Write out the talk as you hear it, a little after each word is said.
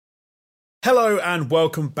Hello and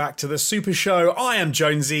welcome back to the SuperShow. I am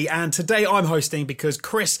Jonesy and today I'm hosting because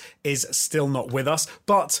Chris is still not with us.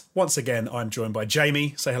 But once again, I'm joined by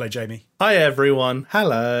Jamie. Say hello, Jamie. Hi, everyone.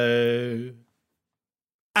 Hello.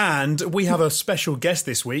 And we have a special guest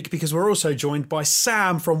this week because we're also joined by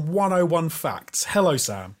Sam from 101 Facts. Hello,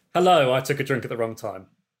 Sam. Hello, I took a drink at the wrong time.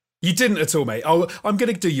 You didn't at all, mate. I'm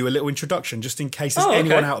going to do you a little introduction just in case there's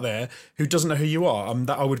anyone out there who doesn't know who you are.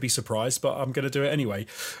 That I would be surprised, but I'm going to do it anyway.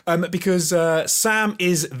 Because Sam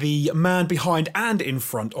is the man behind and in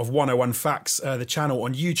front of 101 Facts, the channel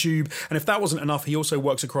on YouTube. And if that wasn't enough, he also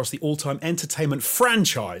works across the all-time entertainment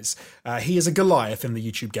franchise. He is a Goliath in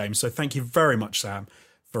the YouTube game. So thank you very much, Sam,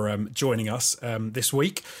 for joining us this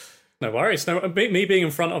week. No worries. No, me being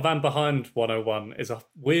in front of and behind 101 is a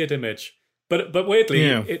weird image. But weirdly,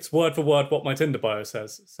 It's word for word what my Tinder bio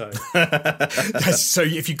says. So, so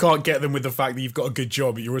if you can't get them with the fact that you've got a good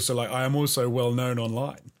job, you're also like, I am also well known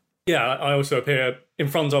online. Yeah, I also appear in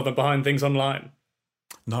front of and behind things online.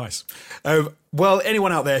 Nice. Well,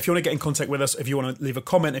 anyone out there, if you want to get in contact with us, if you want to leave a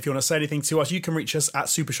comment, if you want to say anything to us, you can reach us at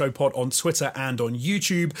SuperShowPod on Twitter and on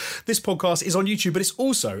YouTube. This podcast is on YouTube, but it's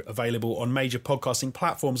also available on major podcasting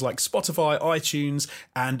platforms like Spotify, iTunes,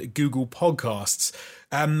 and Google Podcasts.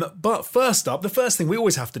 But first up, the first thing we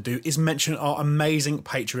always have to do is mention our amazing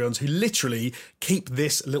Patreons who literally keep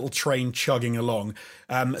this little train chugging along.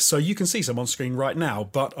 So you can see some on screen right now,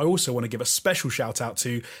 but I also want to give a special shout out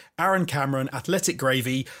to Aaron Cameron, Athletic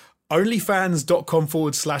Gravy,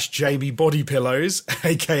 onlyfans.com/Jamie Body Pillows,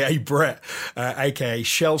 aka Brett, aka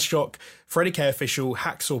Shell Shock, Freddie K Official,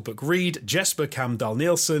 Hacksaw Book Reed, Jesper Camdal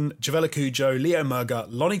Nielsen, Javella Cujo, Leo Murga,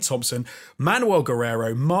 Lonnie Thompson, Manuel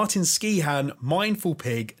Guerrero, Martin Skihan, Mindful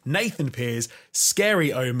Pig, Nathan Pears,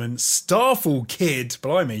 Scary Omen, Starfall Kid,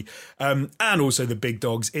 blimey, and also the big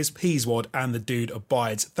dogs. It's Peaswad and the Dude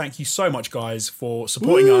Abides. Thank you so much, guys, for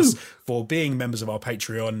supporting us, for being members of our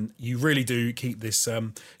Patreon. You really do keep this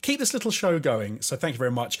little show going. So thank you very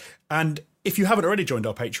much. And if you haven't already joined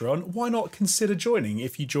our Patreon, why not consider joining?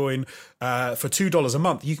 If you join for $2 a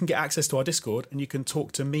month, you can get access to our Discord and you can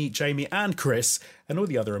talk to me, Jamie, and Chris, and all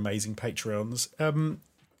the other amazing Patreons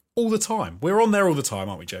all the time. We're on there all the time,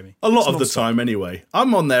 aren't we, Jamie? A lot of the time, anyway.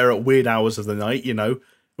 I'm on there at weird hours of the night,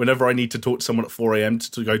 whenever I need to talk to someone at 4 a.m.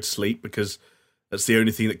 to go to sleep, because that's the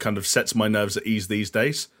only thing that kind of sets my nerves at ease these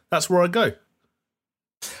days. That's where I go.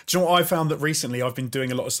 Do you know what I found that recently I've been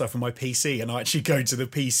doing a lot of stuff on my PC and I actually go to the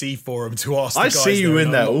PC forum to ask the guys. I see you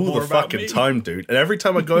in there all the fucking time, dude. And every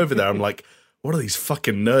time I go over there, I'm like, what are these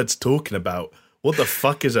fucking nerds talking about? What the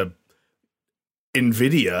fuck is a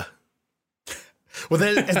NVIDIA? Well,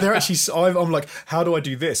 they're actually, I'm like, how do I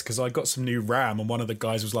do this? Because I got some new RAM and one of the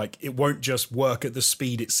guys was like, it won't just work at the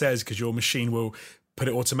speed it says because your machine will put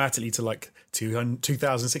it automatically to like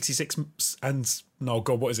 2066 and no,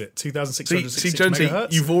 God, what is it? 2666 See, Jonesy,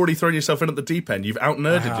 megahertz? you've already thrown yourself in at the deep end. You've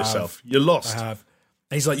out-nerded yourself. You're lost. I have.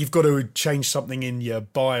 And he's like, you've got to change something in your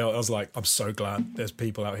bio. I was like, I'm so glad there's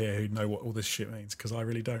people out here who know what all this shit means because I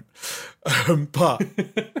really don't. But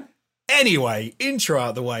anyway, intro out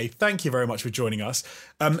of the way. Thank you very much for joining us.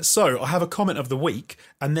 So I have a comment of the week,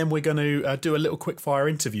 and then we're going to do a little quick-fire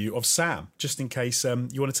interview of Sam, just in case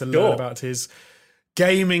you wanted to learn about his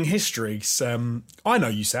gaming history. I know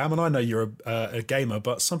you, Sam, and I know you're a gamer,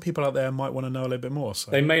 but some people out there might want to know a little bit more.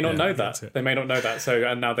 So they may not know that. They may not know that. So,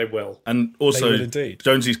 and now they will. And also, indeed.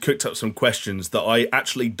 Jonesy's cooked up some questions that I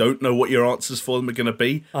actually don't know what your answers for them are going to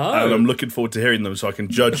be, and I'm looking forward to hearing them so I can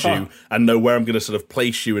judge you and know where I'm going to sort of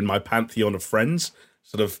place you in my pantheon of friends.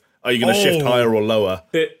 Sort of, are you going to shift higher or lower?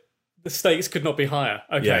 The stakes could not be higher.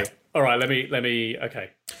 Okay, Yeah. All right. Let me.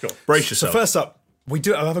 Okay, sure. Brace yourself. So first up,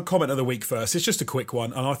 I'll have a comment of the week first. It's just a quick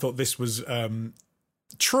one, and I thought this was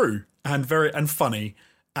true and very funny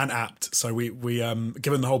and apt. So we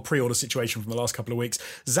given the whole pre-order situation from the last couple of weeks,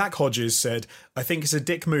 Zach Hodges said, "I think it's a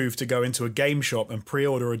dick move to go into a game shop and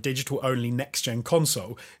pre-order a digital-only next-gen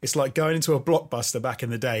console. It's like going into a Blockbuster back in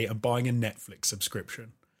the day and buying a Netflix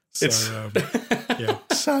subscription." So, yeah,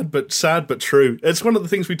 sad but true. It's one of the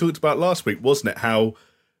things we talked about last week, wasn't it? How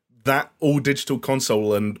that all-digital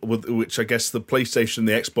console, and which I guess the PlayStation and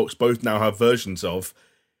the Xbox both now have versions of,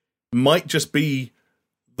 might just be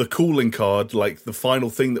the calling card, like the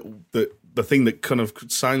final thing the thing that kind of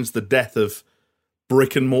signs the death of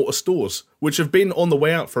brick-and-mortar stores, which have been on the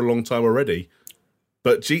way out for a long time already.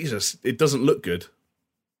 But Jesus, it doesn't look good.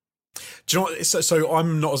 Do you know what? So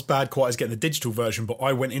I'm not as bad quite as getting the digital version, but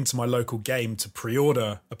I went into my local game to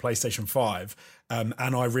pre-order a PlayStation 5, and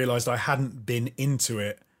I realised I hadn't been into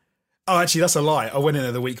it. Oh, actually, that's a lie. I went in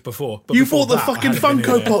there the week before. But you before bought the that, fucking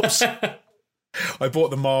Funko Pops. I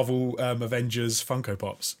bought the Marvel Avengers Funko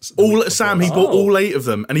Pops. Sam, he bought all 8 of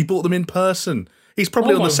them, and he bought them in person. He's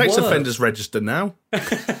probably on the sex offenders register now.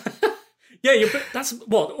 Yeah, but that's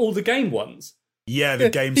what, all the game ones? Yeah, the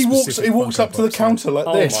game. He walks up to the counter like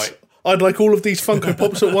this. I'd like all of these Funko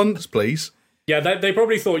Pops at once, please. Yeah, they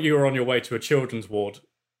probably thought you were on your way to a children's ward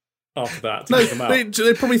after that.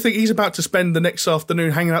 They probably think he's about to spend the next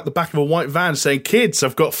afternoon hanging out the back of a white van saying, "Kids,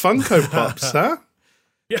 I've got Funko Pops, huh?"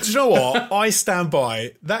 Yeah, do you know what? I stand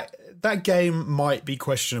by that. That game might be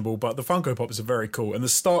questionable, but the Funko Pops are very cool, and the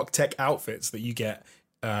Stark Tech outfits that you get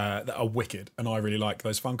that are wicked, and I really like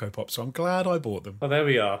those Funko Pops. So I'm glad I bought them. Well, there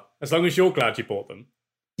we are. As long as you're glad you bought them.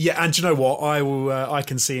 Yeah, and do you know what? I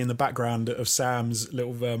can see in the background of Sam's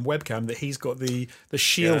little webcam that he's got the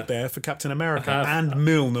shield there for Captain America and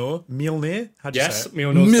Mjolnir. Mjolnir? How'd you say it?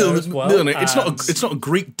 Mjolnir as well. Mjolnir. It's not a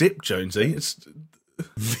Greek dip, Jonesy. It's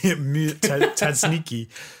Tadsniki.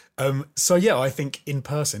 So yeah, I think in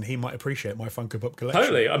person he might appreciate my Funko Pop collection.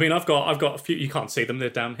 Totally. I mean, I've got a few. You can't see them; they're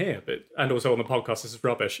down here. And also on the podcast, this is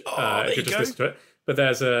rubbish. If you just listen to it. But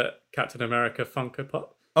there's a Captain America Funko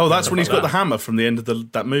Pop. Oh, that's when he's got the hammer from the end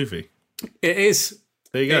of that movie. It is.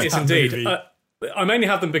 There you go. It is indeed. I mainly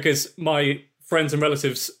have them because my friends and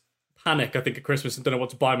relatives panic, I think, at Christmas and don't know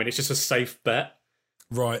what to buy me. And it's just a safe bet.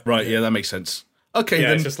 Right. Yeah, that makes sense. Okay,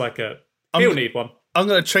 then it's just like he'll need one. I'm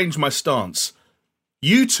going to change my stance.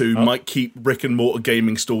 You two might keep brick and mortar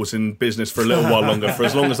gaming stores in business for a little while longer, for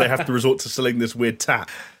as long as they have to resort to selling this weird tat.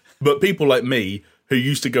 But people like me, who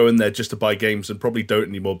used to go in there just to buy games and probably don't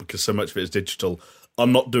anymore because so much of it is digital, are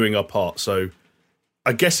not doing our part. So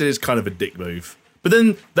I guess it is kind of a dick move. But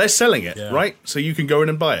then they're selling it, right? So you can go in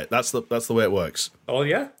and buy it. That's the way it works. Oh,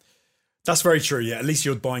 yeah? That's very true, yeah. At least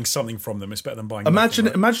you're buying something from them. It's better than buying Imagine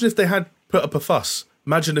nothing, if they had put up a fuss.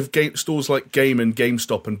 Imagine if stores like Game and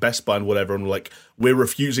GameStop and Best Buy and whatever, and like, we're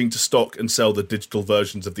refusing to stock and sell the digital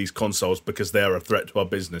versions of these consoles because they are a threat to our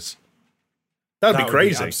business. That would be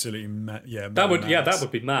crazy. Absolutely, that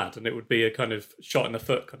would be mad, and it would be a kind of shot in the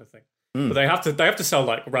foot kind of thing. But they have to sell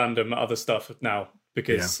like random other stuff now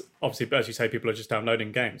because obviously, as you say, people are just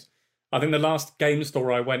downloading games. I think the last game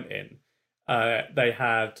store I went in, they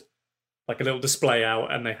had like a little display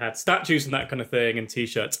out, and they had statues and that kind of thing, and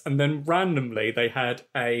T-shirts, and then randomly they had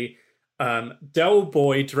a Del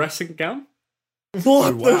Boy dressing gown.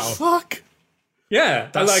 What the fuck? Yeah,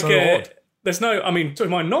 that's so odd. There's no, I mean, to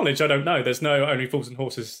my knowledge, I don't know. There's no Only Fools and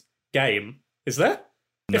Horses game, is there?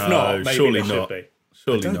 No, if not, maybe surely there not. should be.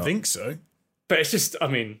 Surely I don't think so. But it's just, I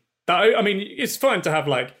mean, it's fine to have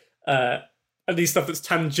like at least stuff that's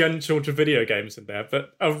tangential to video games in there,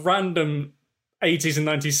 but a random 80s and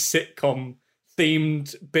 90s sitcom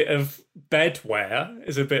themed bit of bedwear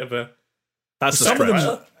is a bit of a... That's a Some stretch.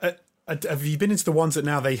 of them, have you been into the ones that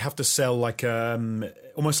now they have to sell like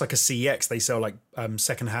almost like a CEX? They sell like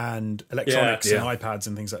secondhand electronics and iPads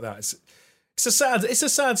and things like that. It's a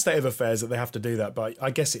sad state of affairs that they have to do that, but I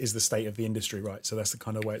guess it is the state of the industry, right? So that's the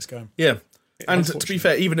kind of way it's going. Yeah. And to be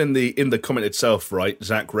fair, even in the comment itself, right,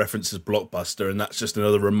 Zach references Blockbuster, and that's just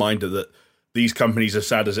another reminder that these companies, as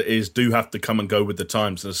sad as it is, do have to come and go with the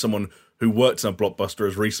times. And as someone who worked on Blockbuster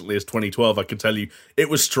as recently as 2012, I can tell you it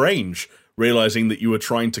was strange realizing that you were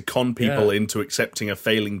trying to con people into accepting a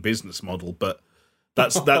failing business model. But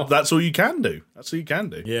that's all you can do. That's all you can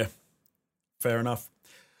do. Yeah, fair enough.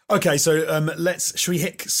 Okay, so should we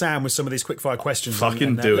hit Sam with some of these quickfire questions?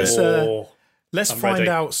 Fucking do it. Let's find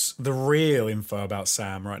out the real info about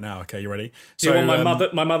Sam right now. Okay, you ready? Do you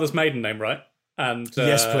want my mother's maiden name, right? And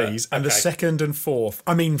yes, please. And the second and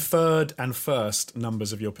third and first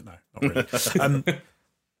numbers of your... No, not really.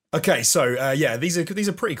 Okay, so these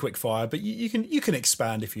are pretty quick fire, but you can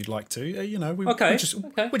expand if you'd like to. We're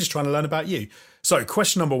just trying to learn about you. So,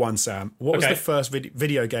 question number 1, Sam. What was the first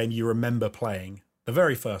video game you remember playing? The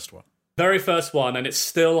very first one. Very first one, and it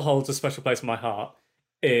still holds a special place in my heart,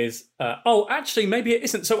 is... actually, maybe it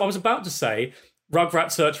isn't. So I was about to say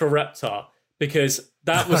Rugrats Search for Reptar, because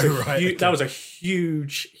that was that was a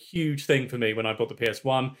huge, huge thing for me when I bought the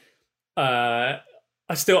PS1. I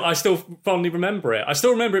still fondly remember it. I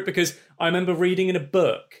still remember it because I remember reading in a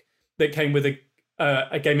book that came with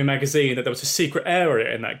a gaming magazine that there was a secret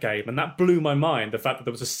area in that game, and that blew my mind. The fact that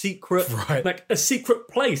there was a secret, like a secret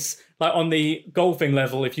place, like on the golfing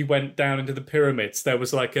level. If you went down into the pyramids, there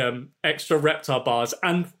was like extra Reptar bars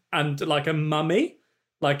and like a mummy,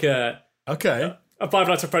 like a Five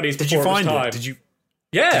Nights at Freddy's. Did you find it? Did you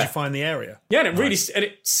find the area? Yeah, and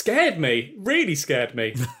it scared me. Really scared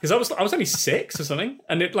me because I was only 6 or something,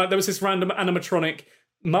 and there was this random animatronic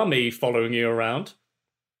mummy following you around.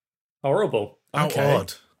 Horrible. How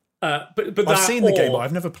odd. But I've seen the game, but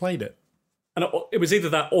I've never played it. and it was either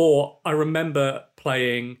that or I remember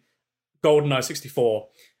playing GoldenEye 64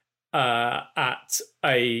 at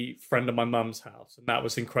a friend of my mum's house, and that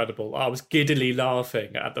was incredible. I was giddily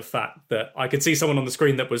laughing at the fact that I could see someone on the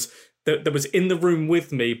screen that was in the room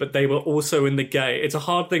with me, but they were also in the game. It's a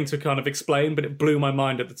hard thing to kind of explain, but it blew my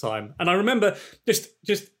mind at the time. And I remember just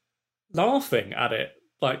laughing at it,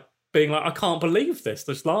 like being like, I can't believe this.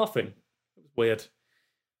 Just laughing. It was weird.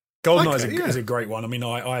 GoldenEye is a great one. I mean,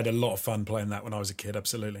 I had a lot of fun playing that when I was a kid.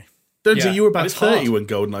 Absolutely. Jonesy, you were about 30 when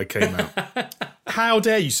GoldenEye came out. How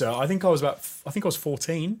dare you, sir? I think I was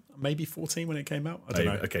 14, maybe 14 when it came out. I don't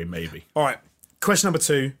know. Okay, maybe. All right. Question number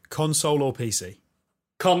 2, console or PC?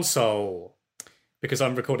 Console. Because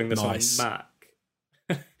I'm recording this on Mac.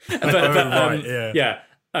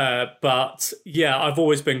 But I've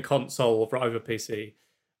always been console over PC.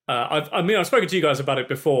 I've spoken to you guys about it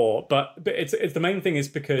before, but it's the main thing is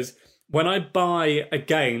because when I buy a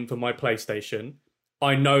game for my PlayStation,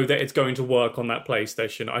 I know that it's going to work on that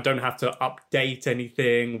PlayStation. I don't have to update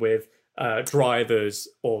anything with drivers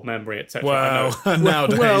or memory, etc. Well,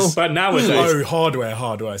 nowadays. But nowadays. Oh, hardware.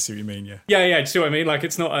 I see what you mean, yeah. Yeah, do you see what I mean? Like,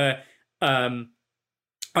 it's not a,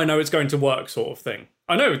 I know it's going to work sort of thing.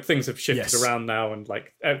 I know things have shifted around now and,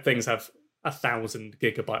 like, things have 1,000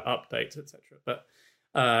 gigabyte updates, etc.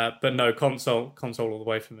 But no, console all the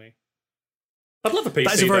way for me. I'd love a PC,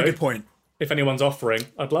 That's a very good point. If anyone's offering,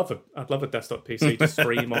 I'd love a desktop PC to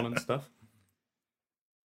stream on and stuff.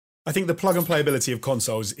 I think the plug and play ability of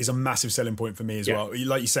consoles is a massive selling point for me as well.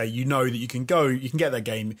 Like you say, you know that you can get that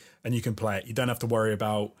game and you can play it. You don't have to worry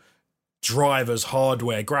about drivers,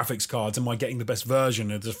 hardware, graphics cards. Am I getting the best version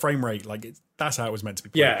of the frame rate? Like that's how it was meant to be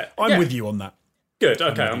played. Yeah, I'm with you on that. Good.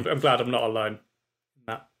 Okay, I'm glad I'm not alone.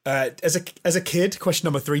 As a kid, question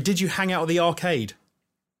number 3: did you hang out at the arcade?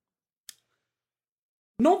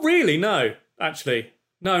 Not really, no. Actually,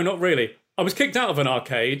 no, not really. I was kicked out of an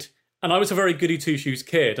arcade, and I was a very goody two shoes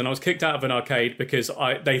kid. And I was kicked out of an arcade because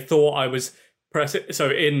they thought I was pressing. So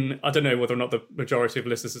I don't know whether or not the majority of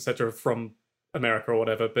listeners, etc., are from America or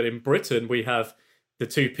whatever, but in Britain we have the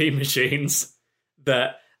 2p machines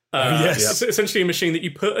that it's essentially a machine that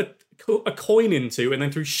you put a coin into, and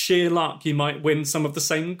then through sheer luck you might win some of the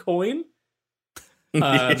same coin.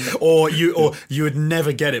 Or you would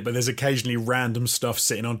never get it, but there's occasionally random stuff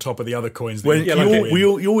sitting on top of the other coins.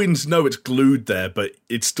 You always know it's glued there, but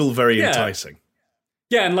it's still very enticing.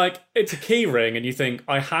 Yeah, and like it's a key ring, and you think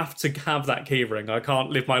I have to have that key ring. I can't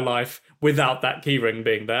live my life without that key ring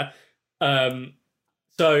being there.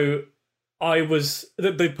 So I was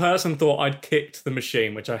the person thought I'd kicked the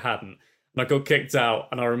machine, which I hadn't, and I got kicked out.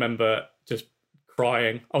 And I remember just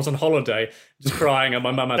crying. I was on holiday, just crying, and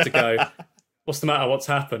my mum had to go. What's the matter? What's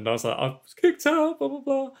happened? I was like, I was kicked out, blah, blah,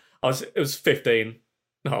 blah. It was 15.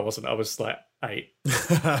 No, I wasn't. I was like 8.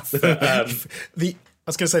 I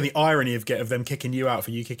was going to say the irony of them kicking you out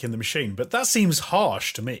for you kicking the machine, but that seems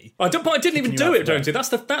harsh to me. But I didn't even do it, Jonesy. That's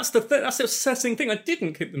the upsetting thing. I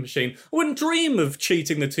didn't kick the machine. I wouldn't dream of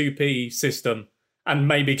cheating the 2p system and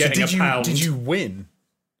maybe getting a pound. Did you win?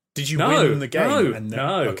 Did you win the game?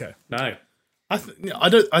 No. Okay. No. I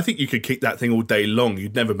think you could kick that thing all day long.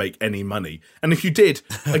 You'd never make any money. And if you did,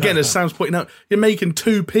 again, as Sam's pointing out, you're making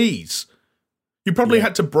 2p's. You probably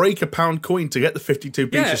had to break a pound coin to get the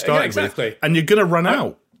 52p you're starting with, and you're going to run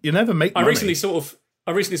out. You never make money. I recently sort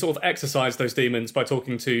of exercised those demons by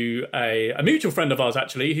talking to a mutual friend of ours,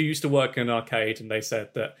 actually, who used to work in an arcade, and they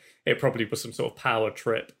said that it probably was some sort of power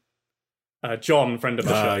trip. John, friend of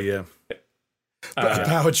the show. Yeah. But a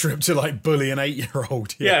power trip to like bully an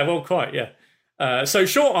 8-year-old. Yeah, well, quite, yeah. So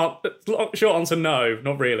short answer, no,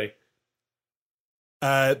 not really.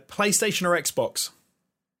 PlayStation or Xbox?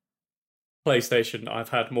 PlayStation, I've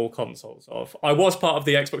had more consoles of. I was part of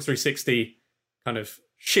the Xbox 360 kind of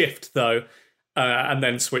shift, though, and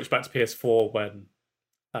then switched back to PS4 when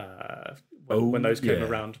those came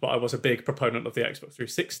around. But I was a big proponent of the Xbox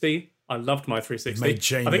 360. I loved my 360. Made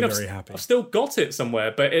Jamie very happy. I've still got it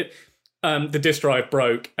somewhere, but the disk drive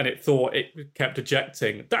broke and it thought it kept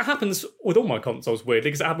ejecting. That happens with all my consoles, weirdly,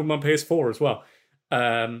 because it happened with my PS4 as well.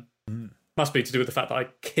 Must be to do with the fact that I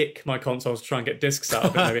kick my consoles to try and get discs out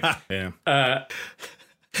of it, maybe. Yeah.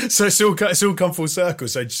 So it's all come full circle.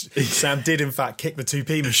 So Sam did, in fact, kick the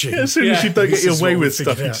 2p machine. As soon as you don't get your way with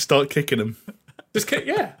stuff, you start kicking them. Just kick,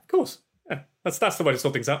 yeah, of course. Yeah, that's the way to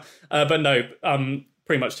sort things out. But no,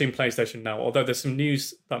 pretty much Team PlayStation now, although there's some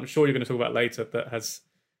news that I'm sure you're going to talk about later that has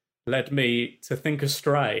led me to think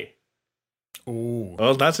astray. Oh,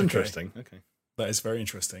 well, that's interesting. Okay. That is very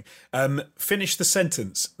interesting. Finish the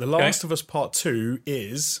sentence. The Last of Us Part 2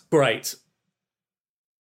 is... Great.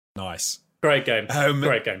 Nice. Great game.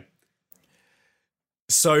 Great game.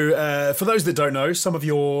 So, for those that don't know, some of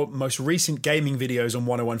your most recent gaming videos on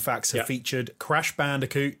 101 Facts have featured Crash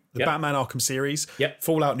Bandicoot, the Batman Arkham series,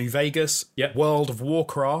 Fallout New Vegas, World of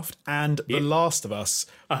Warcraft, and The Last of Us.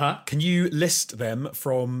 Can you list them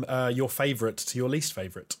from your favourite to your least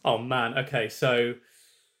favourite? Oh, man. Okay, so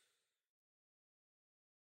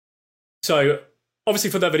obviously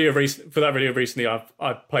for that video recently,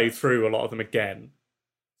 I've played through a lot of them again.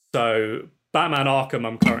 So Batman Arkham,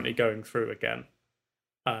 I'm currently going through again.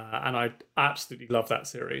 And I absolutely love that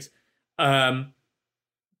series.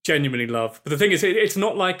 Genuinely love. But the thing is, it's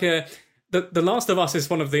not like The Last of Us is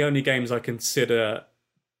one of the only games I consider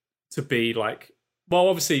to be like, well,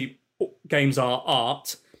 obviously games are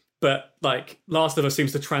art, but like Last of Us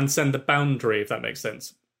seems to transcend the boundary, if that makes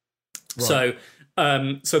sense. Right.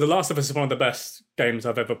 So The Last of Us is one of the best games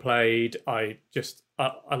I've ever played. I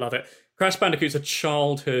love it. Crash Bandicoot's a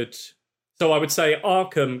childhood. So I would say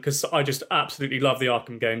Arkham, because I just absolutely love the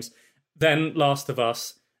Arkham games. Then Last of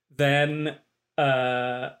Us. Then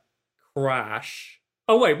Crash.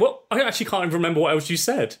 Oh, wait, what? I actually can't even remember what else you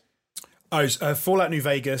said. Fallout New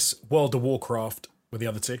Vegas, World of Warcraft were the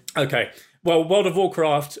other two. Okay. Well, World of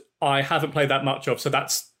Warcraft, I haven't played that much of, so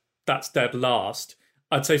that's dead last.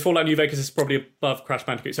 I'd say Fallout New Vegas is probably above Crash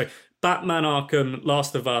Bandicoot. So Batman Arkham,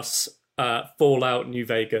 Last of Us, Fallout New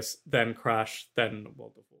Vegas, then Crash, then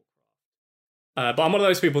World of Warcraft. But I'm one of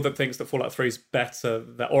those people that thinks that Fallout 3 is better,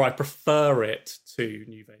 or I prefer it to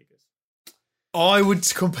New Vegas. I would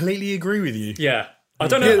completely agree with you. Yeah. I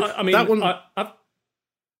don't know. I mean, that one...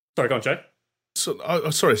 Sorry, go on, Joe.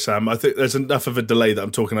 Sorry, Sam. I think there's enough of a delay that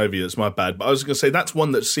I'm talking over you. That's my bad. But I was going to say that's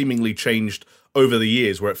one that's seemingly changed over the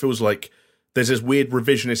years, where it feels like there's this weird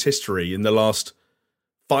revisionist history in the last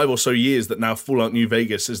 5 or so years that now Fallout New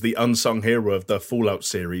Vegas is the unsung hero of the Fallout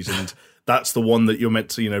series, and that's the one that you're meant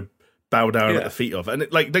to, bow down at the feet of. And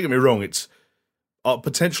don't get me wrong, it's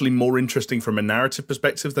potentially more interesting from a narrative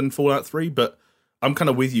perspective than Fallout 3, but I'm kind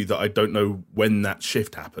of with you that I don't know when that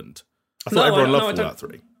shift happened. I thought everyone loved Fallout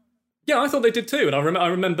 3. Yeah, I thought they did too, and I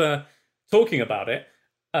remember talking about it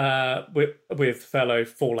with fellow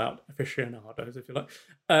Fallout aficionados, if you like,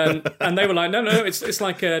 and they were like, no, it's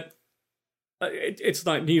like it's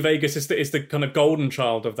like New Vegas is the kind of golden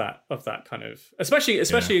child of that kind of, especially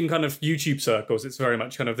in kind of YouTube circles. It's very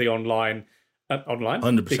much kind of the online,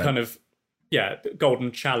 100%. the kind of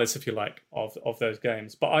golden chalice, if you like, of those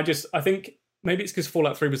games. But I think maybe it's because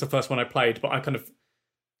Fallout 3 was the first one I played, but I kind of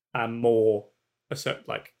am more kind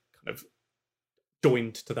of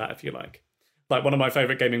joined to that, if you like. Like one of my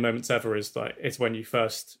favorite gaming moments ever is when you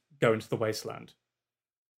first go into the wasteland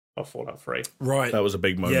of Fallout 3. Right, that was a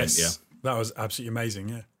big moment. Yes. Yeah. That was absolutely amazing,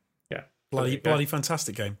 yeah. Bloody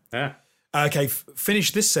fantastic game. Yeah. Okay,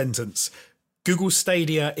 finish this sentence. Google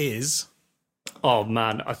Stadia is... Oh,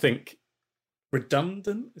 man, I think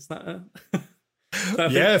redundant? Is that a...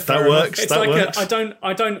 that works. It's that works. I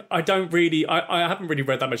don't really... I haven't really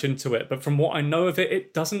read that much into it, but from what I know of it,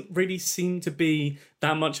 it doesn't really seem to be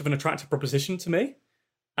that much of an attractive proposition to me.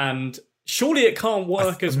 And surely it can't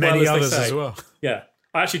work as well as they say. As well. Yeah.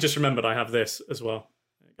 I actually just remembered I have this as well.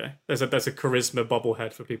 Okay. There's a charisma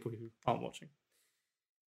bobblehead for people who aren't watching.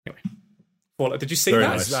 Anyway, did you see very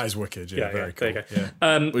that? Nice. That is wicked. Yeah, very cool. There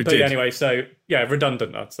you go. But anyway, so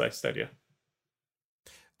redundant. I'd say Stadia.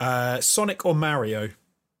 Sonic or Mario?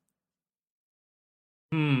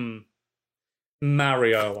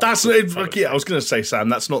 Mario. That's it. Yeah, I was going to say, Sam.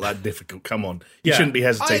 That's not that difficult. Come on, you shouldn't be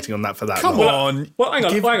hesitating on that for that. Come on. Well, hang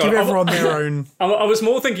on. Give everyone their own. I was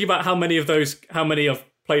more thinking about how many I've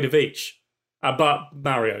played of each. But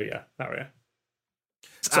Mario, Mario.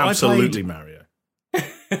 It's absolutely Mario.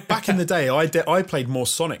 Back in the day, I played more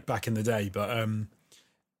Sonic back in the day, but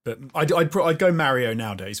I'd go Mario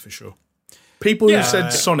nowadays for sure. People who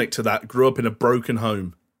said Sonic to that grew up in a broken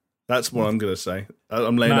home. That's what I'm going to say.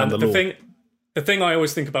 I'm laying down the law. The thing I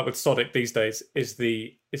always think about with Sonic these days is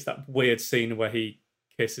that weird scene where he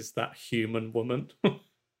kisses that human woman.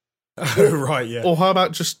 Oh, right, yeah. Or how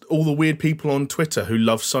about just all the weird people on Twitter who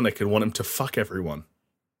love Sonic and want him to fuck everyone?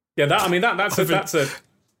 Yeah, that's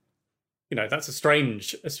a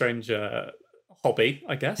strange hobby,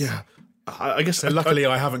 I guess. Yeah, I guess. So luckily,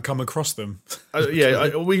 I haven't come across them.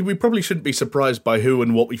 We probably shouldn't be surprised by who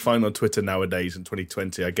and what we find on Twitter nowadays in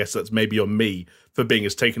 2020. I guess that's maybe on me for being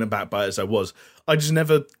as taken aback by it as I was. I just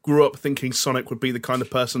never grew up thinking Sonic would be the kind of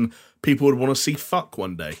person people would want to see fuck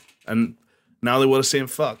one day, and now they want to see him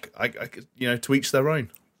fuck. I to each their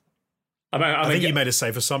own. I think you made a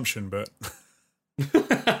safe assumption, but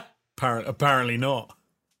apparently not.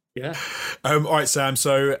 Yeah. All right, Sam.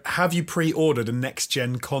 So, have you pre-ordered a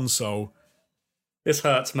next-gen console? This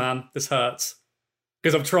hurts, man. This hurts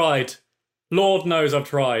because I've tried. Lord knows I've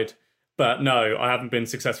tried, but no, I haven't been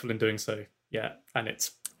successful in doing so yet, and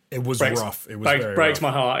it was rough. It was very breaks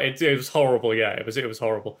rough. my heart. It was horrible. Yeah, it was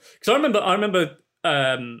horrible. Because I remember.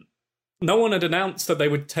 No one had announced that they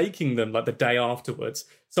were taking them like the day afterwards.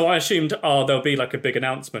 So I assumed, there'll be like a big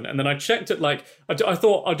announcement. And then I checked it I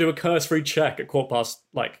thought I'd do a cursory check at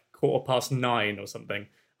 9:15 or something. And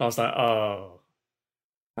I was like, oh,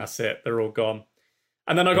 that's it. They're all gone.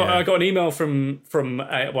 And then I got an email from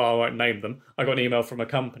I won't name them. I got an email from a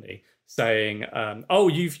company saying,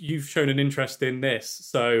 you've shown an interest in this.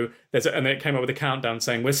 So and it came up with a countdown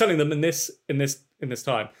saying, we're selling them in this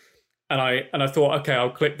time. And I thought, okay, I'll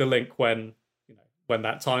click the link when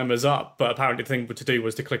that time is up. But apparently the thing to do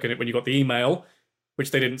was to click on it when you got the email,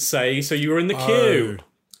 which they didn't say. So you were in the queue.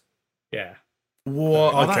 Yeah.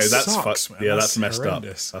 What? Oh, okay, that that's sucks, man. Yeah, that's messed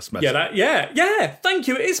horrendous. up. That's messed up. Yeah. Thank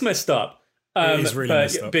you. It is messed up. It is really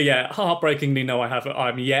messed up. But yeah, heartbreakingly, no, I haven't.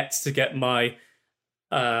 I'm yet to get my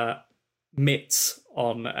mitts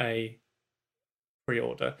on a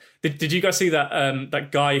pre-order. Did you guys see that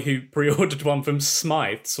guy who pre-ordered one from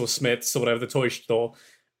Smiths or whatever, the toy store,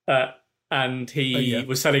 and he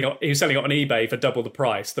was selling it on eBay for double the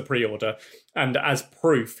price, the pre-order, and as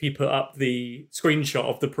proof he put up the screenshot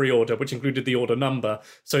of the pre-order, which included the order number,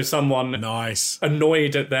 so someone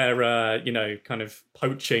annoyed at their kind of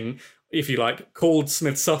poaching, if you like, called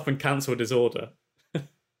Smiths up and cancelled his order.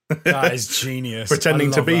 That is genius.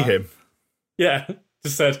 Pretending to be him. Yeah.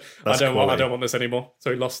 Just said, That's I don't want this anymore. So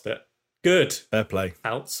he lost it. Good. Fair play.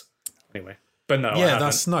 Outs. Anyway. But no, yeah,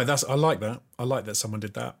 I like that. I like that someone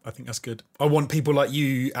did that. I think that's good. I want people like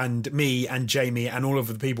you and me and Jamie and all of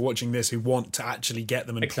the people watching this who want to actually get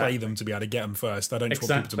them and play them to be able to get them first. I don't just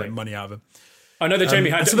want people to make money out of them. I know that Jamie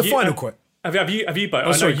had. So the final question. Have you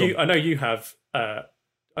both? Oh, I know you have. I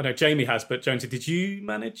know Jamie has, but Jonesy, did you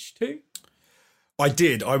manage to? I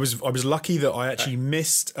did. I was lucky that I actually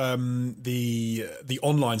missed the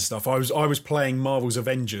online stuff. I was playing Marvel's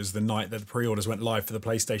Avengers the night that the pre-orders went live for the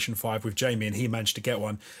PlayStation 5 with Jamie, and he managed to get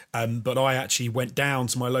one. But I actually went down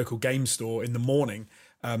to my local game store in the morning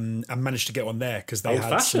and managed to get one there because they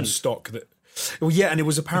had some stock that. Well, yeah, and it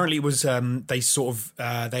was they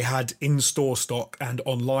had in-store stock and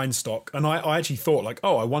online stock, and I actually thought like,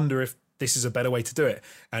 I wonder if this is a better way to do it.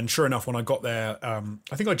 And sure enough, when I got there,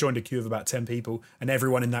 I think I joined a queue of about 10 people, and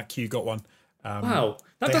everyone in that queue got one. Wow,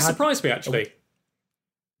 that does surprise me, actually.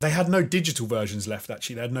 They had no digital versions left,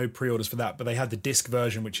 actually. They had no pre-orders for that, but they had the disc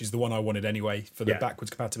version, which is the one I wanted anyway, for the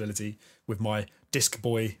backwards compatibility with my Disc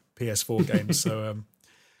Boy PS4 games.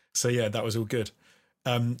 So yeah, that was all good.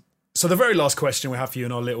 So the very last question we have for you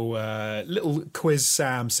in our little quiz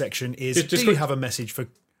Sam section is: do you have a message for?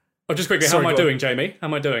 Oh, just quickly, how am I doing, Jamie? How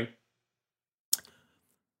am I doing?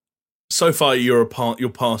 So far, you're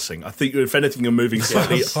passing. I think, if anything, you're moving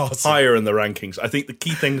slightly higher in the rankings. I think the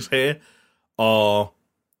key things here are.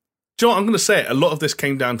 Do you know what I'm going to say? A lot of this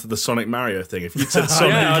came down to the Sonic Mario thing. If you'd said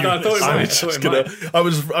Sonic, I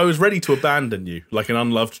was ready to abandon you like an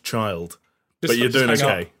unloved child. But you're doing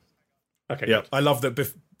okay. Okay. Yep. I love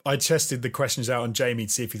that. I tested the questions out on Jamie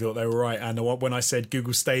to see if he thought they were right, and when I said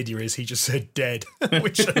Google Stadia he just said dead,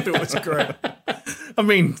 which I thought was great. I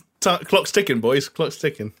mean, clock's ticking, boys. Clock's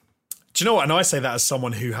ticking. Do you know what? And I say that as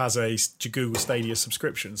someone who has a Google Stadia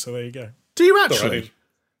subscription. So there you go. Do you actually?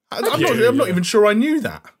 I'm not even sure I knew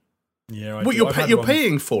that. Yeah. You're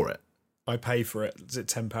paying for it? I pay for it. Is it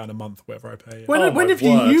 £10 a month? Whatever I pay. When have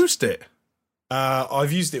you used it?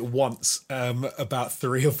 I've used it once, about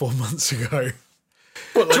 3 or 4 months ago.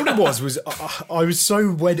 Do you know what it was I was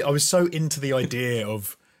so into the idea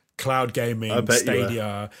of cloud gaming,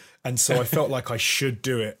 Stadia, and so I felt like I should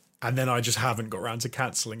do it. And then I just haven't got around to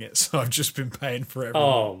cancelling it, so I've just been paying for it.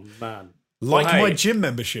 Oh, man. My gym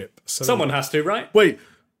membership. So someone has to, right? Wait,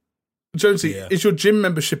 Jonesy, is your gym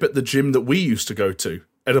membership at the gym that we used to go to,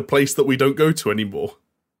 at a place that we don't go to anymore?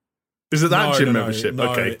 Is it that gym membership?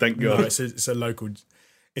 No, okay, thank God. No,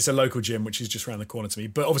 it's a local gym, which is just around the corner to me.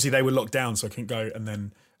 But obviously they were locked down, so I couldn't go, and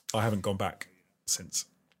then I haven't gone back since.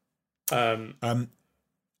 My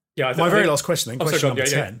very last question, then, question number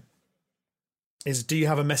 10. Is, do you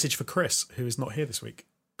have a message for Chris, who is not here this week?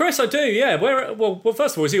 Chris, I do, yeah. Well,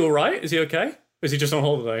 first of all, is he all right? Is he okay? Or is he just on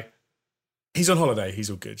holiday? He's on holiday. He's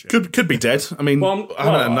all good. Yeah. Could be dead. I mean, I haven't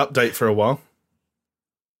had an update for a while.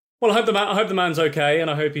 Well, I hope the man's okay, and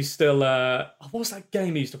I hope he's still... what was that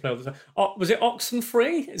game he used to play all the time? Was it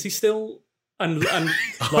Oxenfree? Is he still...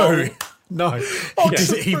 No.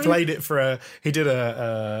 He played it for he did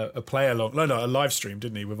a play along. No, a live stream,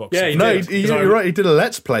 didn't he, with Oxenfree? Yeah, you're right. He did a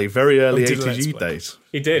Let's Play very early ATG days.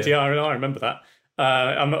 He did, yeah I remember that.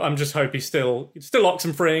 I'm just hope he's still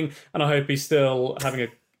Oxenfreeing, and I hope he's still having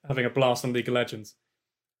having a blast on League of Legends.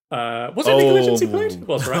 Was it League of Legends he played? It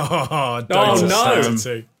was, right?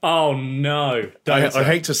 No. Oh, no. I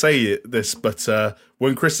hate to say this, but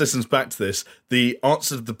when Chris listens back to this, the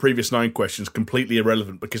answer to the previous 9 questions completely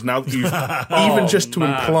irrelevant, because now that you've even just to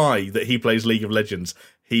imply that he plays League of Legends,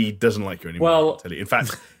 he doesn't like you anymore. Well, I'll tell you. In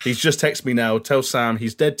fact, he's just texted me now. Tell Sam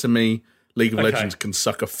he's dead to me. League of Legends can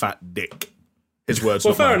suck a fat dick. His words.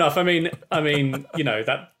 Well, fair enough. I mean, you know,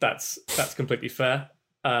 that's completely fair.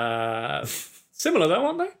 Similar though,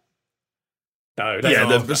 aren't they? No,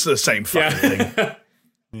 it's the same fucking thing.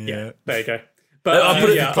 Yeah, there you go. But I'll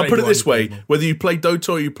put it this way: whether you play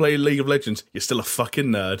Dota or you play League of Legends, you're still a fucking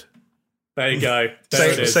nerd. There you go.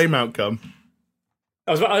 Same outcome.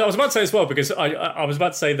 I was about to say as well, because I was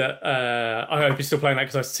about to say that I hope you're still playing that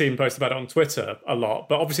because I've seen posts about it on Twitter a lot.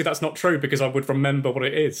 But obviously that's not true because I would remember what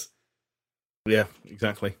it is. Yeah,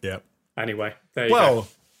 exactly. Yeah. Anyway, there you go.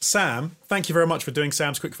 Sam, thank you very much for doing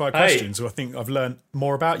Sam's Quickfire questions. I think I've learned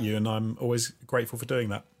more about you, and I'm always grateful for doing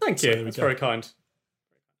that. Thank you. That's very kind.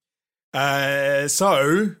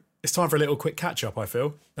 So it's time for a little quick catch-up, I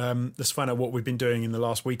feel. Let's find out what we've been doing in the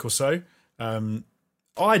last week or so.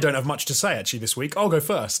 I don't have much to say, actually, this week. I'll go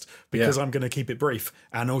first, because I'm going to keep it brief.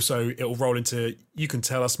 And also, it'll roll into, you can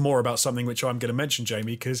tell us more about something which I'm going to mention,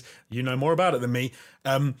 Jamie, because you know more about it than me.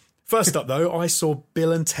 First up, though, I saw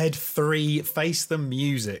Bill and Ted 3 Face the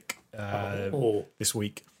Music this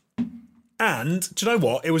week. And do you know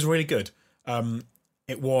what? It was really good.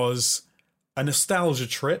 It was a nostalgia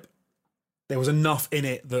trip. There was enough in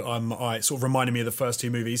it that I sort of reminded me of the first 2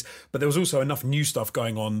 movies, but there was also enough new stuff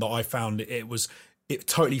going on that I found it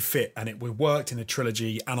totally fit, and it worked in a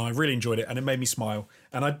trilogy, and I really enjoyed it, and it made me smile,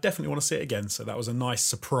 and I definitely want to see it again. So that was a nice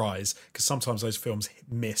surprise, because sometimes those films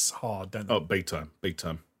miss hard, don't they? Oh, big time.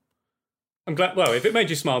 I'm glad. Well, if it made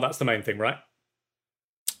you smile, that's the main thing, right?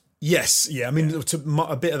 Yes, yeah. I mean,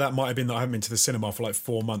 a bit of that might have been that I haven't been to the cinema for like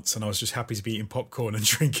 4 months, and I was just happy to be eating popcorn and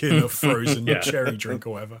drinking a frozen cherry drink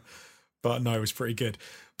or whatever. But no, it was pretty good.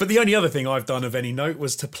 But the only other thing I've done of any note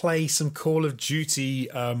was to play some Call of Duty,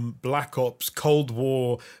 Black Ops, Cold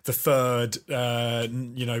War, the Third,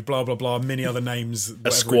 blah, blah, blah, many other names.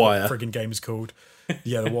 Esquire. Whatever the frigging game is called.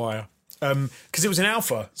 Yeah, The Wire. Because it was an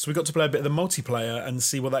alpha, so we got to play a bit of the multiplayer and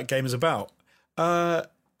see what that game is about. And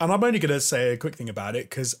I'm only going to say a quick thing about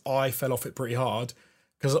it, because I fell off it pretty hard,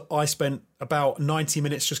 because I spent about 90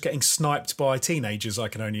 minutes just getting sniped by teenagers, I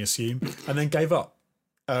can only assume, and then gave up.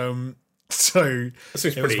 So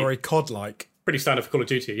it was very COD-like. Pretty standard for Call of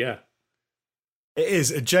Duty, yeah. It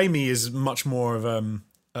is. Jamie is much more of a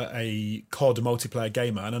COD multiplayer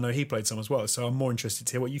gamer, and I know he played some as well, so I'm more interested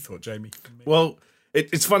to hear what you thought, Jamie. Well,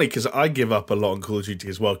 it's funny, because I give up a lot on Call of Duty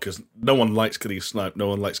as well, because no one likes getting sniped, no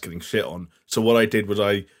one likes getting shit on. So what I did was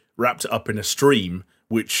I wrapped it up in a stream,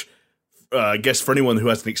 which I guess for anyone who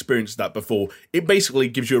hasn't experienced that before, it basically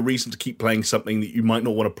gives you a reason to keep playing something that you might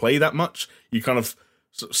not want to play that much. You kind of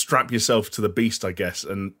strap yourself to the beast, I guess,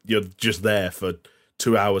 and you're just there for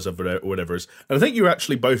 2 hours of it or whatever it is. And I think you were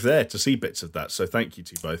actually both there to see bits of that, so thank you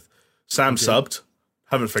to you both. Sam subbed.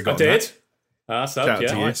 Haven't forgotten I did. that. Subbed,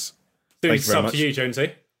 yeah. Nice. Doing sub to you,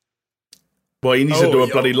 Jonesy. Well, you need to do a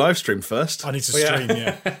bloody live stream first. I need to stream,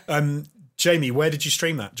 yeah. Jamie, where did you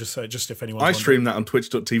stream that? Just if anyone's I streamed that on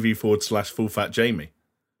twitch.tv/fullfatjamie.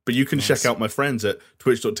 But you can check out my friends at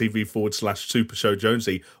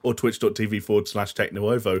twitch.tv/SuperShow or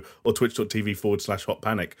twitch.tv/TechnoOvo or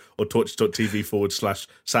twitch.tv/HotPanic or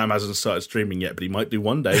twitch.tv/Sam hasn't started streaming yet, but he might do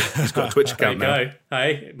one day. He's got a Twitch account now. There you go.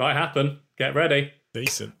 Hey, it might happen. Get ready.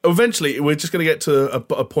 Decent. Eventually, we're just going to get to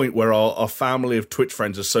a point where our family of Twitch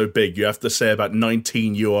friends are so big, you have to say about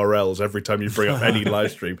 19 URLs every time you bring up any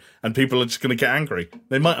live stream, and people are just going to get angry.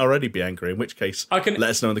 They might already be angry, in which case, let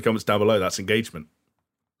us know in the comments down below. That's engagement.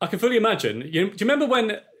 I can fully imagine. Do you remember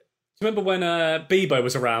when Bebo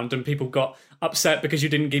was around and people got upset because you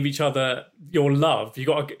didn't give each other your love? You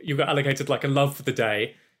got allocated like a love for the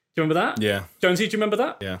day. Do you remember that? Yeah. Jonesy, do you remember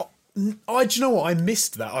that? Yeah. Do you know what? I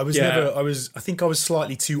missed that. I think I was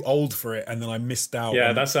slightly too old for it, and then I missed out.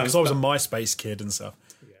 Yeah, that sounds. Because I was a MySpace kid and stuff.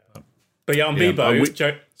 Yeah. But yeah, on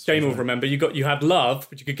Bebo, Jamie will remember you had love,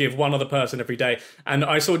 which you could give one other person every day, and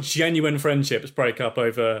I saw genuine friendships break up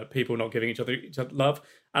over people not giving each other love.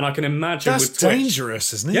 And I can imagine that's with Twitch,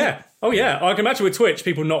 dangerous, isn't it? Yeah. Oh yeah. I can imagine with Twitch,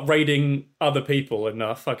 people not rating other people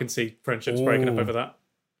enough. I can see friendships breaking up over that.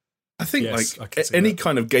 I think any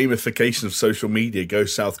kind of gamification of social media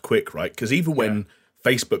goes south quick, right? Because even when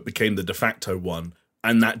Facebook became the de facto one,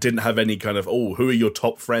 and that didn't have any kind of, who are your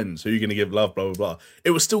top friends? Who are you going to give love, blah, blah, blah.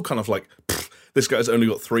 It was still kind of like, this guy's only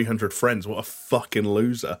got 300 friends. What a fucking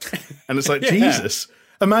loser. And it's like, Jesus.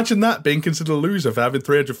 Imagine that being considered a loser for having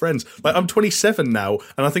 300 friends. Like, I'm 27 now,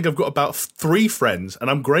 and I think I've got about 3 friends, and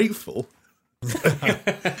I'm grateful.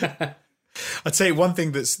 I'd say one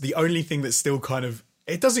thing that's the only thing that's still kind of,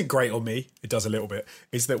 it doesn't grate on me, it does a little bit,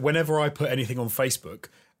 is that whenever I put anything on Facebook,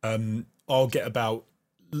 I'll get about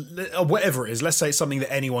whatever it is. Let's say it's something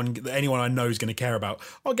that anyone I know is going to care about.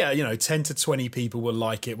 I'll get 10 to 20 people will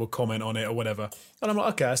like it, will comment on it or whatever, and I'm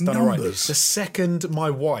like, okay, that's done all right. The second my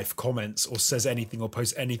wife comments or says anything or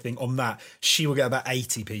posts anything on that, she will get about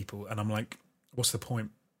 80 people, and I'm like, what's the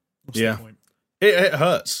point? The point? It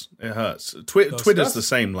hurts. It hurts. Twitter's the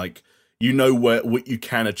same. Like, what you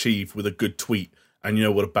can achieve with a good tweet, and you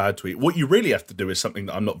know what a bad tweet. What you really have to do is something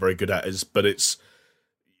that I'm not very good at. It's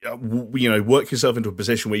work yourself into a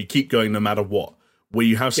position where you keep going no matter what, where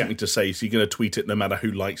you have something to say, so you're going to tweet it no matter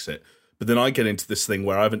who likes it. But then I get into this thing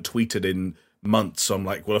where I haven't tweeted in months, so I'm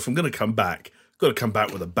like, well, if I'm going to come back, I've got to come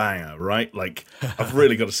back with a banger, right? Like, I've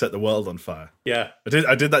really got to set the world on fire. Yeah.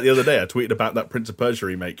 I did that the other day. I tweeted about that Prince of Persia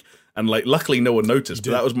remake, and like, luckily no one noticed,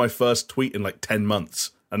 but that was my first tweet in like 10 months,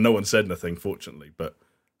 and no one said anything, fortunately, but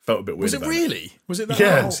felt a bit weird. Was it really? Was it that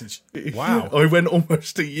message? Wow. I went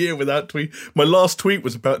almost a year without tweet. My last tweet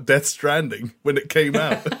was about Death Stranding when it came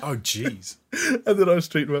out. Oh, jeez. And then I was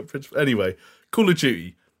tweeting about Prince. Anyway, Call of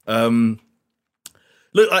Duty.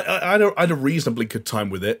 Look, I had a reasonably good time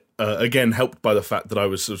with it. Again, helped by the fact that I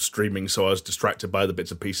was sort of streaming, so I was distracted by the bits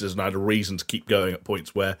and pieces, and I had a reason to keep going at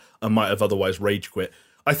points where I might have otherwise rage quit.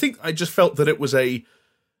 I think I just felt that it was a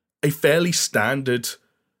fairly standard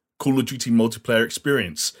Call of Duty multiplayer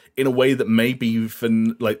experience in a way that maybe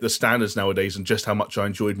even like the standards nowadays, and just how much I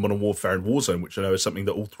enjoyed Modern Warfare and Warzone, which I know is something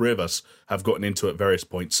that all 3 of us have gotten into at various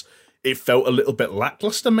points. It felt a little bit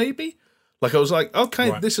lackluster, maybe. Like, I was like,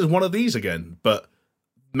 okay, This is one of these again, but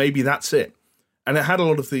maybe that's it. And it had a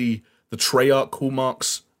lot of the Treyarch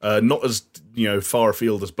hallmarks, not as far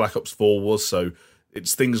afield as Black Ops 4 was. So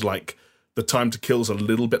it's things like the time to kill is a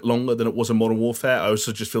little bit longer than it was in Modern Warfare. I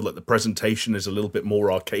also just feel that the presentation is a little bit more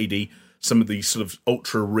arcadey. Some of the sort of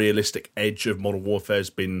ultra realistic edge of Modern Warfare has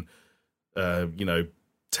been,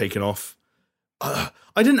 taken off. I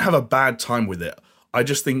didn't have a bad time with it. I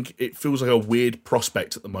just think it feels like a weird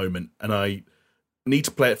prospect at the moment, and I need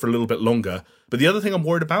to play it for a little bit longer. But the other thing I'm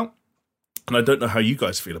worried about, and I don't know how you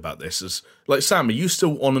guys feel about this, is, like, Sam, are you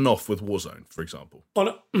still on and off with Warzone, for example?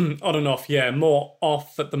 On and off, yeah. More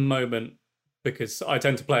off at the moment, because I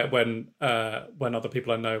tend to play it when other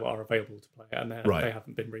people I know are available to play it, and they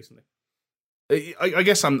haven't been recently. I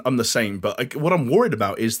guess I'm the same, but what I'm worried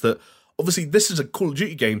about is that, obviously, this is a Call of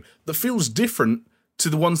Duty game that feels different to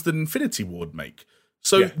the ones that Infinity Ward make.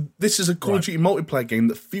 So this is a Call of Duty multiplayer game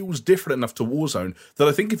that feels different enough to Warzone that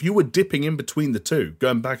I think if you were dipping in between the two,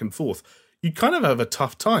 going back and forth, you'd kind of have a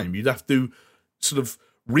tough time. You'd have to sort of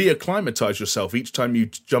reacclimatize yourself each time you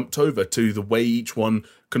jumped over to the way each one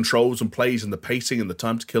controls and plays, and the pacing and the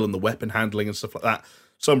time to kill and the weapon handling and stuff like that.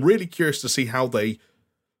 So I'm really curious to see how they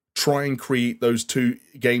try and create those two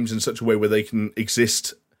games in such a way where they can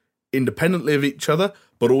exist independently of each other,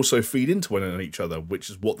 but also feed into one another each other, which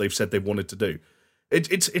is what they've said they wanted to do.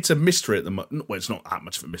 It's a mystery at the moment. Well, it's not that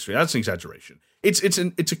much of a mystery. That's an exaggeration. It's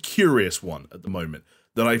a curious one at the moment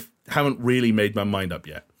that I haven't really made my mind up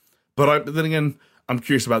yet. But then again, I'm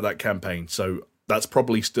curious about that campaign. So that's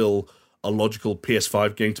probably still a logical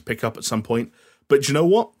PS5 game to pick up at some point. But you know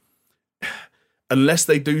what? Unless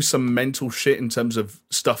they do some mental shit in terms of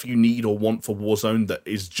stuff you need or want for Warzone that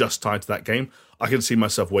is just tied to that game, I can see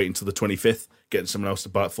myself waiting till the 25th, getting someone else to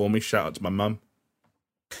buy it for me. Shout out to my mum.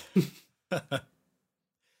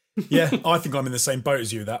 Yeah, I think I'm in the same boat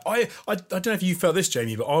as you. That I don't know if you felt this,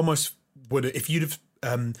 Jamie, but I almost would if you'd have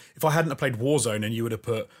if I hadn't have played Warzone and you would have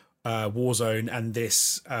put Warzone and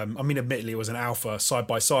this. I mean, admittedly, it was an alpha side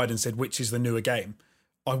by side and said which is the newer game.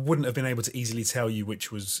 I wouldn't have been able to easily tell you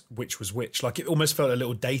which was which. Like, it almost felt a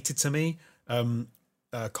little dated to me.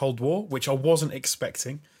 Cold War, which I wasn't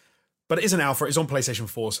expecting, but it is an alpha. It's on PlayStation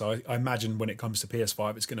 4, so I imagine when it comes to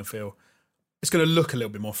PS5, it's going to look a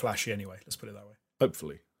little bit more flashy anyway. Let's put it that way.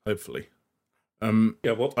 Hopefully.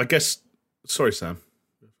 Yeah. Well, I guess. Sorry, Sam.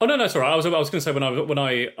 Oh no, it's all right. I was going to say when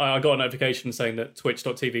I got a notification saying that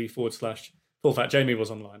twitch.tv/fullfatjamie was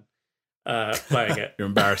online playing it. You're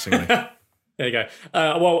embarrassing me. There you go.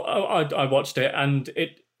 Well, I watched it, and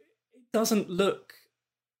it doesn't look.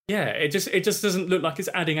 Yeah, it just doesn't look like it's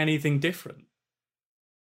adding anything different.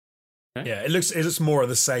 Yeah, it looks more of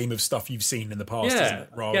the same of stuff you've seen in the past, isn't it?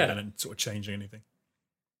 Rather than sort of changing anything.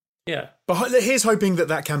 Yeah. But here's hoping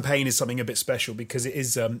that campaign is something a bit special, because it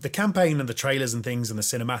is the campaign and the trailers and things and the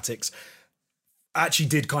cinematics. actually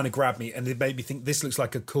did kind of grab me, and it made me think this looks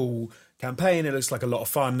like a cool campaign. It looks like a lot of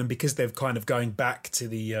fun, and because they're kind of going back to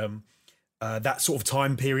the that sort of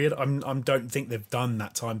time period, I don't think they've done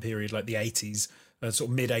that time period like the 80s, sort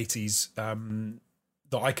of mid 80s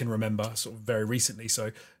that I can remember, sort of very recently.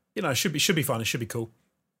 So it should be fun. It should be cool.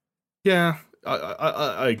 Yeah,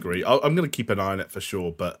 I agree. I'm going to keep an eye on it for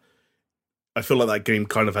sure, but I feel like that game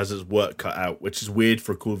kind of has its work cut out, which is weird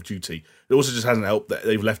for a Call of Duty. It also just hasn't helped that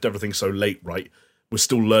they've left everything so late, right? We're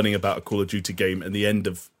still learning about a Call of Duty game at the end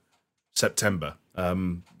of September,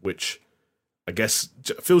 which I guess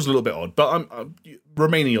feels a little bit odd, but I'm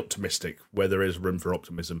remaining optimistic where there is room for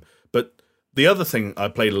optimism. But the other thing I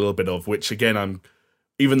played a little bit of, which again,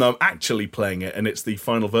 even though I'm actually playing it and it's the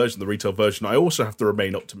final version, the retail version, I also have to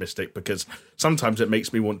remain optimistic because sometimes it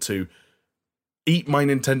makes me want to eat my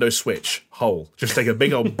Nintendo Switch whole. Just take a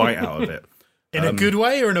big old bite out of it. In a good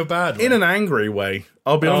way or in a bad way? In an angry way.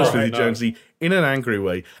 I'll be honest with you, Jonesy. In an angry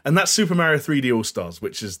way. And that's Super Mario 3D All-Stars,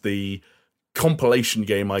 which is the compilation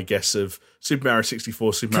game, I guess, of Super Mario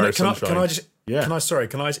 64, Super Mario Sunshine.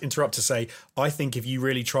 Can I interrupt to say, I think if you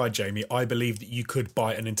really tried, Jamie, I believe that you could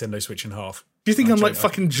bite a Nintendo Switch in half. Do you think I'm like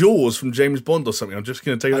fucking Jaws from James Bond or something? I'm just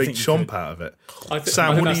going to take a big chomp out of it.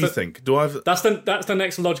 Sam, what do you think? That's the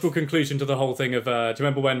next logical conclusion to the whole thing of. Do you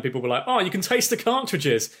remember when people were like, "Oh, you can taste the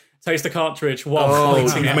cartridges, taste the cartridge while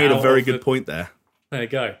fighting it." You've made a very good point there. There you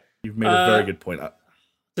go. You've made a very good point. I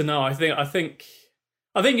don't know. I think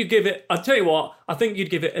you'd give it. I'll tell you what. I think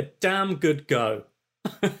you'd give it a damn good go.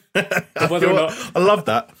 Whether or not, I love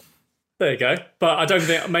that. There you go. But I don't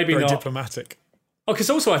think maybe very not diplomatic. Oh,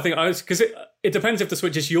 because also I think because it depends if the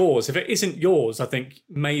Switch is yours. If it isn't yours, I think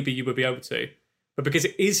maybe you would be able to. But because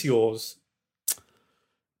it is yours,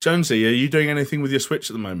 Jonesy, are you doing anything with your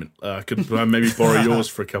Switch at the moment? I could maybe borrow yours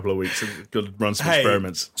for a couple of weeks and could run some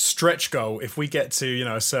experiments. Stretch goal. If we get to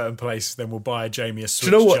a certain place, then we'll buy Jamie a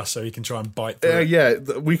Switch just so he can try and bite through it. Yeah,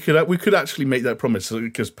 we could actually make that promise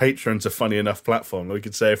because Patreon's a funny enough platform. We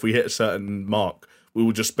could say if we hit a certain mark, we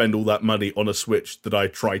will just spend all that money on a Switch that I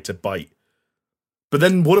try to bite. But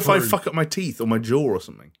then what if I fuck up my teeth or my jaw or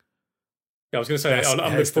something? Yeah, I was going to say, I'm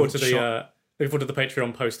looking forward to the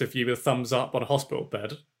Patreon post of you with a thumbs up on a hospital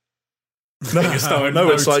bed. No,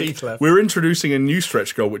 it's like we're introducing a new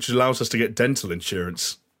stretch goal which allows us to get dental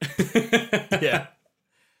insurance. Yeah.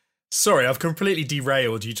 Sorry, I've completely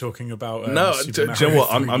derailed you talking about. No, do you know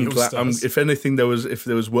what? I'm glad. If anything, if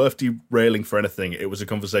there was worth derailing for anything, it was a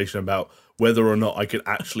conversation about whether or not I could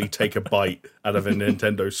actually take a bite out of a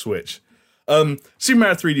Nintendo Switch. Super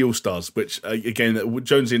Mario 3D All-Stars, which, again,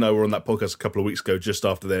 Jonesy and I were on that podcast a couple of weeks ago, just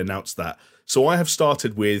after they announced that. So I have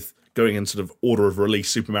started with going in sort of order of release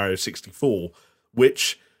Super Mario 64,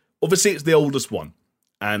 which, obviously, it's the oldest one.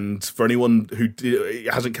 And for anyone who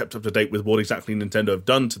hasn't kept up to date with what exactly Nintendo have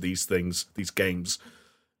done to these things, these games,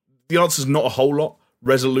 the answer's not a whole lot.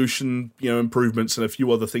 Resolution, improvements and a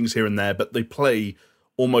few other things here and there, but they play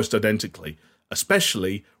almost identically,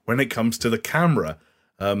 especially when it comes to the camera.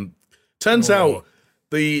 Turns out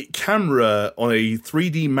the camera on a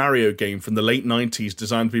 3D Mario game from the late 90s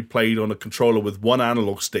designed to be played on a controller with one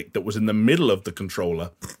analog stick that was in the middle of the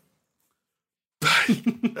controller.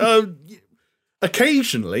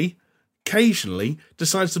 Occasionally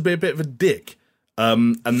decides to be a bit of a dick.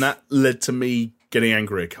 And that led to me getting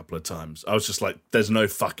angry a couple of times. I was just like, there's no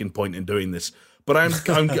fucking point in doing this. But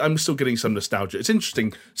I'm still getting some nostalgia. It's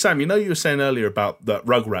interesting. Sam, you were saying earlier about that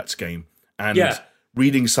Rugrats game and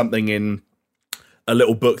reading something in a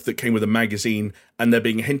little book that came with a magazine and there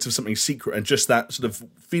being a hint of something secret and just that sort of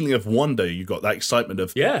feeling of wonder you got, that excitement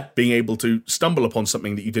of being able to stumble upon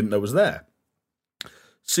something that you didn't know was there.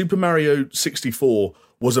 Super Mario 64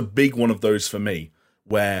 was a big one of those for me,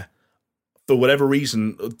 where for whatever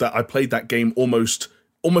reason that I played that game almost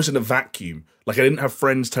in a vacuum. Like I didn't have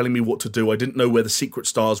friends telling me what to do. I didn't know where the secret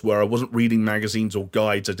stars were. I wasn't reading magazines or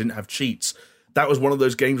guides. I didn't have cheats. That was one of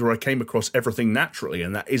those games where I came across everything naturally,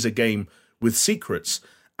 and that is a game with secrets.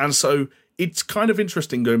 And so it's kind of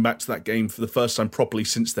interesting going back to that game for the first time properly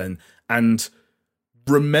since then and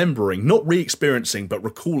remembering, not re-experiencing, but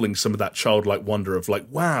recalling some of that childlike wonder of like,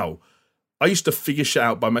 wow, I used to figure shit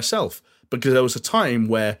out by myself. Because there was a time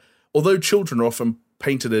where, although children are often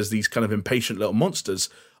painted as these kind of impatient little monsters,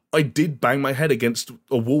 I did bang my head against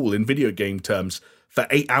a wall in video game terms for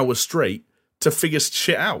 8 hours straight to figure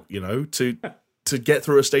shit out, to get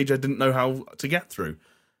through a stage I didn't know how to get through.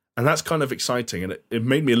 And that's kind of exciting. And it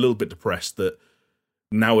made me a little bit depressed that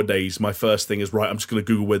nowadays my first thing is, right, I'm just going to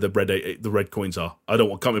Google where the red coins are. I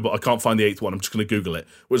can't find the 8th one. I'm just going to Google it.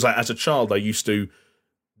 Whereas like as a child, I used to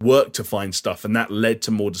work to find stuff, and that led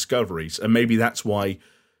to more discoveries. And maybe that's why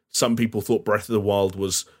some people thought Breath of the Wild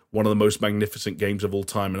was one of the most magnificent games of all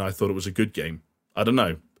time, and I thought it was a good game. I don't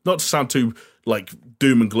know. Not to sound too like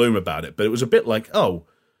doom and gloom about it, but it was a bit like, oh,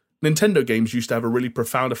 Nintendo games used to have a really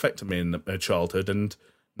profound effect on me in my childhood, and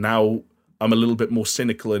now I'm a little bit more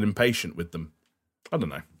cynical and impatient with them. I don't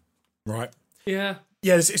know. Right. Yeah.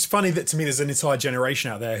 Yeah, it's funny that to me there's an entire generation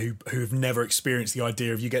out there who've never experienced the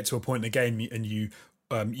idea of you get to a point in the game and you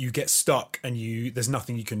get stuck and there's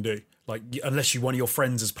nothing you can do. Like unless one of your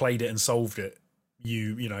friends has played it and solved it,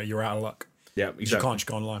 you're out of luck. Yeah, exactly. You can't just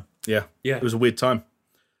go online. Yeah. It was a weird time.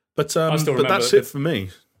 But but that's it for me.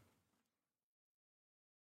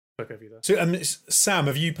 So, Sam,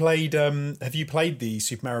 have you played the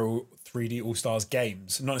Super Mario 3D All Stars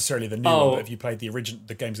games? Not necessarily the new one, but have you played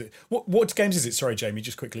the games? What games is it? Sorry, Jamie,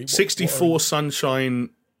 just quickly. 64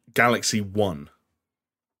 Sunshine Galaxy 1.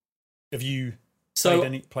 Have you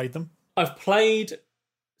played them? I've played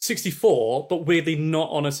 64, but weirdly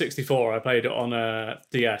not on a 64. I played it on a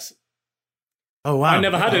DS. Oh wow! I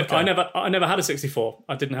never had it. I never had a 64.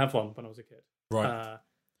 I didn't have one when I was a kid. Right.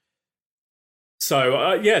 So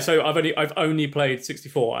I've only played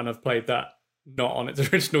 64, and I've played that not on its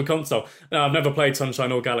original console. No, I've never played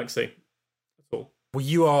Sunshine or Galaxy at all. Well,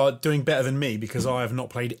 you are doing better than me because I have not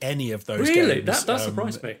played any of those games. Really? That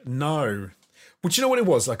surprised me. No. Well, do you know what it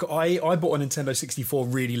was? Like, I bought a Nintendo 64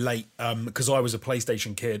 really late because I was a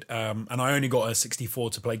PlayStation kid, and I only got a 64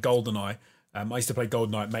 to play GoldenEye. I used to play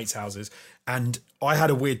GoldenEye at mates' houses, and I had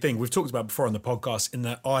a weird thing. We've talked about before on the podcast in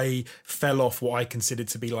that I fell off what I considered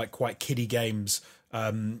to be like quite kiddie games,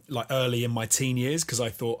 like early in my teen years, because I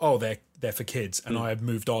thought, oh, they're for kids, and I had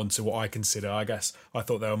moved on to what I consider, I guess, I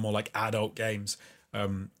thought they were more like adult games,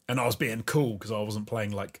 and I was being cool because I wasn't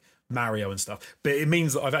playing like Mario and stuff. But it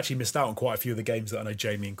means that I've actually missed out on quite a few of the games that I know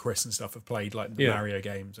Jamie and Chris and stuff have played, like the Mario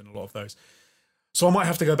games and a lot of those. So I might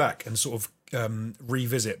have to go back and sort of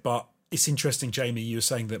revisit, but. It's interesting, Jamie. You were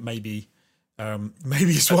saying that maybe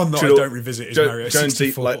it's one that I don't revisit is Mario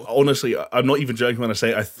 64. Like, honestly, I'm not even joking when I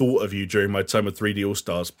say I thought of you during my time with 3D All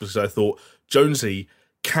Stars because I thought Jonesy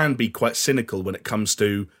can be quite cynical when it comes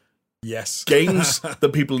to games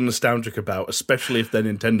that people are nostalgic about, especially if they're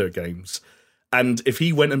Nintendo games. And if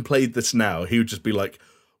he went and played this now, he would just be like,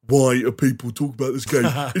 why are people talking about this game?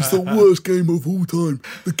 It's the worst game of all time.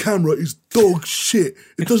 The camera is dog shit.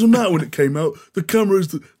 It doesn't matter when it came out. The camera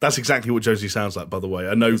is... That's exactly what Josie sounds like, by the way.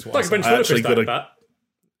 I know... I've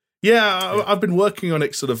been working on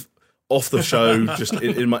it sort of off the show, just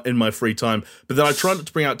in my free time. But then I try not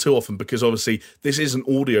to bring out too often because obviously this is an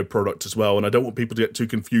audio product as well, and I don't want people to get too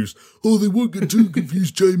confused. Oh, they won't get too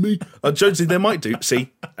confused, Jamie. Josie, they might do.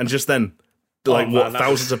 See? And just then,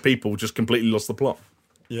 thousands of people just completely lost the plot.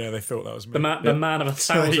 Yeah, they thought that was me. The man of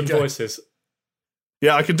 1,000 voices.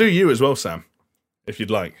 Yeah, I can do you as well, Sam, if you'd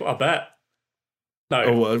like. Well, I bet. No.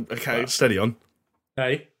 Oh, okay, well, steady on.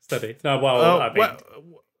 Hey, steady. No, well,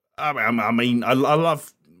 I mean, I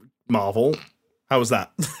love Marvel. How was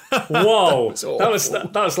that? Whoa,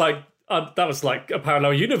 that was like a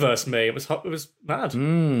parallel universe. Me, it was mad.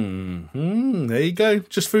 There you go.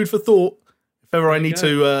 Just food for thought. If ever I need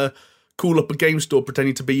to. Call up a game store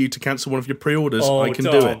pretending to be you to cancel one of your pre-orders, I can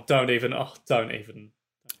do it. Don't even. I'm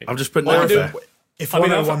just putting it out there. If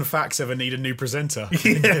 101 Facts ever need a new presenter, I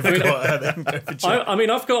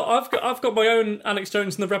mean, I've got my own Alex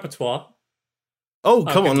Jones in the repertoire. Oh,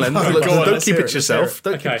 come on, Len. Don't keep it yourself.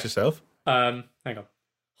 Don't keep it yourself. Hang on.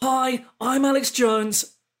 Hi, I'm Alex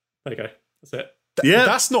Jones. There you go. That's it. Yeah,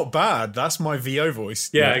 that's not bad. That's my VO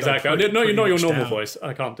voice. Yeah, exactly. Not your normal voice.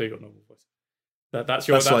 I can't do your normal voice. That's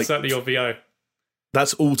certainly your VO.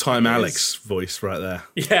 That's all-time Alex voice right there.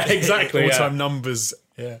 Yeah, exactly. All-time numbers.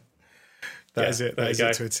 Yeah. That is it. That is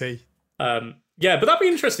it to a T. Yeah, but that'd be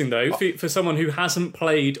interesting, though, for someone who hasn't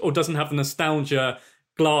played or doesn't have the nostalgia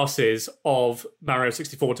glasses of Mario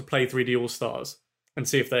 64 to play 3D All-Stars and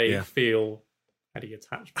see if they feel any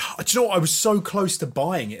attachment. Do you know what? I was so close to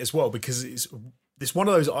buying it as well because it's one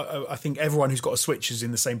of those, I think everyone who's got a Switch is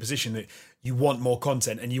in the same position that you want more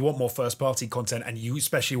content and you want more first-party content and you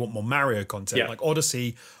especially want more Mario content. Yeah. Like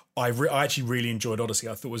Odyssey, I actually really enjoyed Odyssey.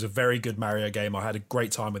 I thought it was a very good Mario game. I had a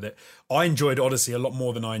great time with it. I enjoyed Odyssey a lot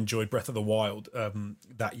more than I enjoyed Breath of the Wild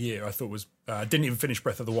that year. I thought it was... I didn't even finish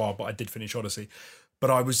Breath of the Wild, but I did finish Odyssey.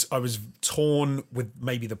 But I was torn with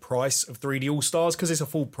maybe the price of 3D All-Stars because it's a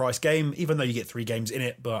full-price game, even though you get 3 games in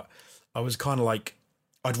it. But I was kind of like...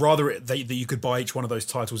 I'd rather that you could buy each one of those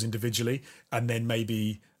titles individually and then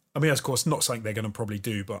maybe... I mean, of course, not something they're going to probably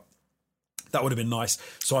do, but that would have been nice.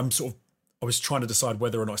 So I was trying to decide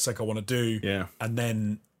whether or not it's something I want to do and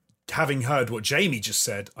then having heard what Jamie just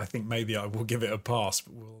said, I think maybe I will give it a pass.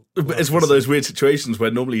 But it's one of those weird situations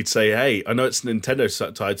where normally you'd say, hey, I know it's a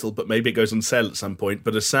Nintendo title, but maybe it goes on sale at some point.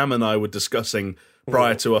 But as Sam and I were discussing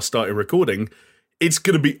prior to us starting recording, it's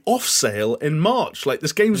going to be off sale in March. Like,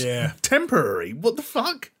 this game's temporary. What the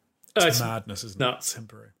fuck? It's madness, isn't nuts. it?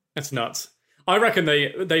 Temporary. It's nuts. I reckon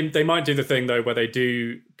they might do the thing, though, where they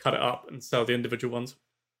do cut it up and sell the individual ones.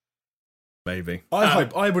 Maybe.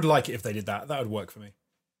 I would like it if they did that. That would work for me.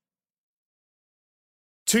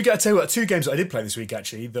 I tell you what, 2 games that I did play this week,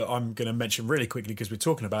 actually, that I'm going to mention really quickly because we're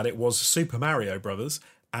talking about it, was Super Mario Brothers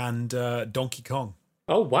and Donkey Kong.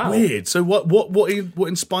 Oh, wow. Weird. So what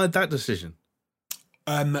inspired that decision?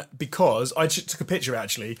 Because I just took a picture,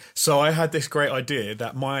 actually. So I had this great idea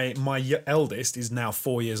that my eldest is now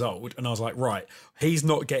 4 years old, and I was like, right, he's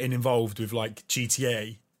not getting involved with like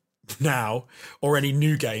GTA now or any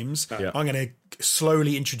new games. I'm going to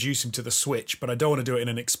slowly introduce him to the Switch, but I don't want to do it in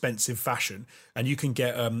an expensive fashion. And you can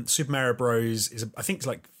get Super Mario Bros. I think it's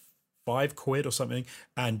like £5 or something,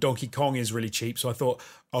 and Donkey Kong is really cheap. So I thought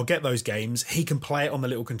I'll get those games. He can play it on the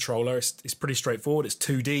little controller. It's pretty straightforward. It's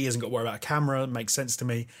 2D. He hasn't got to worry about a camera. It makes sense to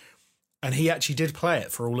me. And he actually did play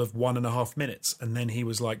it for all of 1.5 minutes, and then he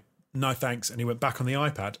was like, "No thanks," and he went back on the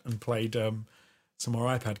iPad and played some more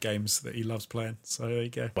iPad games that he loves playing. So there you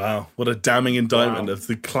go. Wow, what a damning indictment of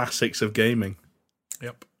the classics of gaming.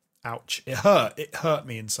 Yep. Ouch. It hurt. It hurt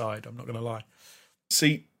me inside. I'm not going to lie.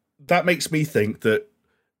 See, that makes me think that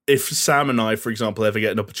if Sam and I, for example, ever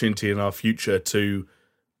get an opportunity in our future to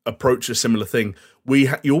approach a similar thing,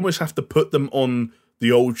 you almost have to put them on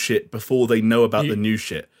the old shit before they know about the new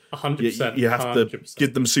shit. 100%. You have to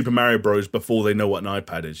give them Super Mario Bros. Before they know what an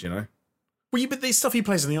iPad is, you know? Well, but the stuff he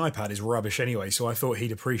plays on the iPad is rubbish anyway, so I thought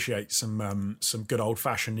he'd appreciate some good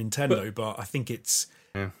old-fashioned Nintendo, but I think it's...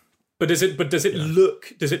 Yeah. But does it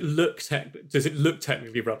look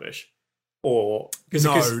technically rubbish? Or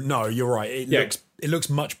no, you're right. It looks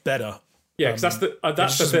much better. Yeah, because that's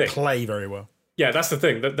the thing. Play very well. Yeah, that's the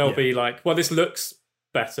thing, that they'll be like, well, this looks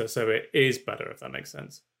better, so it is better, if that makes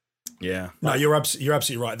sense. Yeah. No, you're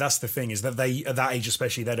absolutely right. That's the thing, is that they, at that age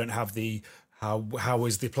especially, they don't have the how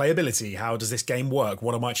is the playability? How does this game work?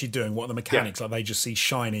 What am I actually doing? What are the mechanics? Like, they just see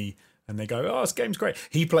shiny and they go, "Oh, this game's great."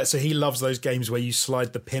 He loves those games where you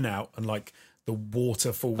slide the pin out and like the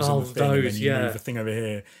water falls on the thing, and then you move the thing over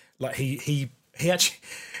here. Like he actually.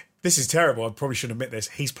 This is terrible. I probably shouldn't admit this.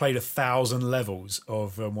 He's played 1,000 levels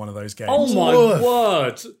of one of those games. Oh my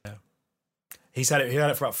word! Yeah. He had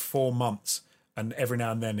it for about 4 months, and every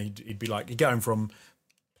now and then he'd be like, he'd go home from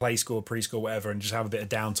play school, preschool, whatever, and just have a bit of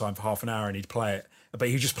downtime for half an hour, and he'd play it. But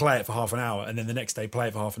he'd just play it for half an hour, and then the next day play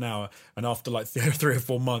it for half an hour. And after like 3 or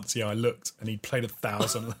 4 months, I looked, and he'd played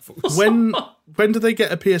 1,000 levels. When do they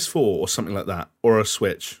get a PS4 or something like that, or a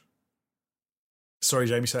Switch? Sorry,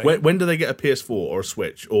 Jamie, say when do they get a PS4 or a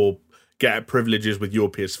Switch, or get privileges with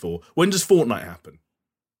your PS4? When does Fortnite happen?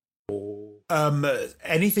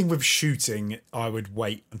 Anything with shooting, I would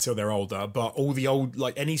wait until they're older. But all the old,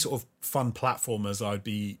 like any sort of fun platformers, I'd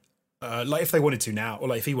be like, if they wanted to now, or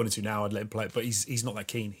like if he wanted to now, I'd let him play it. But he's not that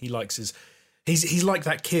keen. He likes he's like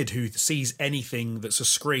that kid who sees anything that's a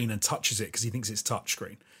screen and touches it because he thinks it's touch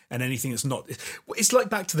screen. And anything that's not, it's like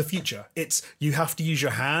Back to the Future. It's, you have to use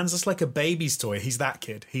your hands. It's like a baby's toy. He's that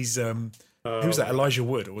kid. He's who was that? Elijah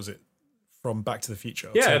Wood, or was it from Back to the Future?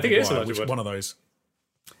 Yeah, I think it is Elijah Wood. One of those.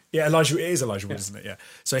 Yeah, it is Elijah Wood, isn't it? Yeah.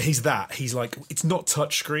 So he's that. He's like, it's not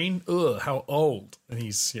touch screen. Ugh, how old? And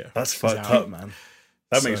he's That's fucked up, man.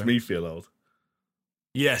 That makes me feel old.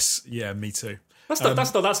 Yes, yeah, me too. That's not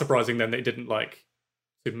that surprising then that he didn't like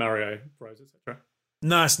Super Mario Bros, etc.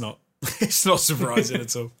 No, it's not. It's not surprising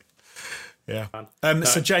at all. Yeah.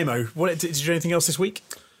 So, JMO, did you do anything else this week?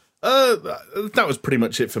 That was pretty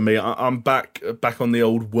much it for me. I'm back on the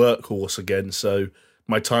old workhorse again, so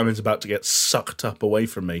my time is about to get sucked up away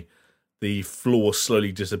from me. The floor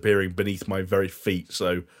slowly disappearing beneath my very feet,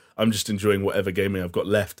 so I'm just enjoying whatever gaming I've got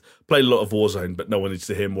left. Played a lot of Warzone, but no one needs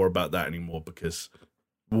to hear more about that anymore because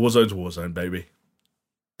Warzone's Warzone, baby.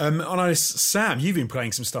 I know, Sam, you've been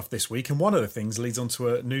playing some stuff this week, and one of the things leads on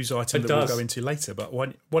to a news item we'll go into later. But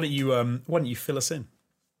why don't you fill us in?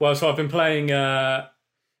 Well, so I've been playing. I've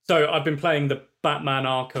been playing the Batman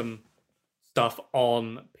Arkham stuff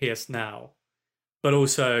on PS Now, but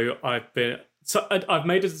also I've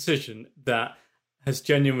made a decision that has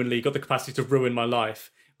genuinely got the capacity to ruin my life,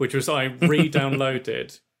 which was I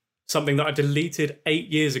re-downloaded something that I deleted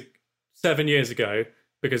 7 years ago,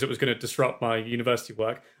 because it was going to disrupt my university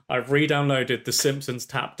work. I've re-downloaded The Simpsons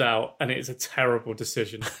Tapped Out, and it is a terrible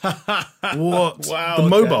decision. What? Wow. The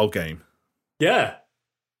mobile game? Yeah.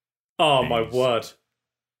 Oh, my word.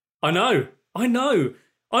 I know.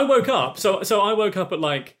 I woke up. So I woke up at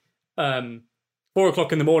like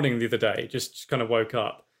 4:00 in the morning the other day. Just kind of woke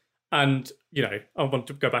up, and I wanted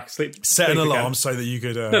to go back and sleep. Set an alarm so that you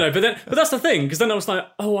could. No, but that's the thing, because then I was like,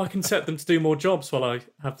 oh, I can set them to do more jobs while I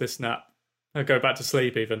have this nap. I go back to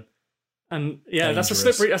sleep even. And yeah, that's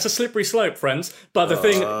a slippery slope, friends. But the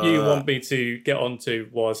thing you want me to get onto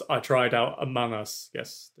was I tried out Among Us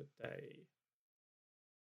yesterday.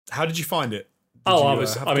 How did you find it? How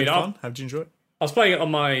did you enjoy it? I was playing it on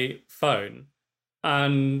my phone,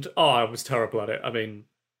 and I was terrible at it. I mean,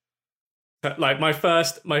 like my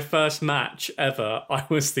first match ever, I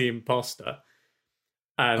was the imposter,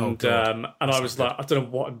 and I was like, I don't know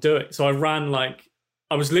what I'm doing. So I ran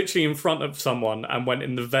I was literally in front of someone and went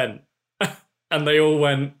in the vent. And they all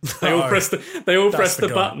pressed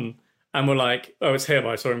the button and were like, oh, it's here,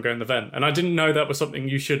 but I saw him go in the vent. And I didn't know that was something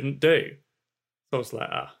you shouldn't do. So I was like,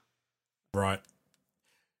 Right.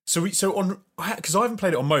 So because I haven't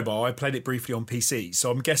played it on mobile, I played it briefly on PC. So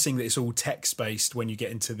I'm guessing that it's all text-based when you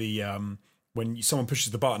get into the, someone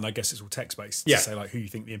pushes the button, I guess it's all text-based to say like who you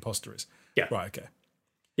think the imposter is. Yeah. Right, okay.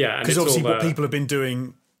 Yeah. Because obviously what people have been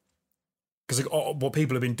doing... Because what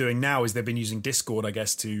people have been doing now is they've been using Discord, I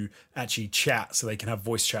guess, to actually chat so they can have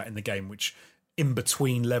voice chat in the game, which in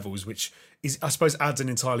between levels, which is, I suppose, adds an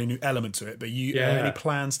entirely new element to it. But any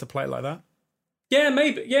plans to play it like that? Yeah,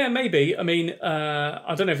 maybe. I mean,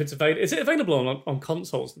 I don't know if it's available. Is it available on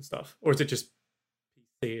consoles and stuff? Or is it just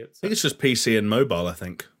PC? I think it's just PC and mobile, I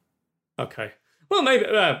think. Okay. Well,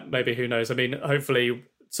 maybe, who knows? I mean, hopefully...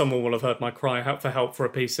 someone will have heard my cry out for help for a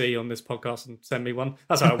PC on this podcast and send me one.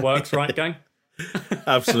 That's how it works, right, gang?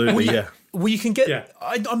 Absolutely, yeah. Well, you can get. Yeah.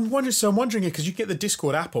 I'm wondering because you get the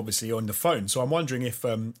Discord app obviously on the phone. So I'm wondering if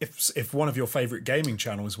one of your favorite gaming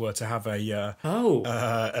channels were to have a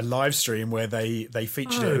live stream where they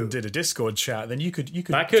featured it and did a Discord chat, then you could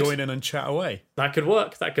join in and chat away. That could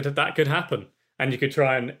work. That could happen, and you could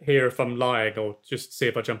try and hear if I'm lying or just see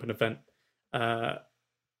if I jump an event.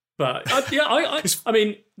 But I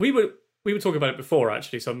mean, we were talking about it before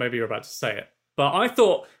actually, so maybe you're about to say it. But I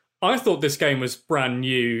thought this game was brand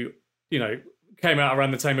new, came out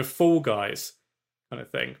around the time of Fall Guys kind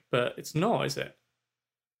of thing. But it's not, is it?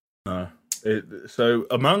 No. So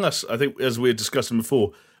Among Us, I think, as we were discussing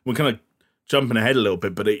before, we're kind of jumping ahead a little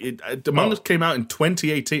bit, but Among Us came out in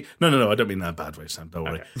 2018. No, I don't mean that bad way, Sam. Don't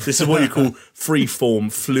worry. Okay. This is what you call free-form,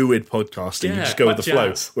 fluid podcasting. You just go with the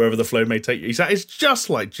flow, wherever the flow may take you. It's just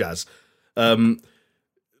like jazz.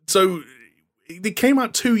 So it came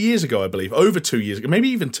out 2 years ago, I believe. Over 2 years ago. Maybe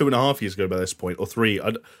even 2.5 years ago by this point, or 3.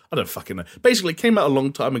 I don't fucking know. Basically, it came out a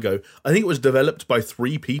long time ago. I think it was developed by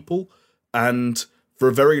 3 people, and for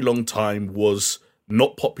a very long time was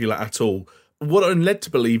not popular at all. What I'm led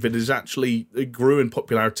to believe it grew in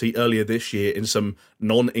popularity earlier this year in some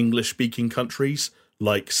non-English speaking countries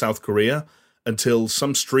like South Korea, until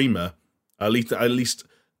some streamer, at least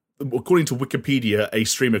according to Wikipedia, a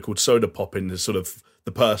streamer called Soda Poppin is sort of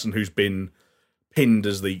the person who's been pinned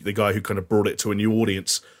as the guy who kind of brought it to a new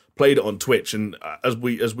audience, played it on Twitch, and as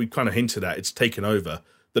we kind of hinted at, it's taken over.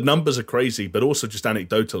 The numbers are crazy, but also just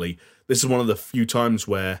anecdotally, this is one of the few times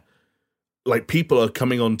where like people are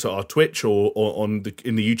coming onto our Twitch or in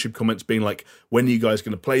the YouTube comments being like, when are you guys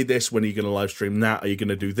going to play this? When are you going to live stream that? Are you going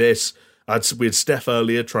to do this? We had Steph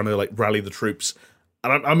earlier trying to like rally the troops.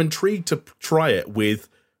 And I'm intrigued to try it with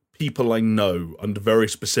people I know under very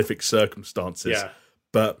specific circumstances. Yeah.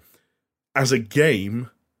 But as a game,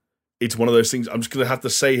 it's one of those things, I'm just going to have to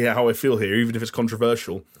say how I feel here, even if it's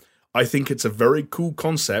controversial. I think it's a very cool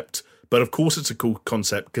concept. But of course it's a cool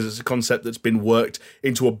concept because it's a concept that's been worked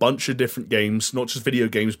into a bunch of different games, not just video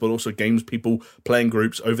games, but also games people play in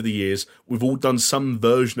groups over the years. We've all done some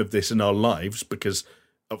version of this in our lives because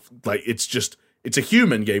it's a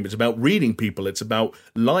human game. It's about reading people. It's about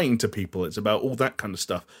lying to people. It's about all that kind of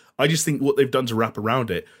stuff. I just think what they've done to wrap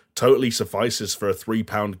around it totally suffices for a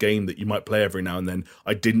 £3 game that you might play every now and then.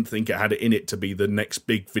 I didn't think it had it in it to be the next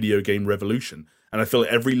big video game revolution. And I feel like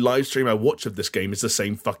every live stream I watch of this game is the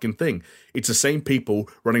same fucking thing. It's the same people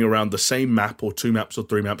running around the same map or 2 maps or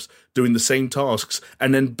 3 maps, doing the same tasks,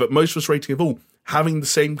 and then, but most frustrating of all, having the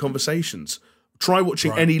same conversations. Try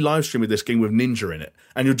watching any live stream of this game with Ninja in it,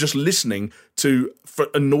 and you're just listening to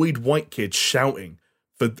annoyed white kids shouting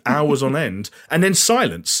for hours on end, and then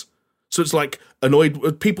silence. So it's like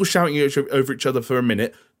annoyed people shouting over each other for a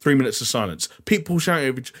minute, 3 minutes of silence. People shouting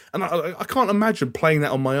over each other, and I can't imagine playing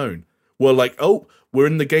that on my own. Well, like, oh, we're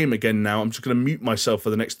in the game again now. I'm just going to mute myself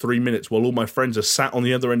for the next 3 minutes while all my friends are sat on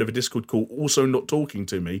the other end of a Discord call, also not talking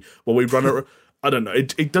to me, while we run it. I don't know.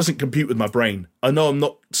 It doesn't compute with my brain. I know I'm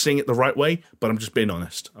not seeing it the right way, but I'm just being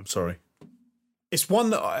honest. I'm sorry. It's one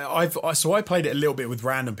that I played it a little bit with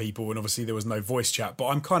random people, and obviously there was no voice chat. But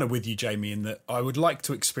I'm kind of with you, Jamie, in that I would like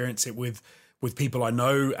to experience it with people I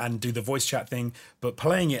know and do the voice chat thing. But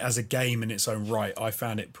playing it as a game in its own right, I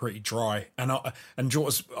found it pretty dry. And I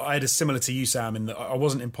had a similar to you, Sam, in that I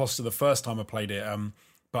wasn't imposter the first time I played it.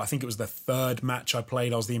 But I think it was the third match I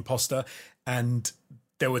played, I was the imposter, and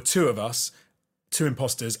there were two of us. Two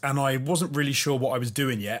imposters, and I wasn't really sure what I was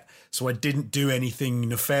doing yet, so I didn't do anything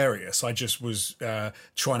nefarious. I just was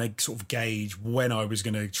trying to sort of gauge when I was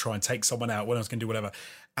going to try and take someone out, when I was going to do whatever.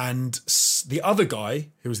 And the other guy,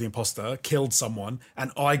 who was the imposter, killed someone,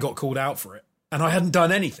 and I got called out for it, and I hadn't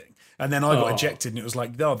done anything. And then I got ejected, and it was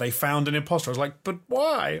like, oh, they found an imposter. I was like, but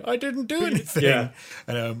why? I didn't do anything. Yeah,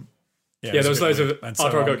 and, there was loads of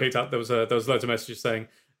after I got kicked out. There was loads of messages saying,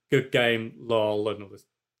 "Good game, lol," and all this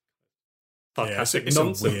sarcastic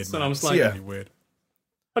nonsense, weird, and I was like, weird.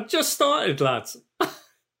 I just started, lads.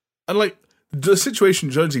 And like the situation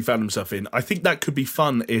Jonesy found himself in, I think that could be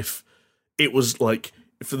fun if it was like,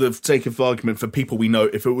 for the sake of argument, for people we know,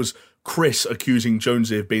 if it was Chris accusing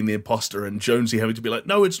Jonesy of being the imposter and Jonesy having to be like,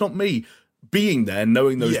 no, it's not me. Being there,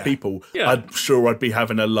 knowing those people, I'm sure I'd be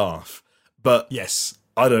having a laugh. But yes,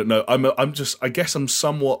 I don't know. I guess I'm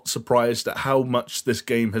somewhat surprised at how much this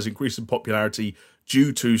game has increased in popularity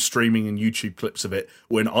due to streaming and YouTube clips of it,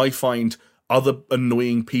 when I find other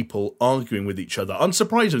annoying people arguing with each other,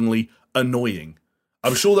 unsurprisingly annoying.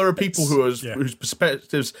 I'm sure there are people whose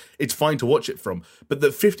perspectives it's fine to watch it from, but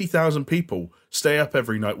that 50,000 people stay up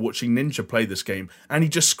every night watching Ninja play this game, and he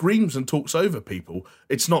just screams and talks over people.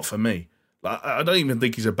 It's not for me. I don't even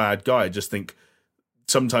think he's a bad guy. I just think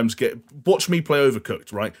sometimes watch me play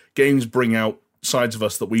Overcooked, right? Games bring out sides of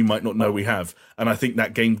us that we might not know we have, and I think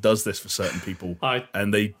that game does this for certain people.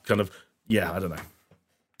 And they kind of, I don't know.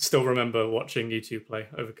 Still remember watching YouTube play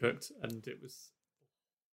Overcooked, and it's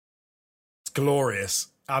glorious,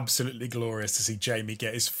 absolutely glorious to see Jamie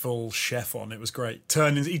get his full chef on. It was great.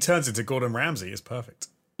 He turns into Gordon Ramsay. It's perfect.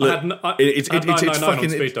 Look, it's fucking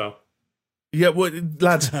speed dial. Yeah, well,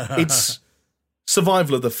 lads, it's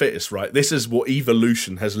survival of the fittest, right? This is what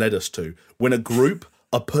evolution has led us to. When a group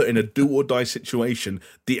are put in a do-or-die situation,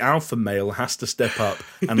 the alpha male has to step up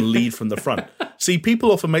and lead from the front. See,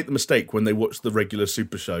 people often make the mistake when they watch the regular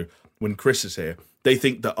SuperShow, when Chris is here, they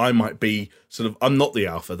think that I might be I'm not the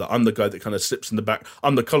alpha, that I'm the guy that kind of slips in the back,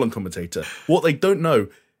 I'm the column commentator. What they don't know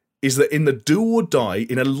is that in the do-or-die,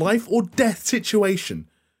 in a life or death situation,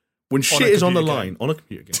 when shit is on the line, on a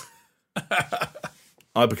computer game,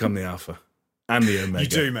 I become the alpha and the omega. You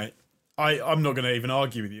do, mate. I'm not going to even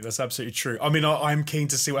argue with you. That's absolutely true. I mean, I'm keen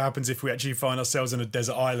to see what happens if we actually find ourselves on a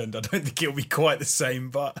desert island. I don't think it'll be quite the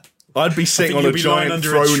same, but I'd be sitting on a giant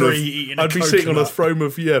throne I'd be sitting on a throne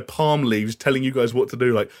of palm leaves, telling you guys what to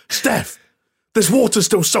do. Like, Steph, this water's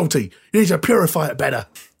still salty. You need to purify it better.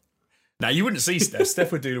 Now, you wouldn't see Steph.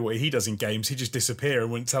 Steph would do what he does in games. He'd just disappear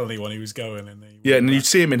and wouldn't tell anyone he was going. And then you'd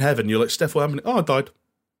see him in heaven. You're like, Steph, what happened? Oh, I died.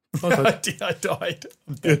 I died.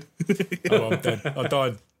 I'm dead. I'm dead. I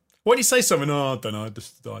died. Why do you say something? Oh, I don't know. I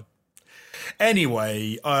just died.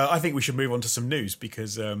 Anyway, I think we should move on to some news,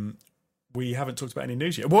 because we haven't talked about any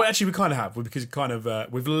news yet. Well, actually, we kind of have, because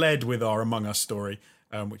we've led with our Among Us story,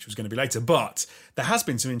 which was going to be later. But there has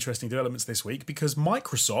been some interesting developments this week, because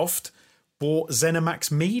Microsoft bought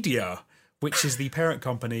Zenimax Media, which is the parent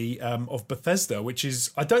company of Bethesda, which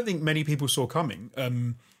is, I don't think many people saw coming.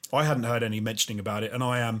 I hadn't heard any mentioning about it, and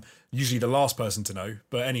I am usually the last person to know.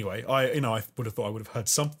 But anyway, I would have thought I would have heard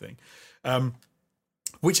something.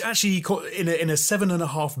 Which actually, in a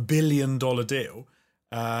 $7.5 billion deal,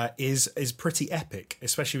 is pretty epic,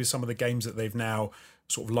 especially with some of the games that they've now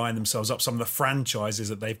sort of lined themselves up, some of the franchises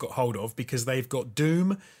that they've got hold of, because they've got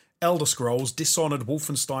Doom, Elder Scrolls, Dishonored,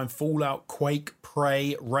 Wolfenstein, Fallout, Quake,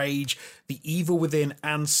 Prey, Rage, The Evil Within,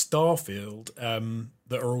 and Starfield,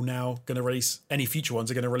 that are all now going to release. Any future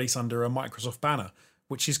ones are going to release under a Microsoft banner,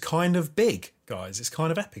 which is kind of big, guys. It's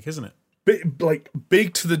kind of epic, isn't it?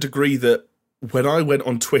 Big to the degree that when I went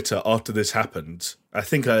on Twitter after this happened, I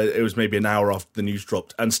think it was maybe an hour after the news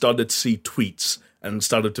dropped, and started to see tweets and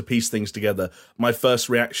started to piece things together, my first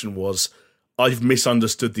reaction was, I've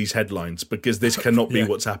misunderstood these headlines, because this cannot be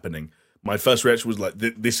what's happening. My first reaction was like,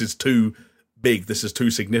 this is too big, this is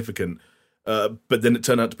too significant. But then it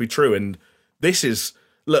turned out to be true. And this is,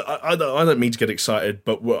 look, I don't mean to get excited,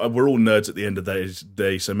 but we're all nerds at the end of the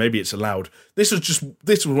day, so maybe it's allowed. This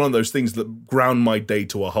was one of those things that ground my day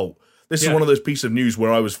to a halt. This is one of those pieces of news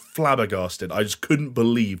where I was flabbergasted. I just couldn't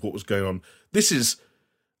believe what was going on. This is...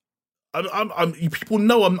 people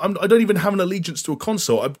know I don't even have an allegiance to a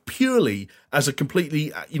console. I'm purely, as a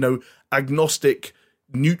completely, agnostic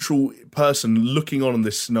neutral person looking on in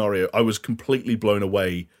this scenario, I was completely blown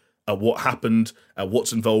away at what happened, at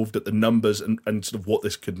what's involved, at the numbers, and sort of what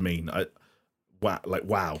this could mean.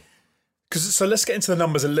 Wow. So let's get into the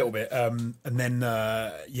numbers a little bit, and then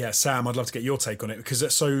Sam, I'd love to get your take on it,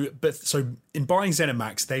 because so in buying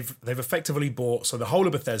ZeniMax, they've effectively bought the whole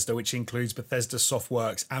of Bethesda, which includes Bethesda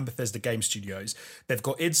Softworks and Bethesda Game Studios. They've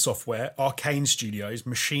got id Software, Arcane Studios,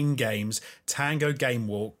 Machine Games, Tango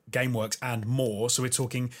GameWorks, and more. So we're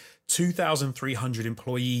talking 2,300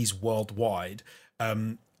 employees worldwide.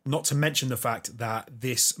 Not to mention the fact that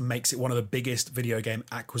this makes it one of the biggest video game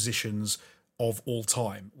acquisitions of all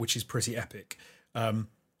time, which is pretty epic. I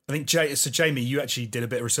think Jamie, you actually did a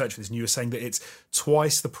bit of research for this, and you were saying that it's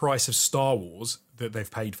twice the price of Star Wars that they've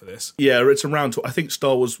paid for this. Yeah, it's around. I think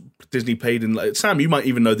Star Wars Disney paid in. Sam, you might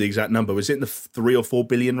even know the exact number. Was it in the 3 or 4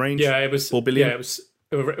 billion range? Yeah, it was 4 billion. Yeah,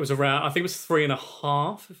 it was around. I think it was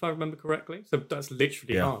 3.5, if I remember correctly. So that's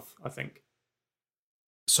literally half, I think.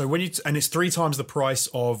 So and it's 3 times the price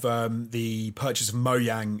of the purchase of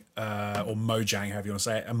Mojang or Mojang, however you want to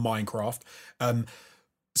say it, and Minecraft.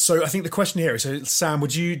 So I think the question here is, so Sam,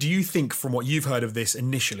 do you think, from what you've heard of this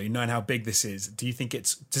initially, knowing how big this is, do you think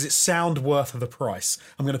does it sound worth the price?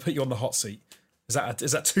 I'm going to put you on the hot seat. Is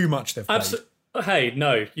that too much they've paid? Hey,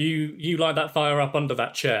 no, you light that fire up under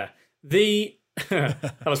that chair. That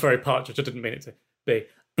was very partridge. I didn't mean it to be.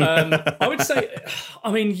 I would say,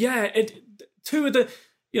 two of the.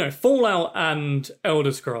 Fallout and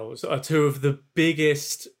Elder Scrolls are two of the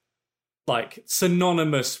biggest,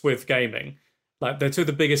 synonymous with gaming. They're two of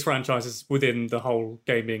the biggest franchises within the whole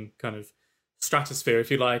gaming kind of stratosphere, if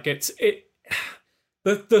you like. The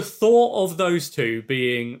thought of those two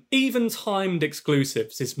being even timed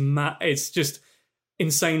exclusives is just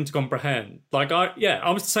insane to comprehend. I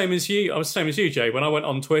was the same as you. I was the same as you, Jay. When I went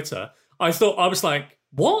on Twitter, I was like,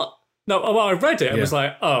 what? No, I read it and was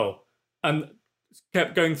like, oh, and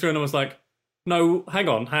kept going through, and I was like, no, hang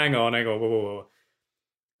on, whoa.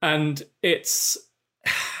 And it's,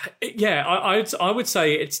 I would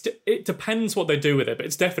say it depends what they do with it, but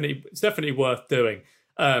it's definitely worth doing.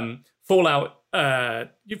 Fallout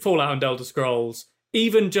and Elder Scrolls,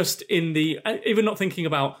 even not thinking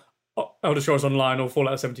about Elder Scrolls Online or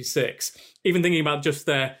Fallout 76, even thinking about just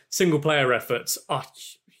their single player efforts, are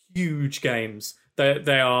huge games.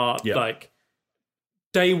 They are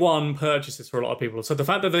day one purchases for a lot of people. So the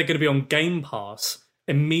fact that they're going to be on Game Pass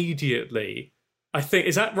immediately, I think,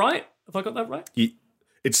 is that right? Have I got that right?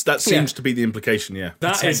 That seems to be the implication. Yeah,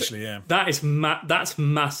 that's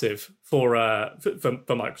massive for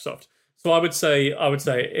Microsoft. So I would say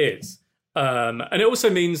it is, and it also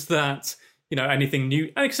means that anything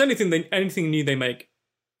new, because anything new they make,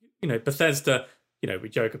 Bethesda. We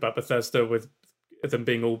joke about Bethesda with them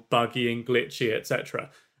being all buggy and glitchy, etc.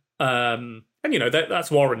 And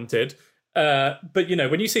that's warranted. But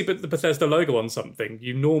when you see the Bethesda logo on something,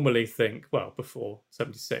 you normally think, well, before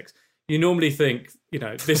 76, you normally think,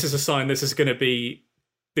 this is a sign this has the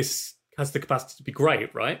capacity to be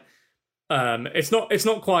great, right? It's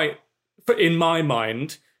not quite, in my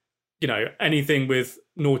mind, anything with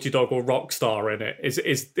Naughty Dog or Rockstar in it is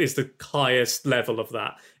the highest level of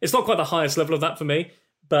that. It's not quite the highest level of that for me,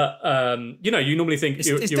 but you normally think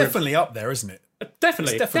it's definitely up there, isn't it?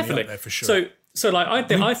 Definitely up there for sure. So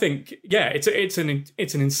I think it's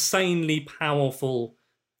an insanely powerful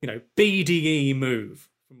BDE move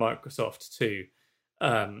from Microsoft to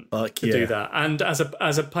do that. And as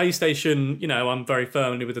a PlayStation, I'm very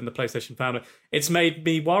firmly within the PlayStation family. It's made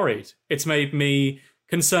me worried. It's made me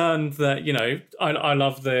concerned that I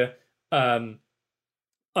love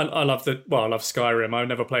I love Skyrim. I've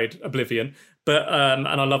never played Oblivion, but and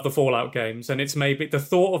I love the Fallout games. And it's made me, the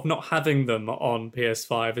thought of not having them on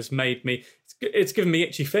PS5 has made me. It's given me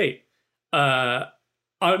itchy feet. Not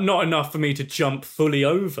enough for me to jump fully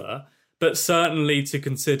over, but certainly to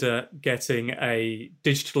consider getting a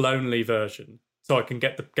digital-only version so I can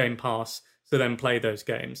get the Game Pass to then play those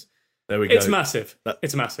games. There we go. It's massive.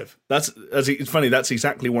 It's massive. It's funny. That's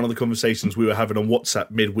exactly one of the conversations we were having on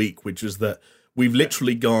WhatsApp midweek, which was that we've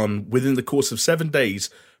literally gone within the course of 7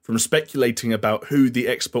 days from speculating about who the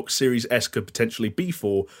Xbox Series S could potentially be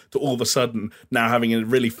for to all of a sudden now having a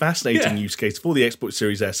really fascinating use case for the Xbox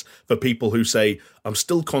Series S for people who say, I'm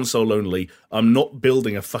still console only, I'm not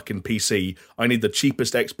building a fucking PC, I need the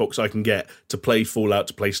cheapest Xbox I can get to play Fallout,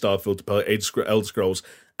 to play Starfield, to play Elder Scrolls,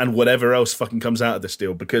 and whatever else fucking comes out of this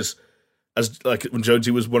deal. Because as when Jonesy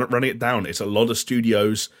was running it down, it's a lot of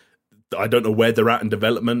studios. I don't know where they're at in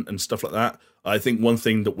development and stuff like that. I think one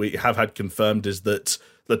thing that we have had confirmed is that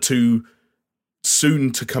the two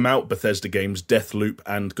soon to come out Bethesda games, Deathloop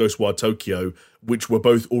and Ghostwire Tokyo, which were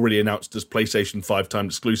both already announced as PlayStation 5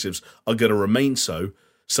 timed exclusives, are going to remain so.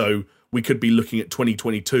 So we could be looking at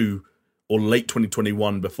 2022 or late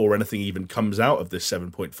 2021 before anything even comes out of this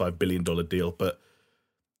 $7.5 billion deal. But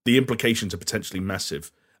the implications are potentially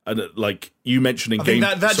massive. And like you mentioning game,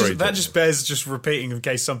 that just bears just repeating in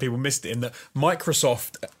case some people missed it. In that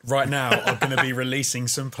Microsoft right now are going to be releasing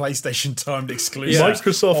some PlayStation timed exclusives.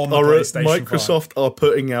 Microsoft are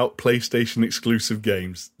putting out PlayStation exclusive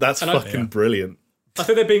games. That's brilliant. I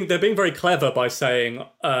think they're being very clever by saying,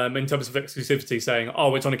 in terms of exclusivity, saying,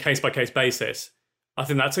 "Oh, it's on a case by case basis." I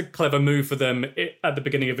think that's a clever move for them at the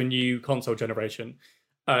beginning of a new console generation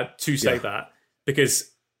to say that, because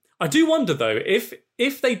I do wonder though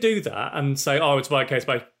if they do that and say, "Oh, it's by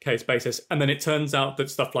case basis," and then it turns out that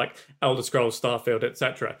stuff like Elder Scrolls, Starfield,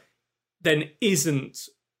 etc., then isn't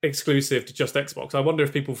exclusive to just Xbox. I wonder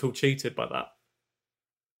if people feel cheated by that.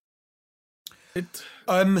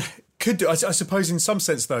 Could do. I suppose in some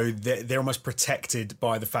sense though they're almost protected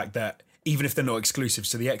by the fact that even if they're not exclusives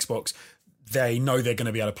to the Xbox, they know they're going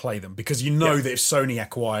to be able to play them, because you know that if Sony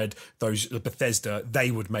acquired the Bethesda, they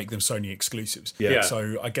would make them Sony exclusives. Yeah.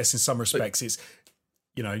 So I guess in some respects it's,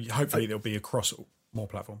 hopefully they'll be across more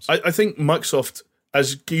platforms. I think Microsoft,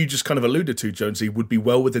 as you just kind of alluded to, Jonesy, would be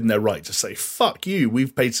well within their right to say, fuck you,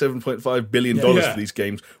 we've paid $7.5 billion for these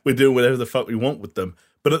games. We're doing whatever the fuck we want with them.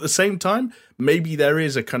 But at the same time, maybe there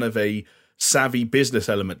is a kind of a savvy business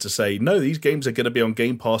element to say, no, these games are going to be on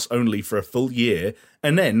Game Pass only for a full year.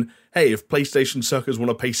 And then, hey, if PlayStation suckers want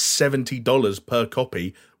to pay $70 per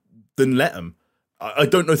copy, then let them. I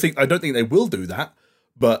don't think they will do that,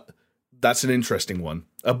 but that's an interesting one.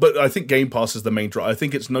 But I think Game Pass is the main draw. I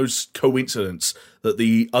think it's no coincidence that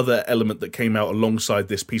the other element that came out alongside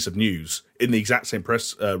this piece of news, in the exact same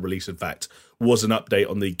press release, in fact, was an update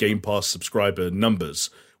on the Game Pass subscriber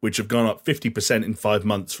numbers, which have gone up 50% in 5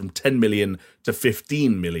 months from 10 million to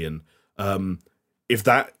 15 million. If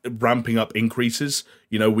that ramping up increases,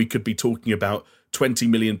 we could be talking about 20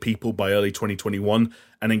 million people by early 2021,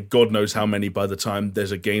 and then God knows how many by the time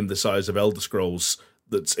there's a game the size of Elder Scrolls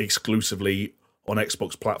that's exclusively on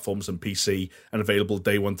Xbox platforms and PC and available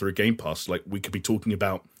day one through Game Pass. Like, we could be talking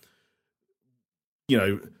about,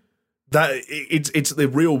 that it's the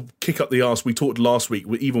real kick up the arse. We talked last week,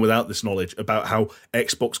 even without this knowledge, about how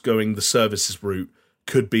Xbox going the services route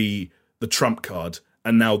could be the trump card,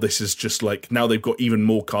 and now this is just like, now they've got even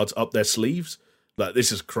more cards up their sleeves. Like,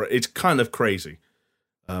 this is it's kind of crazy.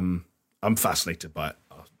 I'm fascinated by it.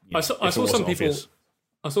 I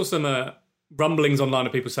saw some rumblings online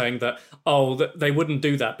of people saying that they wouldn't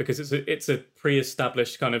do that because it's a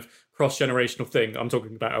pre-established kind of cross-generational thing. I'm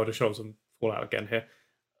talking about Elder Scrolls and Fallout again here.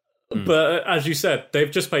 But as you said, they've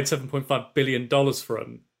just paid $7.5 billion for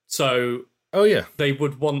them. So they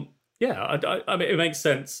would want... Yeah, I mean, it makes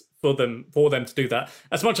sense for them to do that.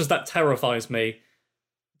 As much as that terrifies me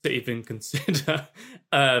to even consider.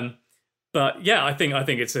 But yeah, I think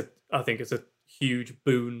it's a huge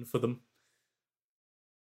boon for them.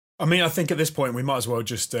 I mean, I think at this point we might as well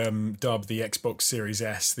just dub the Xbox Series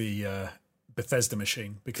S the Bethesda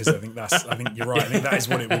machine, because I think you're right. I think that is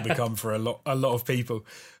what it will become for a lot of people.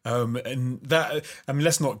 And that, I mean,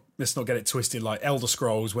 let's not get it twisted. Like Elder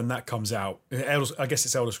Scrolls, when that comes out, I guess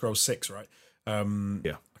it's Elder Scrolls 6, right? I can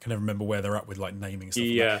never remember where they're at with like naming and stuff.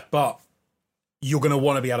 Like that. But you're going to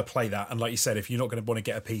want to be able to play that, and like you said, if you're not going to want to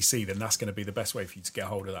get a PC, then that's going to be the best way for you to get a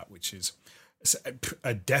hold of that, which is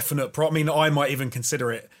a definite I mean, I might even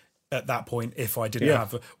consider it at that point if I didn't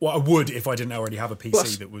have I would if I didn't already have a PC.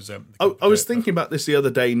 Plus, that was I was thinking about this the other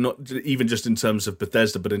day, not even just in terms of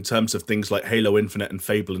Bethesda, but in terms of things like Halo Infinite and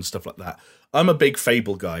Fable and stuff like that. I'm a big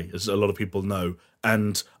Fable guy, as a lot of people know,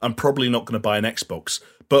 and I'm probably not going to buy an Xbox.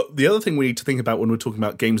 But the other thing we need to think about when we're talking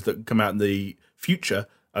about games that come out in the future,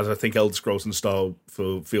 as I think Elder Scrolls and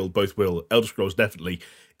Starfield both will, Elder Scrolls definitely,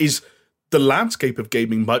 is the landscape of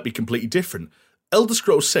gaming might be completely different. Elder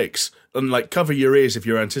Scrolls 6, and like, cover your ears if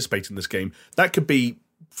you're anticipating this game, that could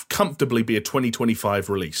comfortably be a 2025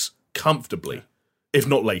 release. Comfortably. If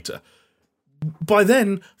not later. By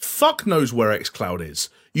then, fuck knows where xCloud is.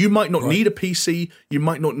 You might not need a PC, you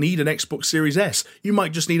might not need an Xbox Series S, you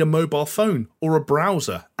might just need a mobile phone or a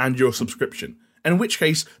browser and your subscription. In which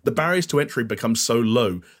case, the barriers to entry become so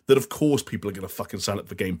low that of course people are going to fucking sign up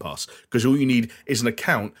for Game Pass, because all you need is an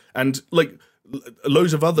account. And like,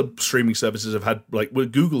 loads of other streaming services have had, like,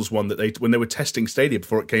 Google's one that when they were testing Stadia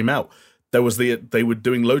before it came out, they were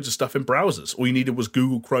doing loads of stuff in browsers. All you needed was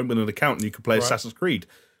Google Chrome and an account, and you could play Assassin's Creed.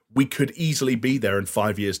 We could easily be there in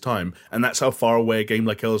 5 years' time, and that's how far away a game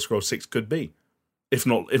like Elder Scrolls 6 could be. if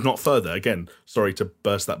not further. Again, sorry to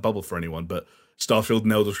burst that bubble for anyone, but Starfield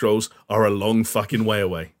and Elder Scrolls are a long fucking way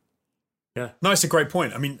away. Yeah, no, it's a great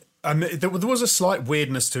point. I mean, there was a slight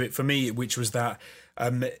weirdness to it for me, which was that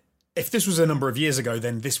if this was a number of years ago,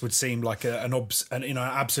 then this would seem like an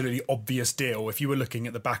absolutely obvious deal. If you were looking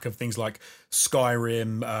at the back of things like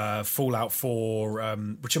Skyrim, Fallout 4,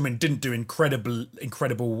 which I mean didn't do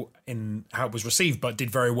incredible in how it was received, but did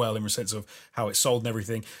very well in the sense of how it sold and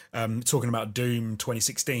everything. Talking about Doom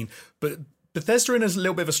 2016, but Bethesda are in a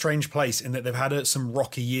little bit of a strange place in that they've had some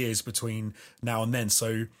rocky years between now and then.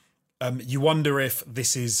 So you wonder if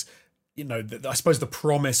this is, I suppose the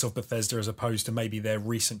promise of Bethesda as opposed to maybe their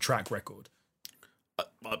recent track record.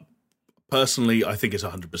 Personally, I think it's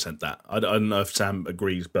 100% that. I don't know if Sam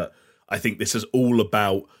agrees, but I think this is all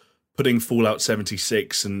about putting Fallout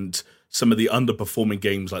 76 and some of the underperforming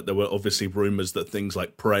games. Like there were obviously rumors that things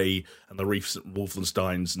like Prey and the recent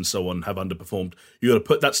Wolfensteins and so on have underperformed. You got to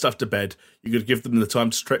put that stuff to bed. You got to give them the time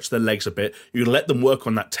to stretch their legs a bit. You got to let them work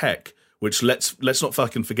on that tech. Which let's not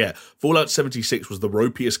fucking forget, Fallout 76 was the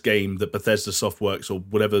ropiest game that Bethesda Softworks, or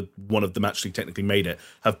whatever one of them actually technically made it,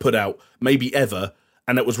 have put out maybe ever,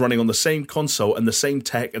 and it was running on the same console and the same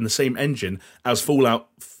tech and the same engine as Fallout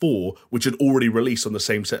 4, which had already released on the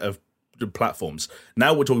same set of platforms.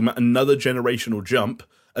 Now we're talking about another generational jump,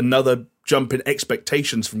 another jump in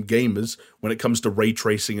expectations from gamers when it comes to ray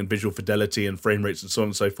tracing and visual fidelity and frame rates and so on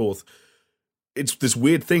and so forth. It's this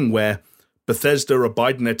weird thing where Bethesda are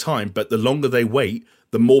biding their time, but the longer they wait,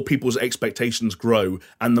 the more people's expectations grow,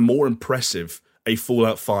 and the more impressive a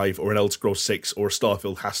Fallout 5 or an Elder Scrolls 6 or a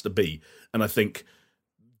Starfield has to be. And I think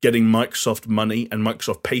getting Microsoft money and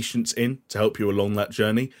Microsoft patience in to help you along that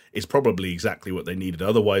journey is probably exactly what they needed.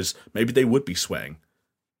 Otherwise, maybe they would be sweating.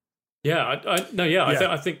 Yeah,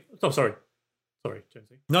 I think. Oh, sorry,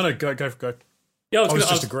 Jonesy. No, go. Yeah, I was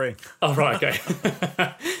just agreeing. Oh, right, okay.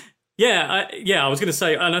 I was going to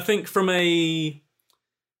say, and I think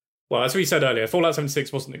as we said earlier, Fallout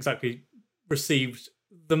 76 wasn't exactly received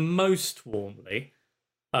the most warmly,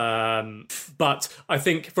 but I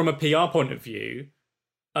think from a PR point of view,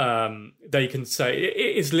 they can say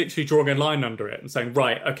it is literally drawing a line under it and saying,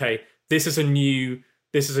 right, okay, this is a new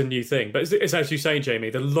thing. But it's as you say, Jamie,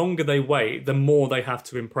 the longer they wait, the more they have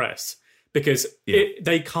to impress, because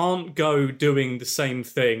they can't go doing the same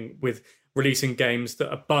thing with releasing games that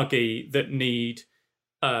are buggy, that need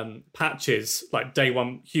patches, like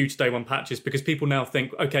huge day one patches, because people now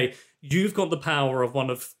think, okay, you've got the power of one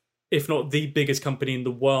of, if not the biggest company in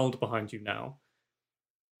the world behind you now,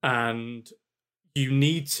 and you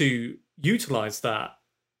need to utilize that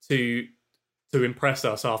to impress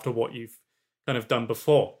us after what you've kind of done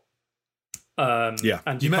before. And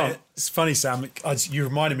it's funny, Sam. You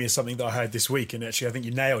reminded me of something that I heard this week, and actually, I think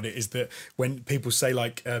you nailed it. Is that when people say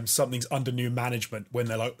like something's under new management, when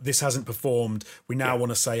they're like, "This hasn't performed," we now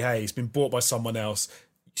want to say, "Hey, it's been bought by someone else.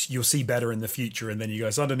 You'll see better in the future." And then you go,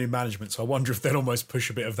 "It's under new management." So I wonder if they'll almost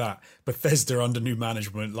push a bit of that. Bethesda under new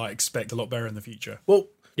management, like expect a lot better in the future. Well,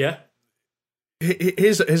 yeah.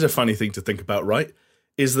 Here's a funny thing to think about, right?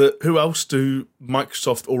 Is that who else do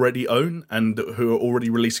Microsoft already own and who are already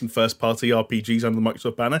releasing first-party RPGs under the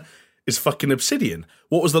Microsoft banner? Is fucking Obsidian.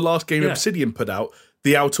 What was the last game Obsidian put out?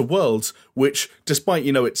 The Outer Worlds, which, despite,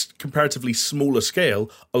 its comparatively smaller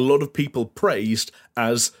scale, a lot of people praised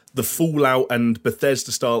as the Fallout and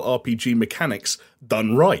Bethesda-style RPG mechanics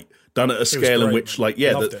done right. Done at a scale in which,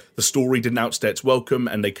 the story didn't outstay its welcome,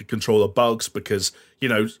 and they could control the bugs because,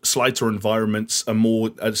 slighter environments,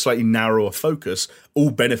 a slightly narrower focus,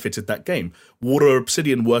 all benefited that game. What are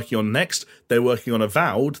Obsidian working on next? They're working on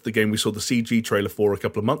Avowed, the game we saw the CG trailer for a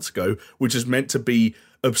couple of months ago, which is meant to be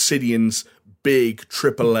Obsidian's big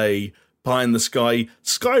AAA pie-in-the-sky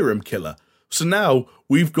Skyrim killer. So now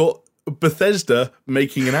we've got Bethesda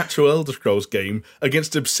making an actual Elder Scrolls game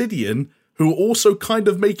against Obsidian, who are also kind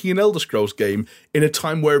of making an Elder Scrolls game in a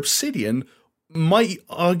time where Obsidian might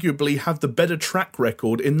arguably have the better track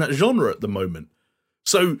record in that genre at the moment.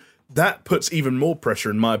 So that puts even more pressure,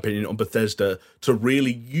 in my opinion, on Bethesda to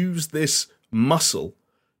really use this muscle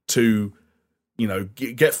to,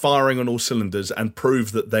 get firing on all cylinders and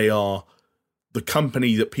prove that they are the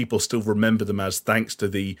company that people still remember them as, thanks to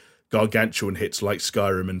the gargantuan hits like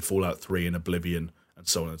Skyrim and Fallout 3 and Oblivion and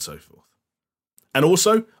so on and so forth. And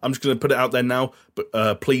also, I'm just going to put it out there now,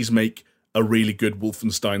 but please make a really good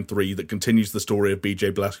Wolfenstein 3 that continues the story of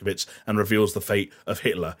BJ Blazkowicz and reveals the fate of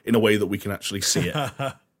Hitler in a way that we can actually see it.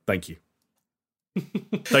 Thank you.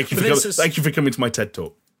 Thank you for coming to my TED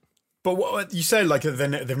Talk. But what you say, like,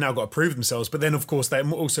 they've now got to prove themselves. But then, of course,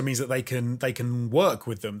 that also means that they can work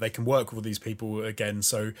with them. They can work with these people again.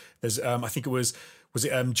 So there's, I think it was was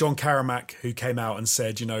it John Carmack who came out and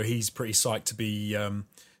said, he's pretty psyched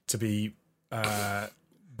to be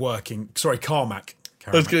working. Sorry, Carmack.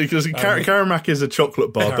 Because Carmack is a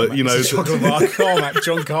chocolate bar, but chocolate bar.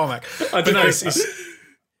 John Carmack. I don't know.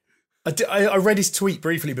 I read his tweet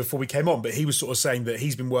briefly before we came on, but he was sort of saying that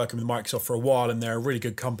he's been working with Microsoft for a while and they're a really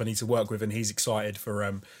good company to work with, and he's excited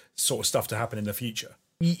for sort of stuff to happen in the future.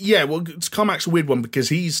 Yeah, well, Carmack's a weird one because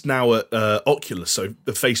he's now at Oculus, so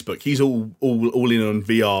Facebook. He's all in on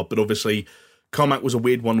VR, but obviously Carmack was a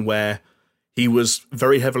weird one where he was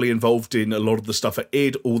very heavily involved in a lot of the stuff at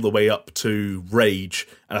id all the way up to Rage,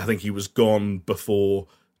 and I think he was gone before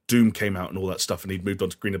Doom came out and all that stuff, and he'd moved on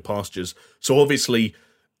to greener pastures. So obviously,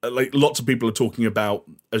 like lots of people are talking about,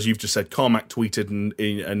 as you've just said, Carmack tweeted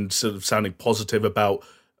and sort of sounding positive about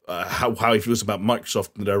how he feels about Microsoft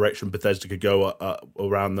and the direction Bethesda could go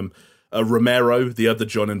around them. Romero, the other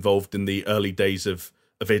John involved in the early days of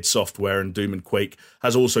id Software and Doom and Quake,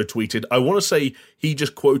 has also tweeted. I want to say he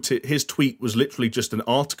just quoted, his tweet was literally just an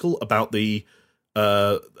article about the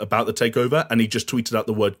takeover, and he just tweeted out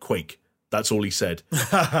the word Quake. That's all he said.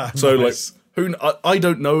 So nice. I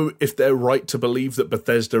don't know if they're right to believe that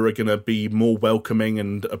Bethesda are going to be more welcoming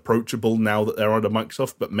and approachable now that they're under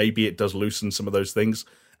Microsoft, but maybe it does loosen some of those things.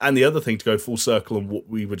 And the other thing, to go full circle on what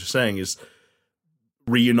we were just saying, is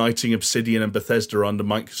reuniting Obsidian and Bethesda under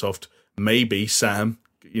Microsoft. Maybe, Sam,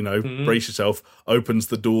 brace yourself, opens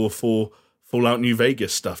the door for Fallout New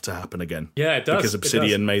Vegas stuff to happen again. Yeah, it does. Because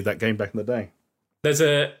Obsidian made that game back in the day.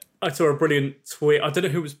 I saw a brilliant tweet. I don't know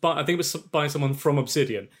who it was by. I think it was by someone from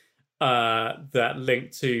Obsidian that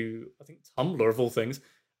linked to, I think, Tumblr of all things,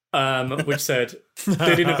 which said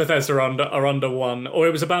Obsidian and Bethesda are under one, or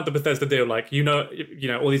it was about the Bethesda deal. Like,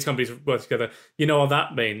 all these companies work together. You know what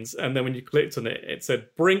that means? And then when you clicked on it, it said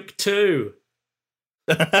Brink 2.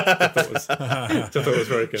 I thought it was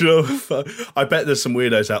very good. I bet there's some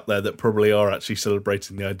weirdos out there that probably are actually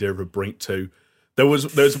celebrating the idea of a Brink 2. There was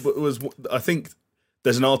I think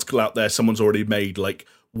there's an article out there someone's already made, like,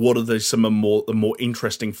 what are some of the more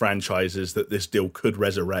interesting franchises that this deal could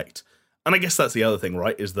resurrect? And I guess that's the other thing,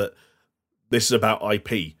 right, is that this is about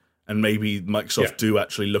IP, and maybe Microsoft do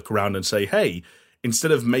actually look around and say, hey,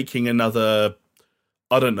 instead of making another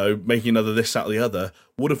this, that, or the other,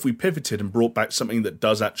 what if we pivoted and brought back something that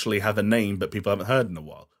does actually have a name but people haven't heard in a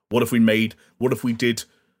while? What if we did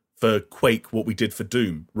for Quake what we did for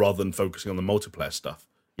Doom, rather than focusing on the multiplayer stuff,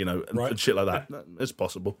 and shit like that? It's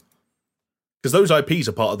possible. Because those IPs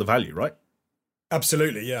are part of the value, right?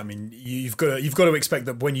 Absolutely, yeah. I mean, you've got to expect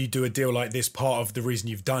that when you do a deal like this, part of the reason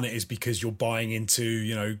you've done it is because you're buying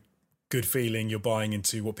into, good feeling. You're buying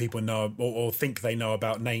into what people know or think they know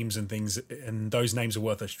about names and things, and those names are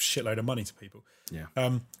worth a shitload of money to people. Yeah.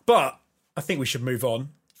 But I think we should move on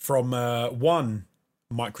from one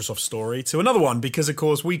Microsoft story to another one, because of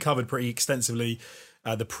course we covered pretty extensively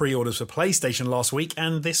the pre-orders for PlayStation last week,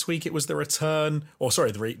 and this week it was the turn of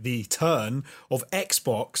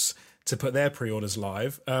Xbox to put their pre-orders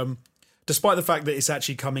live. Despite the fact that it's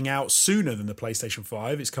actually coming out sooner than the PlayStation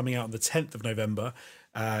 5, it's coming out on the 10th of November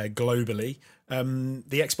globally.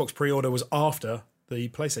 The Xbox pre-order was after the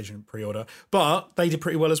PlayStation pre-order, but they did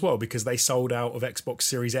pretty well as well, because they sold out of Xbox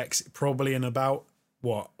Series X probably in about,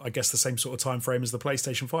 I guess the same sort of time frame as the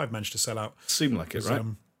PlayStation 5 managed to sell out. Seemed like it, right?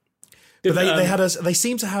 But they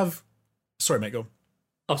seem to have... Sorry, mate, go on.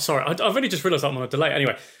 Oh, sorry. I've only just realised I'm on a delay.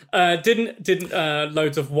 Anyway, didn't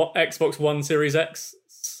loads of Xbox One Series X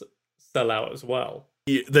sell out as well?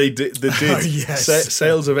 Yeah, they did. Oh, yes.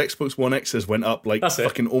 Sales of Xbox One X's went up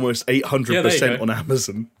fucking almost 800% on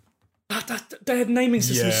Amazon. Their naming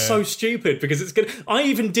system is so stupid, because it's gonna. I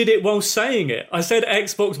even did it while saying it. I said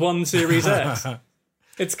Xbox One Series X.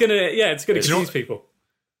 It's gonna confuse people.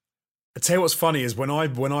 I tell you what's funny is when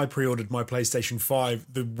I pre-ordered my PlayStation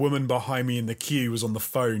 5, the woman behind me in the queue was on the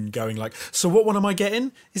phone going like, "So what one am I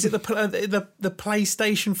getting? Is it the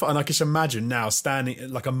PlayStation 5?" And I can just imagine now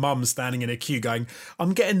standing like a mum standing in a queue going,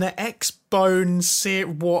 "I'm getting the Xbone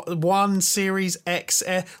One Series X.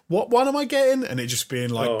 What one am I getting?" And it just being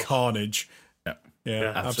like carnage.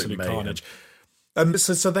 Yeah, absolute carnage.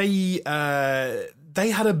 So they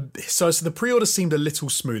had the pre-order seemed a little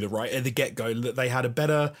smoother right at the get-go. They had a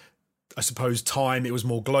better, I suppose, time. It was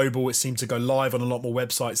more global. It seemed to go live on a lot more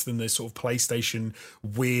websites than the sort of PlayStation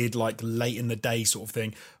weird, like late in the day sort of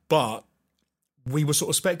thing. But we were sort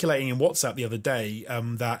of speculating in WhatsApp the other day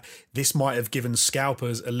that this might have given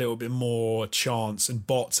scalpers a little bit more chance, and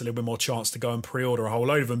bots a little bit more chance to go and pre-order a whole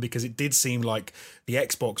load of them, because it did seem like the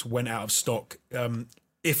Xbox went out of stock,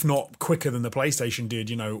 if not quicker than the PlayStation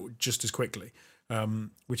did, just as quickly,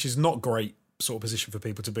 which is not great sort of position for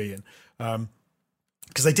people to be in.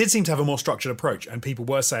 because they did seem to have a more structured approach, and people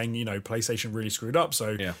were saying, PlayStation really screwed up,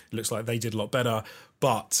 so Yeah. it looks like they did a lot better.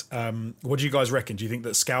 But what do you guys reckon? Do you think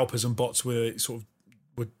that scalpers and bots were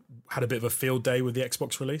had a bit of a field day with the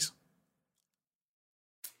Xbox release?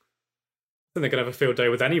 I think they're going to have a field day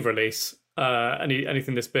with any release,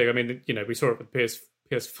 anything this big. I mean, we saw it with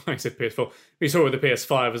PS5, I said PS4. We saw it with the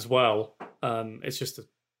PS5 as well. It's just a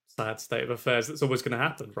sad state of affairs that's always going to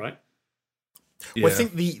happen, right? Yeah. Well, I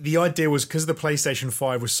think the idea was because the PlayStation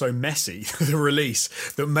 5 was so messy, the release,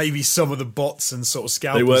 that maybe some of the bots and sort of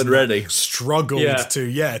scalpers they weren't ready, struggled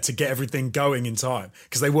to get everything going in time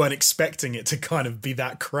because they weren't expecting it to kind of be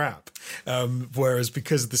that crap. Whereas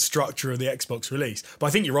because of the structure of the Xbox release, but I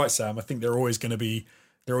think you're right, Sam. I think they're always going to be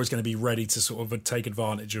ready to sort of take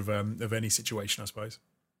advantage of any situation, I suppose.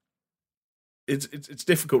 It's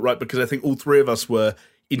difficult, right? Because I think all three of us were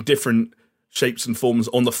in different shapes and forms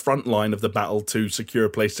on the front line of the battle to secure a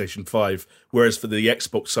PlayStation 5. Whereas for the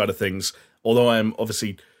Xbox side of things, although I am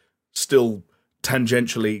obviously still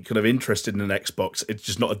tangentially kind of interested in an Xbox, it's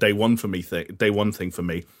just not a day one thing for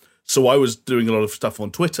me. So I was doing a lot of stuff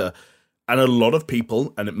on Twitter, and a lot of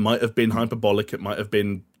people, and it might have been hyperbolic, it might have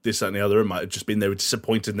been this, that, and the other, it might have just been they were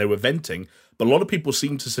disappointed and they were venting, but a lot of people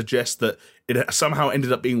seem to suggest that it somehow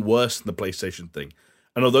ended up being worse than the PlayStation thing.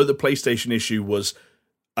 And although the PlayStation issue was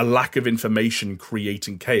a lack of information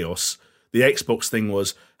creating chaos, the Xbox thing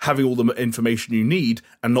was having all the information you need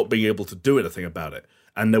and not being able to do anything about it.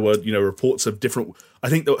 And there were, reports of different. I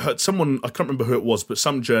think someone, I can't remember who it was, but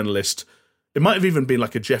some journalist, it might have even been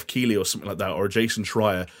like a Jeff Keighley or something like that, or a Jason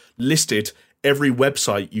Schreier, listed every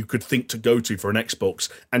website you could think to go to for an Xbox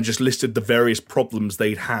and just listed the various problems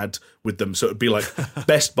they'd had with them. So it'd be like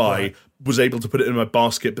Best Buy was able to put it in my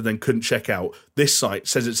basket, but then couldn't check out. This site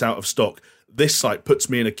says it's out of stock. This site puts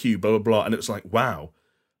me in a queue, blah, blah, blah. And it was like, wow.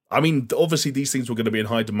 I mean, obviously these things were going to be in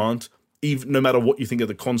high demand. Even no matter what you think of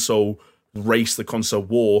the console race, the console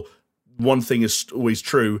war, one thing is always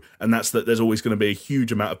true, and that's that there's always going to be a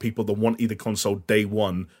huge amount of people that want either console day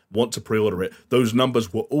one, want to pre-order it. Those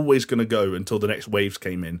numbers were always going to go until the next waves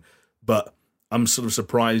came in. But I'm sort of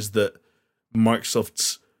surprised that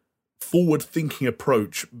Microsoft's forward-thinking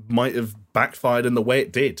approach might have backfired in the way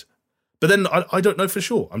it did. But then I don't know for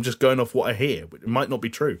sure. I'm just going off what I hear. It might not be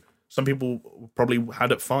true. Some people probably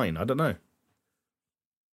had it fine. I don't know.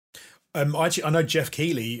 I know Jeff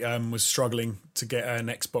Keighley was struggling to get an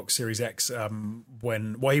Xbox Series X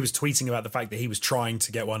when he was tweeting about the fact that he was trying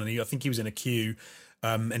to get one, and I think he was in a queue,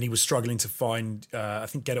 and he was struggling to find,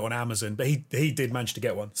 get it on Amazon, but he did manage to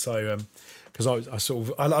get one. So because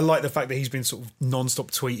I like the fact that he's been sort of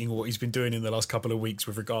non-stop tweeting what he's been doing in the last couple of weeks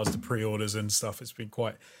with regards to pre-orders and stuff. It's been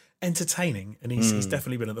quite entertaining, and he's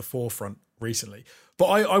definitely been at the forefront recently. But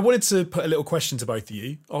I wanted to put a little question to both of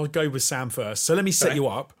you. I'll go with Sam first. So let me set you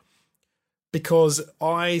up, because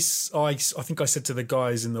I think I said to the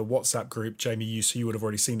guys in the WhatsApp group, Jamie, you would have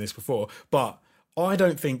already seen this before, but I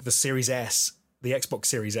don't think the Series S, the Xbox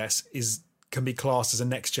Series S, can be classed as a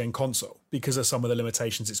next-gen console because of some of the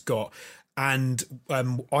limitations it's got. And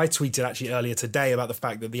I tweeted actually earlier today about the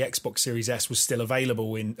fact that the Xbox Series S was still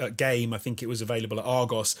available at Game. I think it was available at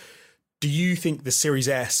Argos. Do you think the Series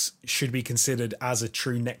S should be considered as a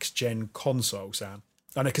true next-gen console, Sam?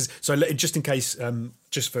 I know, so just in case,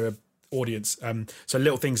 just for audience, so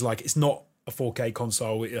little things like it's not a 4K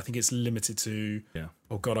console. I think it's limited to,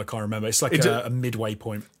 oh God, I can't remember. It's like a midway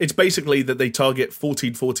point. It's basically that they target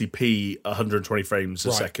 1440p 120 frames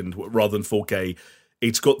a second rather than 4K.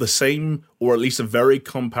 It's got the same, or at least a very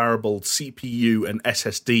comparable CPU and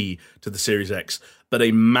SSD to the Series X, but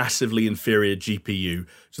a massively inferior GPU,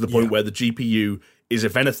 to the point where the GPU is,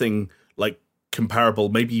 if anything, like comparable,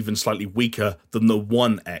 maybe even slightly weaker than the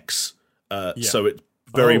One X. So it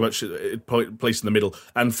very much placed in the middle.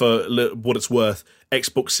 And for what it's worth,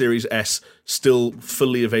 Xbox Series S still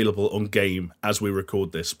fully available on Game as we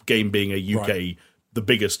record this. Game being the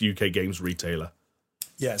biggest UK games retailer.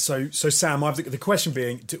 Yeah, so Sam, the question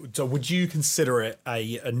being, so would you consider it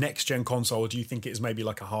a next-gen console, or do you think it is maybe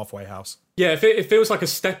like a halfway house? Yeah, it feels like a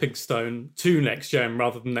stepping stone to next-gen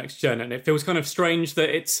rather than next-gen, and it feels kind of strange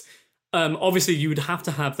that it's, obviously you would have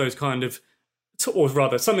to have those kind of, or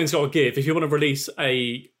rather, something's got to give. If you want to release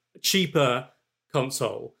a cheaper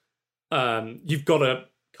console, you've got to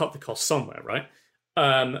cut the cost somewhere, right?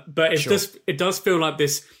 But it does feel like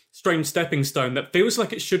this strange stepping stone that feels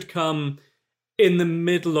like it should come in the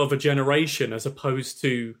middle of a generation, as opposed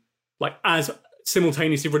to like as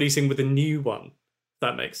simultaneously releasing with a new one. If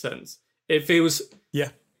that makes sense. It feels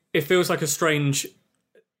like a strange,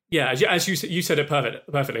 as you said it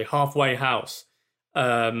perfectly, halfway house.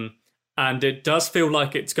 And it does feel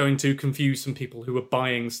like it's going to confuse some people who are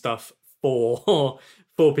buying stuff for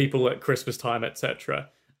for people at Christmas time, etc.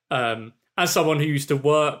 As someone who used to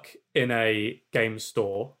work in a game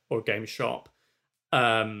store or game shop,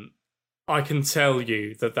 I can tell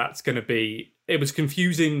you that that's going to be. It was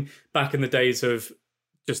confusing back in the days of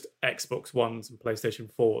just Xbox Ones and PlayStation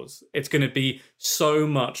 4s. It's going to be so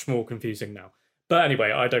much more confusing now. But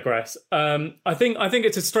anyway, I digress. I think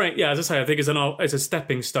it's a straight. Yeah, as I say, I think it's a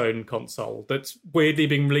stepping stone console that's weirdly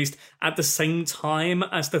being released at the same time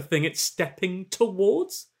as the thing it's stepping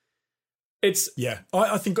towards. I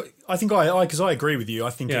think because I agree with you. I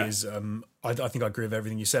think it is. I think I agree with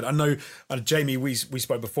everything you said. I know, Jamie, we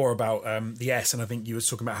spoke before about the S, and I think you were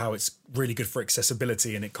talking about how it's really good for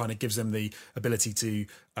accessibility, and it kind of gives them the ability to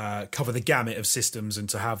cover the gamut of systems and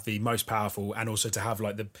to have the most powerful, and also to have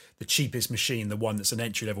like the cheapest machine, the one that's an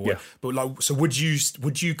entry level one. But like, so would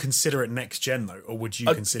you consider it next gen though, or would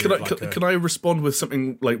you consider Can I respond with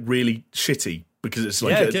something like really shitty because it's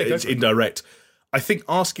like it's indirect? I think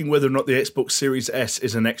asking whether or not the Xbox Series S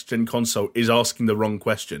is a next-gen console is asking the wrong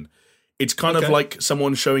question. It's kind of like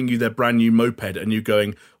someone showing you their brand new moped and you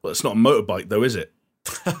going, well, it's not a motorbike though, is it?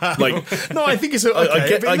 Like, no, I think it's I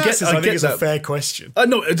think it's a fair question.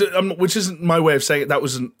 No, which isn't my way of saying it. That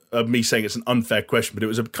wasn't me saying it's an unfair question, but it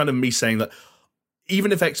was a kind of me saying that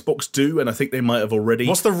even if Xbox do, and I think they might have already.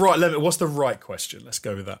 What's the right question? Let's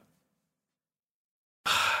go with that.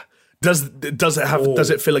 Does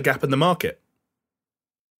it fill a gap in the market?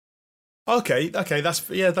 Okay, that's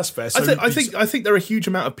fair. So I think there are a huge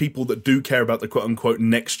amount of people that do care about the quote unquote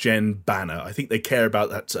next gen banner. I think they care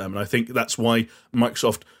about that term, and I think that's why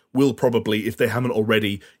Microsoft will probably, if they haven't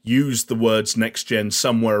already, use the words next gen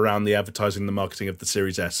somewhere around the advertising, the marketing of the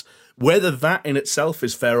Series S. Whether that in itself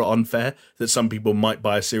is fair or unfair, that some people might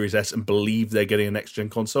buy a Series S and believe they're getting a next gen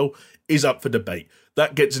console, is up for debate.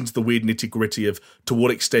 That gets into the weird nitty-gritty of to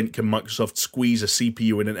what extent can Microsoft squeeze a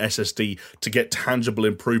CPU and an SSD to get tangible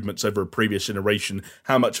improvements over a previous generation?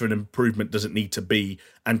 How much of an improvement does it need to be?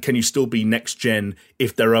 And can you still be next-gen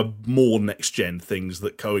if there are more next-gen things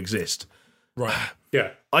that coexist? Right.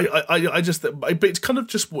 Yeah. But it's kind of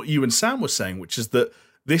just what you and Sam were saying, which is that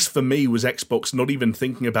this, for me, was Xbox not even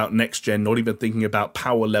thinking about next-gen, not even thinking about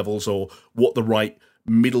power levels or what the right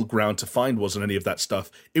middle ground to find was and any of that stuff.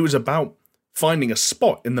 It was about finding a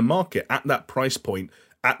spot in the market at that price point,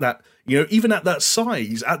 at that, even at that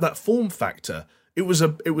size, at that form factor. It was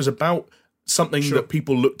about something that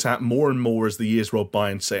people looked at more and more as the years rolled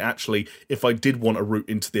by and say, actually, if I did want a route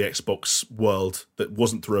into the Xbox world that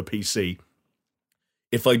wasn't through a PC,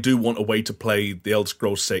 if I do want a way to play the Elder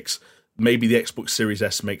Scrolls 6, maybe the Xbox Series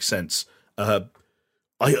S makes sense. I'm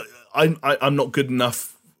not good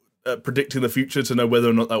enough at predicting the future to know whether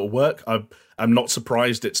or not that will work. I'm not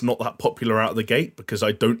surprised it's not that popular out of the gate because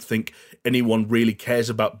I don't think anyone really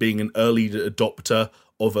cares about being an early adopter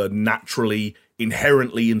of a naturally,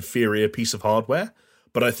 inherently inferior piece of hardware.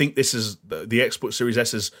 But I think this is the Xbox Series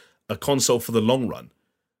S is a console for the long run.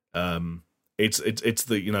 It's the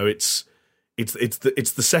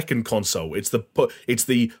second console. It's the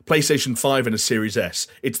PlayStation 5 and a Series S.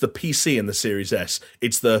 It's the PC and the Series S.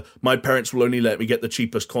 It's the my parents will only let me get the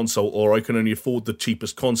cheapest console, or I can only afford the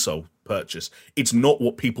cheapest console purchase. It's not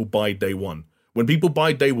what people buy day one. When people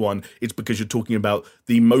buy day one, it's because you're talking about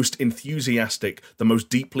the most enthusiastic, the most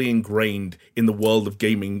deeply ingrained in the world of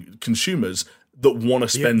gaming consumers that want to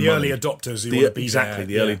spend money. The early adopters who want to be exactly, there.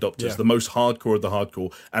 The early adopters, the most hardcore of the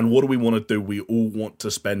hardcore. And what do we want to do? We all want to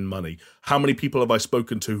spend money. How many people have I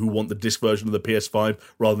spoken to who want the disc version of the PS5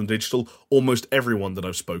 rather than digital? Almost everyone that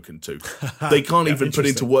I've spoken to. They can't even put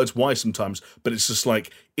into words why sometimes, but it's just like,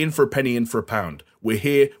 in for a penny, in for a pound. We're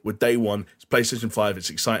here, we're day one, it's PlayStation 5, it's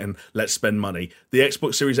exciting, let's spend money. The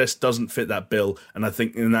Xbox Series S doesn't fit that bill, and I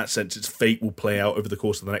think in that sense its fate will play out over the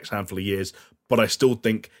course of the next handful of years, but I still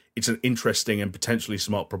think it's an interesting and potentially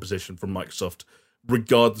smart proposition from Microsoft,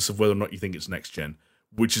 regardless of whether or not you think it's next gen,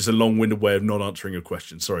 which is a long-winded way of not answering your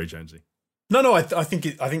question. Sorry, Jonesy. No, I think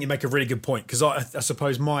you make a really good point, because I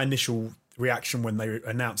suppose my initial reaction when they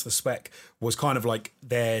announced the spec was kind of like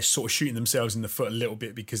they're sort of shooting themselves in the foot a little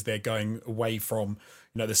bit because they're going away from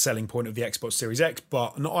the selling point of the Xbox Series X.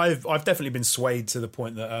 But I've definitely been swayed to the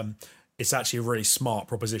point that it's actually a really smart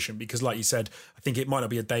proposition, because like you said, I think it might not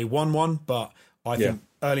be a day one, but I think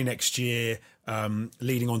early next year,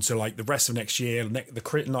 leading on to like the rest of next year,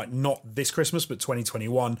 like not this Christmas, but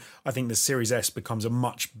 2021, I think the Series S becomes a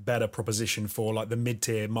much better proposition for like the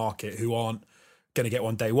mid-tier market who aren't going to get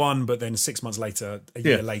one day one, but then 6 months later, a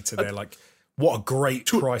year later, they're like, what a great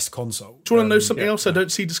priced console. Do you want to know something else I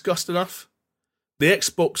don't see discussed enough? The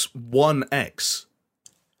Xbox One X,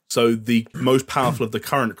 so the most powerful of the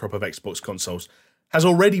current crop of Xbox consoles, has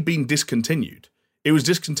already been discontinued. It was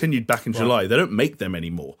discontinued back in July. They don't make them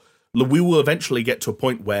anymore. We will eventually get to a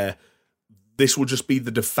point where this will just be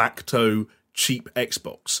the de facto cheap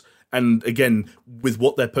Xbox. And again, with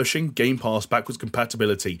what they're pushing, Game Pass, backwards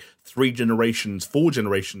compatibility, 3 generations, 4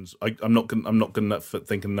 generations. I'm not going to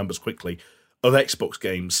think of numbers quickly of Xbox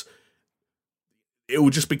games. It will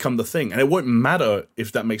just become the thing, and it won't matter,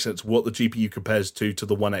 if that makes sense, what the GPU compares to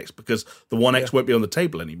the One X, because the One X won't be on the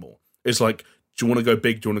table anymore. It's like, do you want to go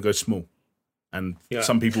big? Do you want to go small? And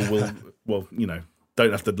some people will, well,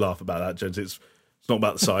 don't have to laugh about that, Jones. It's not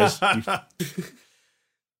about the size.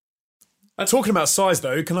 Talking about size,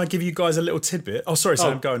 though, can I give you guys a little tidbit? Oh, sorry,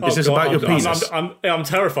 Sam, go on. Is this about your penis? I'm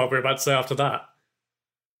terrified what we're about to say after that.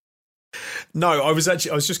 No, I was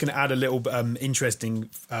just going to add a little interesting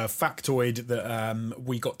factoid that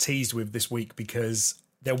we got teased with this week, because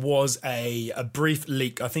there was a brief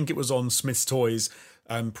leak. I think it was on Smith's Toys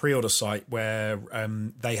pre-order site, where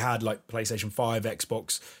they had like PlayStation 5,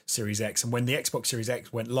 Xbox Series X, and when the Xbox Series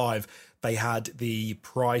X went live, they had the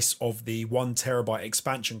price of the 1 terabyte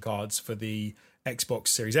expansion cards for the Xbox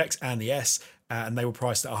Series X and the S, and they were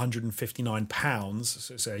priced at £159.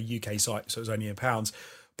 So it's a UK site, so it was only in pounds.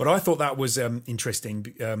 But I thought that was interesting,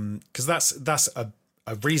 because that's a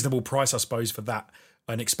reasonable price, I suppose, for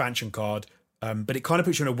an expansion card. But it kind of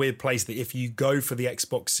puts you in a weird place that if you go for the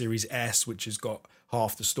Xbox Series S, which has got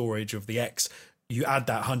half the storage of the X, you add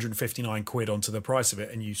that 159 quid onto the price of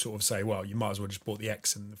it, and you sort of say, well, you might as well just bought the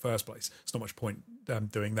X in the first place. It's not much point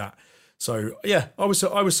doing that. So yeah, I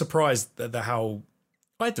was surprised at how,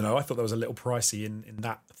 I don't know, I thought that was a little pricey in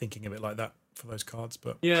that, thinking of it like that for those cards.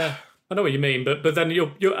 But yeah, I know what you mean. But then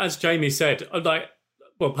you're as Jamie said, like,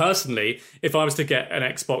 well, personally, if I was to get an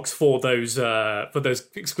Xbox for those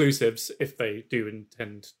exclusives, if they do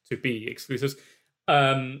intend to be exclusives,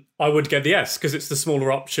 I would get the S, because it's the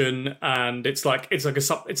smaller option, and it's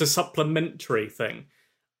a supplementary thing.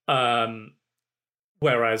 Whereas,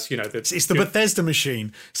 it's the Bethesda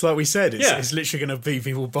machine. It's like we said, it's literally going to be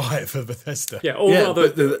people buy it for Bethesda. Yeah,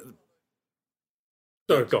 rather.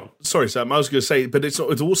 Oh, go on. Sorry, Sam. I was going to say, but it's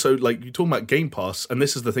also like, you're talking about Game Pass, and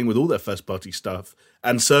this is the thing with all their first party stuff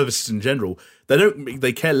and services in general.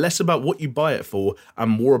 They care less about what you buy it for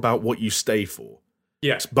and more about what you stay for.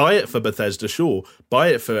 Yes, buy it for Bethesda, sure. Buy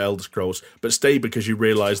it for Elder Scrolls, but stay because you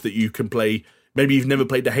realise that you can play. Maybe you've never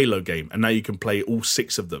played a Halo game, and now you can play all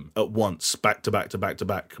 6 of them at once, back to back to back to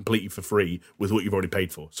back, completely for free with what you've already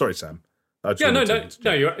paid for. Sorry, Sam. No,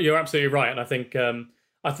 you're absolutely right, and I think that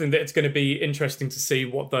it's going to be interesting to see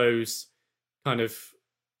what those kind of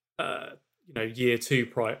year 2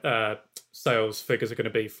 sales figures are going to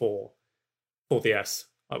be for the S,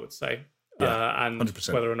 I would say, and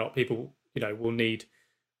 100%. Whether or not people will need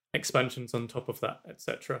expansions on top of that,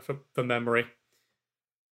 etc. for memory.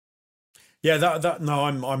 Yeah,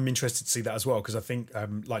 I'm interested to see that as well, because I think,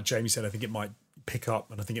 like Jamie said, I think it might pick up,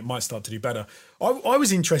 and I think it might start to do better. I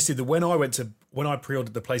was interested that when I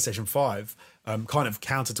pre-ordered the PlayStation 5, kind of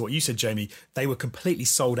counter to what you said, Jamie, they were completely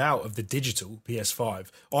sold out of the digital PS5.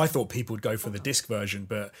 I thought people would go for the disc version,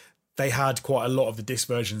 but they had quite a lot of the disc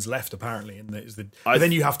versions left, apparently. And but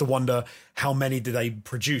then you have to wonder, how many do they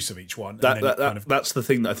produce of each one? That's the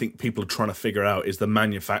thing that I think people are trying to figure out, is the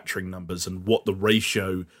manufacturing numbers and what the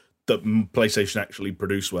ratio that PlayStation actually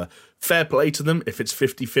produced were. Fair play to them if it's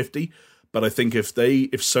 50-50, but I think if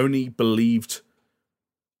Sony believed,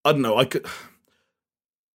 I don't know,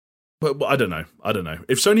 but I don't know.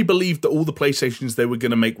 If Sony believed that all the PlayStations they were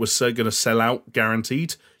going to make were going to sell out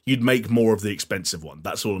guaranteed, you'd make more of the expensive one.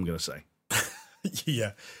 That's all I'm going to say.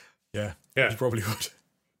 Yeah, you probably would.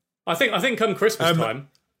 I think come Christmas time,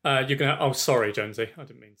 you're going to. Oh, sorry, Jonesy, I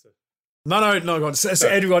didn't mean to. No. Go on. So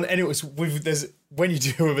everyone, when you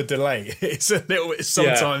deal with a delay, it's a little bit.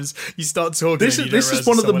 Sometimes you start talking. This is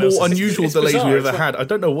one of the more unusual delays we've ever had. I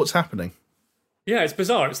don't know what's happening. Yeah, it's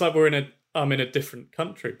bizarre. It's like I'm in a different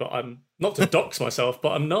country, but I'm not to dox myself,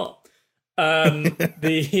 but I'm not.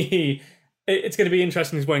 It's going to be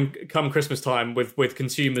interesting when come Christmas time with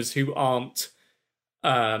consumers who aren't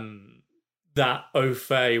that au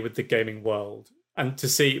fait with the gaming world, and to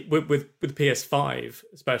see with PS5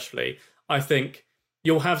 especially, I think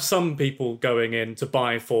you'll have some people going in to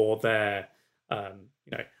buy for their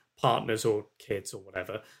partners or kids or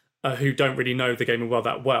whatever, who don't really know the gaming world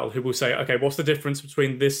that well, who will say, okay, what's the difference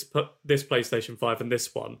between this PlayStation 5 and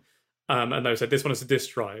this one? And they'll say, this one is a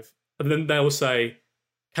disc drive. And then they'll say,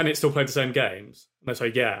 can it still play the same games? And they'll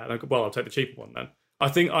say, yeah. And I go, well, I'll take the cheaper one then.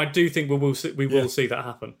 I do think we will see that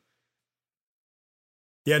happen.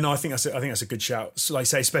 Yeah, no, I think that's a good shout. So, like I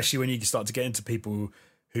say, especially when you start to get into people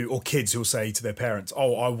or kids who'll say to their parents,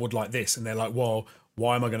 oh, I would like this. And they're like, well,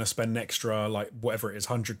 why am I going to spend an extra, like, whatever it is,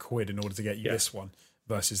 £100 in order to get you this one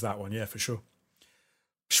versus that one? Yeah, for sure.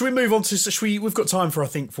 Should we move on to, we've got time for, I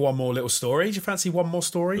think, for one more little story. Do you fancy one more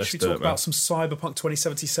story? Should we talk about some Cyberpunk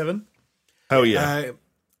 2077? Hell yeah.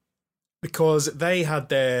 Because they had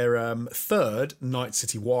their third Night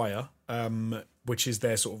City Wire, which is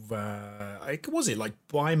their sort of, was it like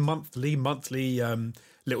monthly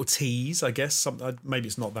little tease, I guess. Maybe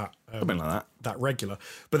it's not that something like that regular,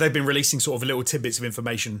 but they've been releasing sort of little tidbits of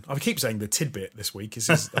information. I keep saying the tidbit this week.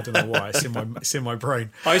 I don't know why. It's in my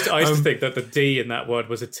brain. I used to think that the D in that word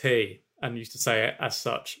was a T, and used to say it as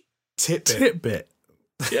such. Tidbit.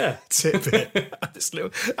 Yeah, tidbit.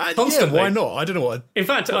 Yeah, why not? I don't know what. In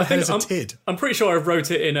fact, I think I'm pretty sure I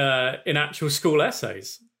wrote it in actual school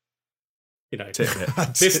essays. You know,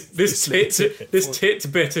 this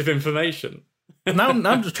tidbit of information. Now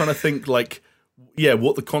I'm just trying to think, like,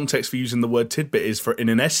 what the context for using the word tidbit is in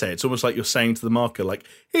an essay. It's almost like you're saying to the marker, like,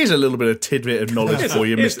 here's a little bit of tidbit of knowledge for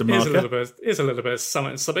you, Mr. Marker. Here's a little bit of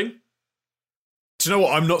something. Do you know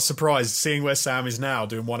what? I'm not surprised, seeing where Sam is now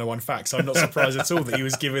doing 101 facts. I'm not surprised at all that he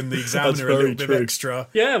was giving the examiner a little bit of extra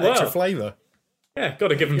flavour. Yeah, got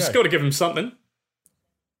to give him something.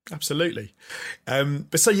 Absolutely.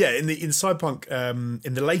 But so yeah, in Cyberpunk,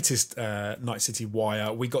 in the latest Night City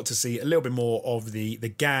Wire, we got to see a little bit more of the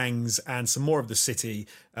gangs and some more of the city.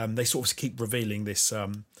 They sort of keep revealing this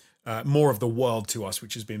more of the world to us,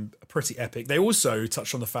 which has been pretty epic. They also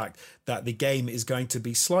touched on the fact that the game is going to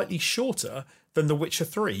be slightly shorter than The Witcher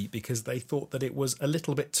 3 because they thought that it was a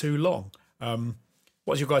little bit too long.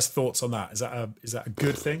 What's your guys' thoughts on that? Is that a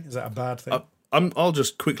good thing? Is that a bad thing? I'll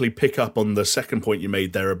just quickly pick up on the second point you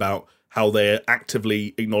made there about how they're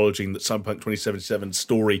actively acknowledging that Cyberpunk 2077's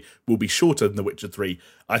story will be shorter than The Witcher 3.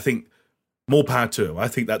 I think more power to them. I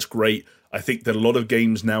think that's great. I think that a lot of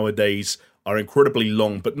games nowadays are incredibly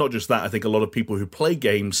long, but not just that. I think a lot of people who play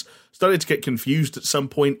games started to get confused at some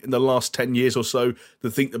point in the last 10 years or so to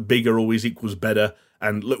think that bigger always equals better.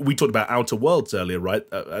 And look, we talked about Outer Worlds earlier, right?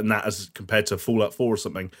 And that as compared to Fallout 4 or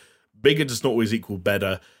something. Bigger does not always equal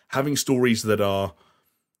better. Having stories that are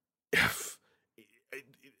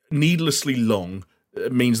needlessly long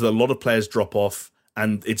means that a lot of players drop off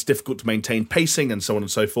and it's difficult to maintain pacing and so on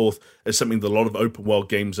and so forth. It's something that a lot of open world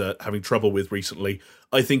games are having trouble with recently.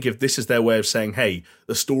 I think if this is their way of saying, hey,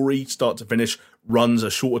 the story, start to finish, runs a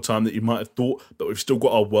shorter time than you might have thought, but we've still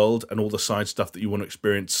got our world and all the side stuff that you want to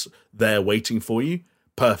experience there waiting for you,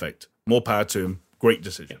 perfect. More power to them. Great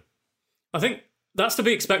decision. I think that's to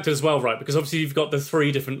be expected as well, right? Because obviously you've got the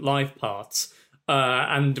 3 different life paths,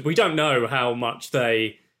 and we don't know how much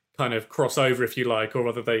they kind of cross over, if you like, or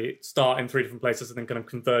whether they start in 3 different places and then kind of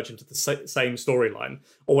converge into the same storyline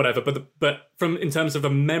or whatever. But from in terms of a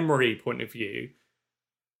memory point of view,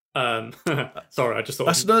 sorry, I just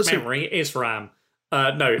thought memory is RAM.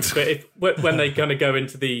 No, but when they kind of go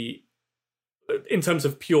into in terms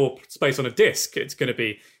of pure space on a disc, it's going to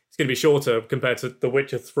be shorter compared to The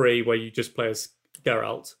Witcher 3, where you just play as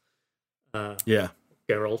Geralt.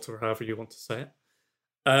 Geralt, or however you want to say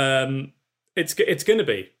it. It's going to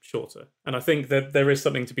be shorter, and I think that there is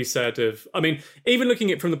something to be said of. I mean, even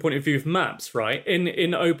looking at it from the point of view of maps, right?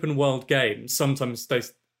 In open world games, sometimes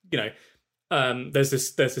there's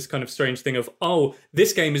this kind of strange thing of, oh,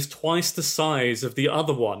 this game is twice the size of the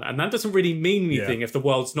other one, and that doesn't really mean anything if the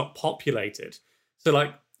world's not populated. So,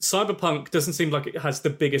 like, Cyberpunk doesn't seem like it has the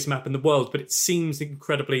biggest map in the world, but it seems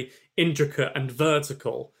incredibly intricate and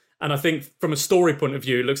vertical. And I think from a story point of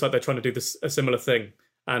view, it looks like they're trying to do a similar thing.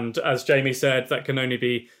 And as Jamie said, that can only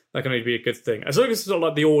be a good thing. As long as it's not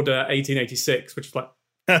like the Order 1886, which is like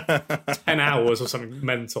 10 hours or something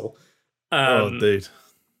mental. Dude.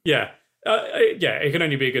 Yeah. It can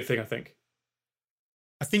only be a good thing, I think.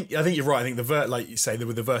 I think you're right. I think like you say,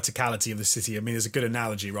 with the verticality of the city, I mean, there's a good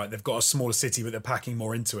analogy, right? They've got a smaller city, but they're packing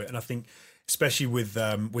more into it. And I think, especially with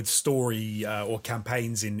story or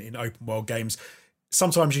campaigns in open world games,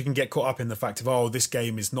 sometimes you can get caught up in the fact of, oh, this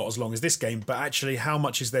game is not as long as this game, but actually, how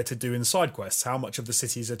much is there to do in side quests? How much of the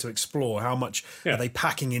city is there to explore? How much are they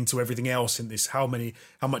packing into everything else in this? How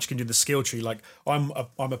much can you do the skill tree? Like, I'm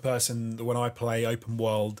a person that when I play open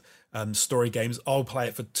world story games, I'll play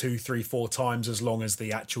it for 2, 3, 4 times as long as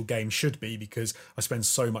the actual game should be, because I spend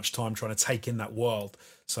so much time trying to take in that world.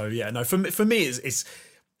 So yeah, no, for me, it's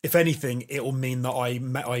if anything, it will mean that I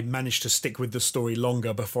managed to stick with the story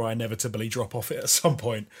longer before I inevitably drop off it at some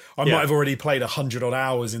point. I might have already played 100 odd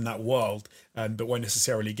hours in that world, but won't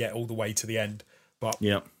necessarily get all the way to the end. But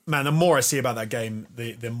man, the more I see about that game,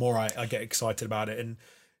 the more I get excited about it. And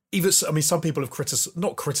even, I mean, some people have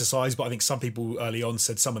not criticised, but I think some people early on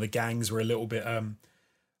said some of the gangs were a little bit,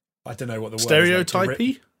 I don't know what the word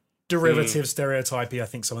stereotypy. derivative, stereotypy. I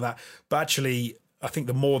think some of that, but actually, I think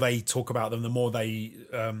the more they talk about them, the more they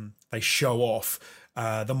show off.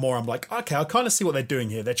 The more I'm like, okay, I kind of see what they're doing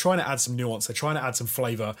here. They're trying to add some nuance. They're trying to add some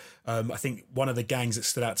flavor. I think one of the gangs that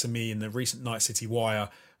stood out to me in the recent Night City Wire,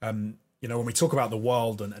 when we talk about the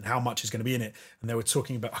world and how much is going to be in it, and they were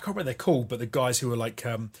talking about, I can't remember what they're called, but the guys who are like,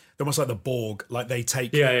 they're almost like the Borg, like they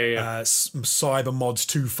take cyber mods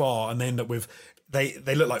too far and they end up with, they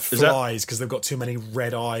look like flies because they've got too many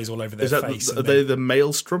red eyes all over their face. Are they the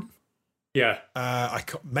Maelstrom? Yeah. I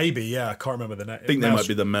can't remember the name. I think they might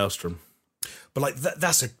be the Maelstrom. But like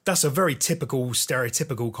that's a very typical,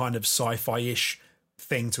 stereotypical kind of sci-fi-ish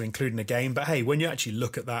thing to include in a game. But hey, when you actually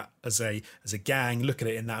look at that as a gang, look at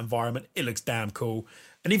it in that environment, it looks damn cool.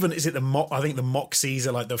 And even I think the Moxies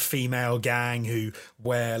are like the female gang who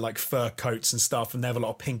wear like fur coats and stuff, and they have a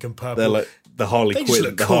lot of pink and purple. They're like the Harley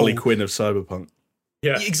Quinn of Cyberpunk.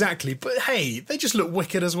 Yeah, exactly. But hey, they just look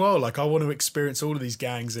wicked as well. Like I want to experience all of these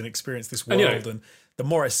gangs and experience this world. And the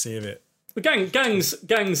more I see of it. The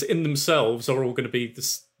gangs in themselves are all going to be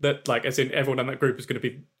this. That like, as in everyone in that group is going to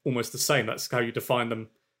be almost the same. That's how you define them,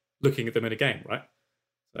 looking at them in a game, right?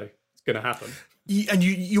 So it's going to happen. And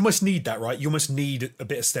you must need that, right? You must need a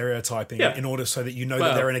bit of stereotyping in order so that you know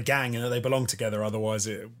that they're in a gang and that they belong together. Otherwise,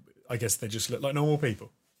 I guess they just look like normal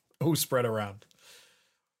people, all spread around.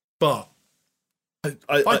 But do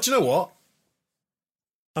you know what?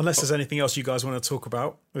 Unless there's anything else you guys want to talk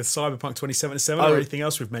about with Cyberpunk 2077 or anything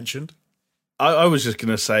else we've mentioned. I was just going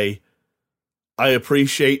to say, I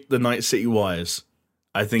appreciate the Night City Wires.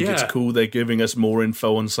 I think it's cool they're giving us more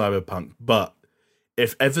info on Cyberpunk. But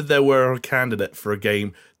if ever there were a candidate for a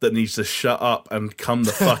game that needs to shut up and come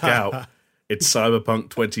the fuck out, it's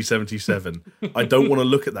Cyberpunk 2077. I don't want to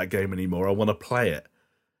look at that game anymore. I want to play it.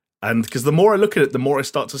 And because the more I look at it, the more I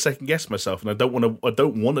start to second guess myself, and I don't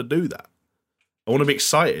want to do that. I want to be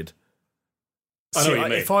excited. I know what you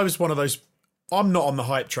mean. If I was one of those, I'm not on the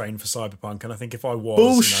hype train for Cyberpunk, and I think if I was,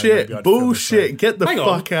 bullshit, get the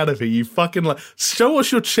fuck out of here, you fucking show us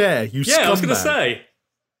your chair, you scumbag. I was going to say.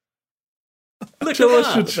 Look show at us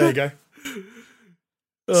that. your chair. There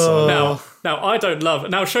you go. Now I don't love.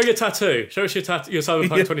 Now show your tattoo. Show us your tattoo. Your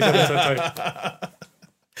Cyberpunk 2077 tattoo.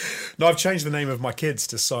 No, I've changed the name of my kids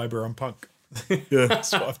to Cyber and Punk. Yeah.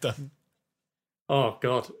 That's what I've done. Oh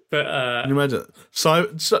God! But can you imagine? You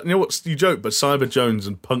know what? You joke, but Cyber Jones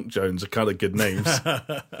and Punk Jones are kind of good names.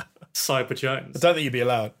 Cyber Jones. I don't think you'd be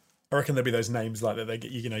allowed. I reckon there'd be those names like that. They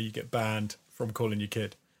get you get banned from calling your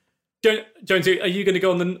kid. Jones, are you going to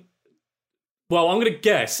go on the? Well, I'm going to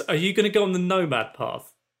guess. Are you going to go on the Nomad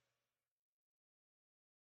path?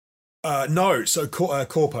 No. So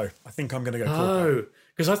Corpo. I think I'm going to go Corpo. Oh,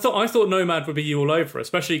 because I thought Nomad would be you all over,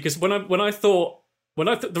 especially because the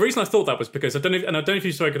reason I thought that was because I don't know if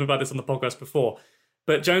you've spoken about this on the podcast before,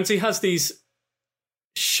 but Jonesy has these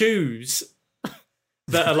shoes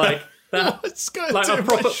that are like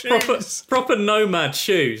proper nomad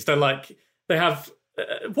shoes. They're like they have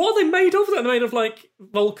what are they made of? They're made of like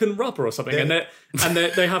Vulcan rubber or something, yeah. and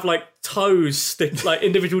they have like toes like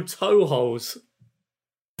individual toe holes.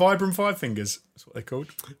 Vibram Five Fingers. That's what they're called.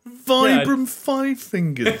 Vibram Five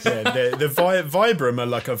Fingers. Yeah, the Vibram are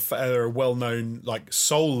like a well-known like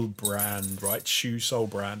soul brand, right? Shoe soul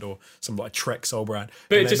brand or some like Trek soul brand.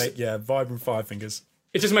 But Vibram Five Fingers.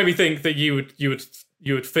 It just made me think that you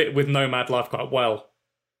would fit with nomad life quite well,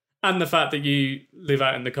 and the fact that you live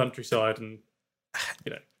out in the countryside, and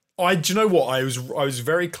you know. Do you know what? I was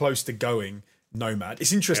very close to going Nomad.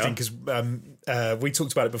 It's interesting because we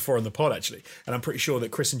talked about it before on the pod actually, and I'm pretty sure that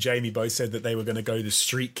Chris and Jamie both said that they were going to go the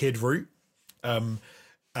street kid route. We had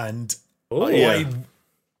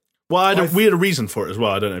a reason for it as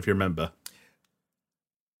well. I don't know if you remember.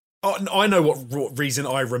 I know what reason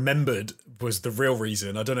I remembered was the real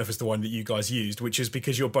reason. I don't know if it's the one that you guys used, which is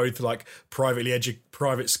because you're both like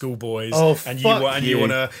private school boys, and you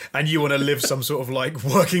want to live some sort of like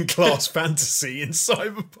working class fantasy in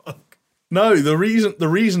Cyberpunk. No, the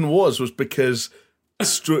reason was because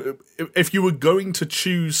if you were going to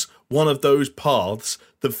choose one of those paths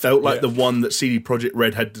that felt like the one that CD Projekt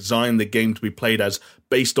Red had designed the game to be played as,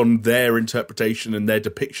 based on their interpretation and their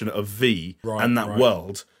depiction of V and that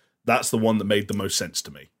world, that's the one that made the most sense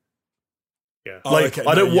to me. Yeah, I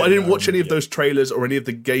didn't watch any of those trailers or any of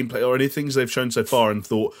the gameplay or any things they've shown so far and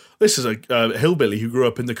thought this is a hillbilly who grew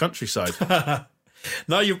up in the countryside.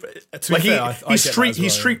 No, he's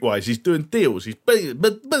streetwise. He's doing deals. He's he's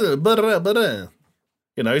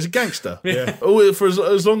a gangster. Yeah. For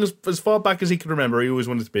as far back as he can remember, he always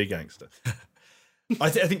wanted to be a gangster.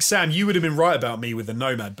 I think Sam, you would have been right about me with the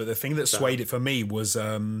Nomad, but the thing that swayed it for me was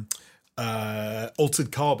Altered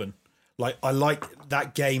Carbon. Like, I like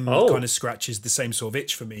that game kind of scratches the same sort of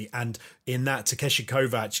itch for me. And in that, Takeshi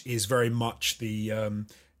Kovacs is very much the...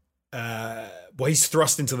 he's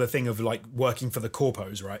thrust into the thing of like working for the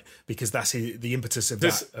corpos, right? Because that's the impetus of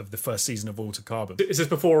of the first season of Altered Carbon. Is this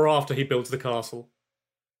before or after he builds the castle?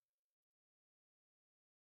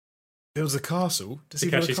 Builds a castle? Does he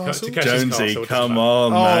build a castle? Jonesy, come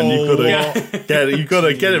on, man! You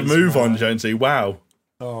gotta get a move on, Jonesy. Wow.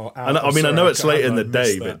 Oh, I know it's late in the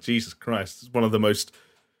day, but Jesus Christ, it's one of the most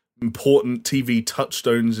important TV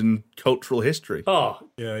touchstones in cultural history. Oh,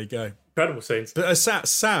 yeah, there you go. Incredible scenes. But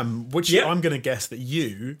Sam, I'm going to guess that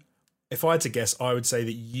if I had to guess, I would say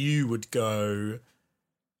that you would go.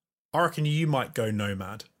 I reckon you might go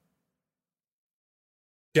Nomad.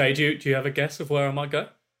 Jay, do you have a guess of where I might go?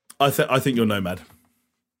 I think you're Nomad.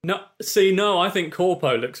 No, I think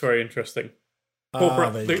Corpo looks very interesting.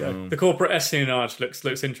 The corporate espionage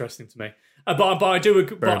looks interesting to me. But I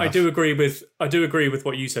do agree with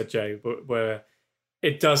what you said, Jay. Where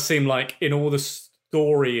it does seem like in all the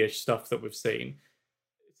story-ish stuff that we've seen,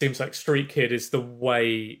 it seems like Street Kid is the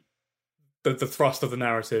way the thrust of the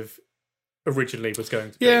narrative originally was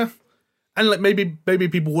going to be. Yeah. And like maybe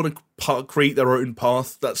people want to create their own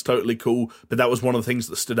path. That's totally cool. But that was one of the things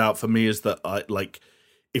that stood out for me is that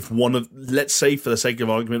if let's say for the sake of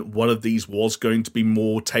argument, one of these was going to be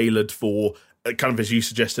more tailored for kind of as you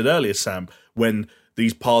suggested earlier, Sam, when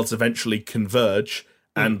these paths eventually converge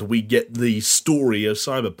and we get the story of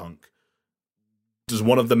Cyberpunk. Does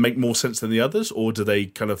one of them make more sense than the others, or do they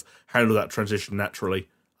kind of handle that transition naturally?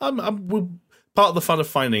 We're part of the fun of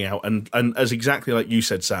finding out, and as exactly like you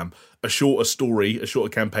said, Sam, a shorter story, a shorter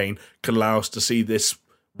campaign can allow us to see this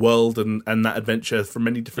world and that adventure from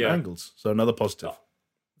many different angles. So another positive.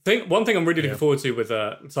 One thing I'm really looking forward to with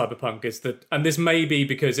Cyberpunk is that, and this may be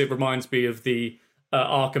because it reminds me of the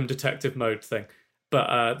Arkham Detective Mode thing,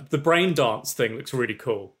 but the brain dance thing looks really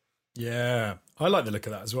cool. Yeah, I like the look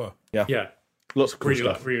of that as well. Yeah. Lots of cool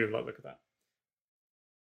stuff. Really like the look of that.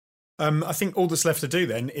 I think all that's left to do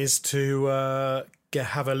then is to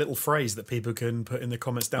have a little phrase that people can put in the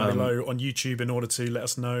comments down below on YouTube in order to let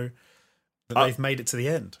us know that they've made it to the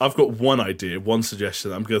end. I've got one idea, one suggestion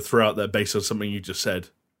that I'm going to throw out there based on something you just said.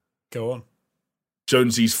 Go on.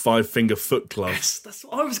 Jonesy's 5-finger foot glove. Yes, that's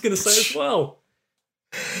what I was going to say as well.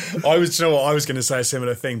 I was going to say a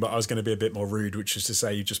similar thing, but I was going to be a bit more rude, which is to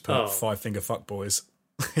say you just put 5-finger fuckboys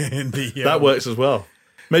in the... that works as well.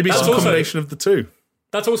 Maybe it's a combination of the two.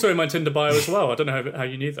 That's also in my Tinder bio as well. I don't know how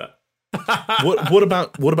you knew that. What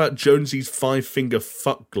about Jonesy's 5-finger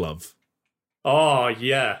fuck glove? Oh,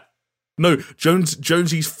 yeah. No,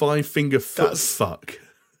 Jonesy's 5-finger foot fuck.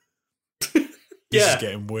 This is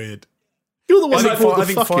getting weird. You're the one that brought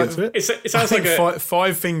the fuck into it. It sounds like a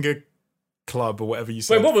 5-finger club or whatever you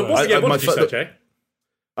said. Wait, what did you say, Jay?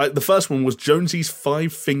 The first one was Jonesy's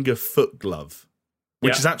 5-finger foot glove,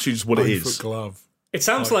 which is actually just what it is. Foot glove. It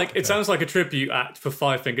sounds like a tribute act for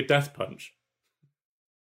 5-Finger Death Punch.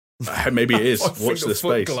 Maybe it is. Watch this space.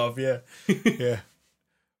 Foot glove, yeah. Yeah.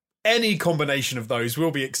 Any combination of those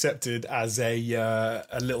will be accepted as a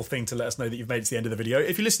little thing to let us know that you've made it to the end of the video.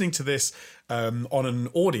 If you're listening to this on an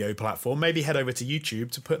audio platform, maybe head over to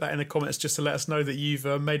YouTube to put that in the comments just to let us know that you've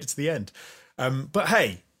made it to the end. But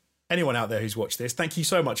hey, anyone out there who's watched this, thank you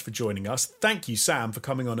so much for joining us. Thank you, Sam, for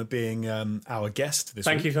coming on and being our guest this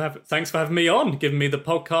week. Thanks for having me on, giving me the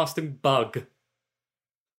podcasting bug.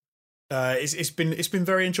 It's been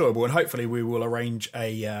very enjoyable, and hopefully we will arrange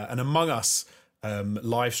an Among Us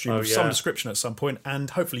live stream of some description at some point, and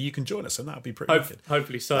hopefully you can join us, and that would be pretty good.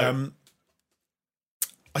 Hopefully so.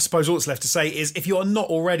 I suppose all that's left to say is if you are not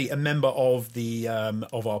already a member of the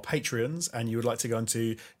of our Patreons and you would like to go on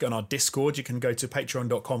our Discord, you can go to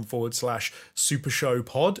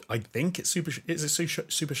patreon.com/SuperShowPod. I think it's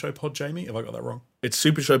SuperShowPod, Jamie? Have I got that wrong? It's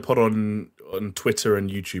SuperShowPod on Twitter and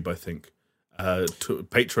YouTube, I think.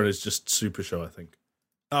 Patreon is just SuperShow, I think.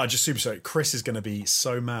 Just SuperShow. Chris is going to be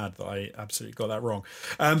so mad that I absolutely got that wrong.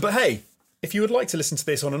 But hey, if you would like to listen to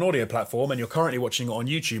this on an audio platform and you're currently watching it on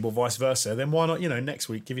YouTube or vice versa, then why not, next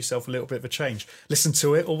week, give yourself a little bit of a change. Listen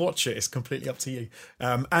to it or watch it. It's completely up to you.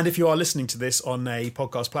 And if you are listening to this on a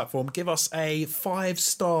podcast platform, give us a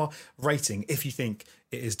 5-star rating if you think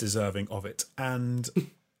it is deserving of it. And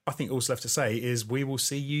I think all that's left to say is we will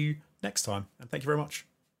see you next time. And thank you very much.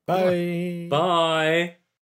 Bye. Bye.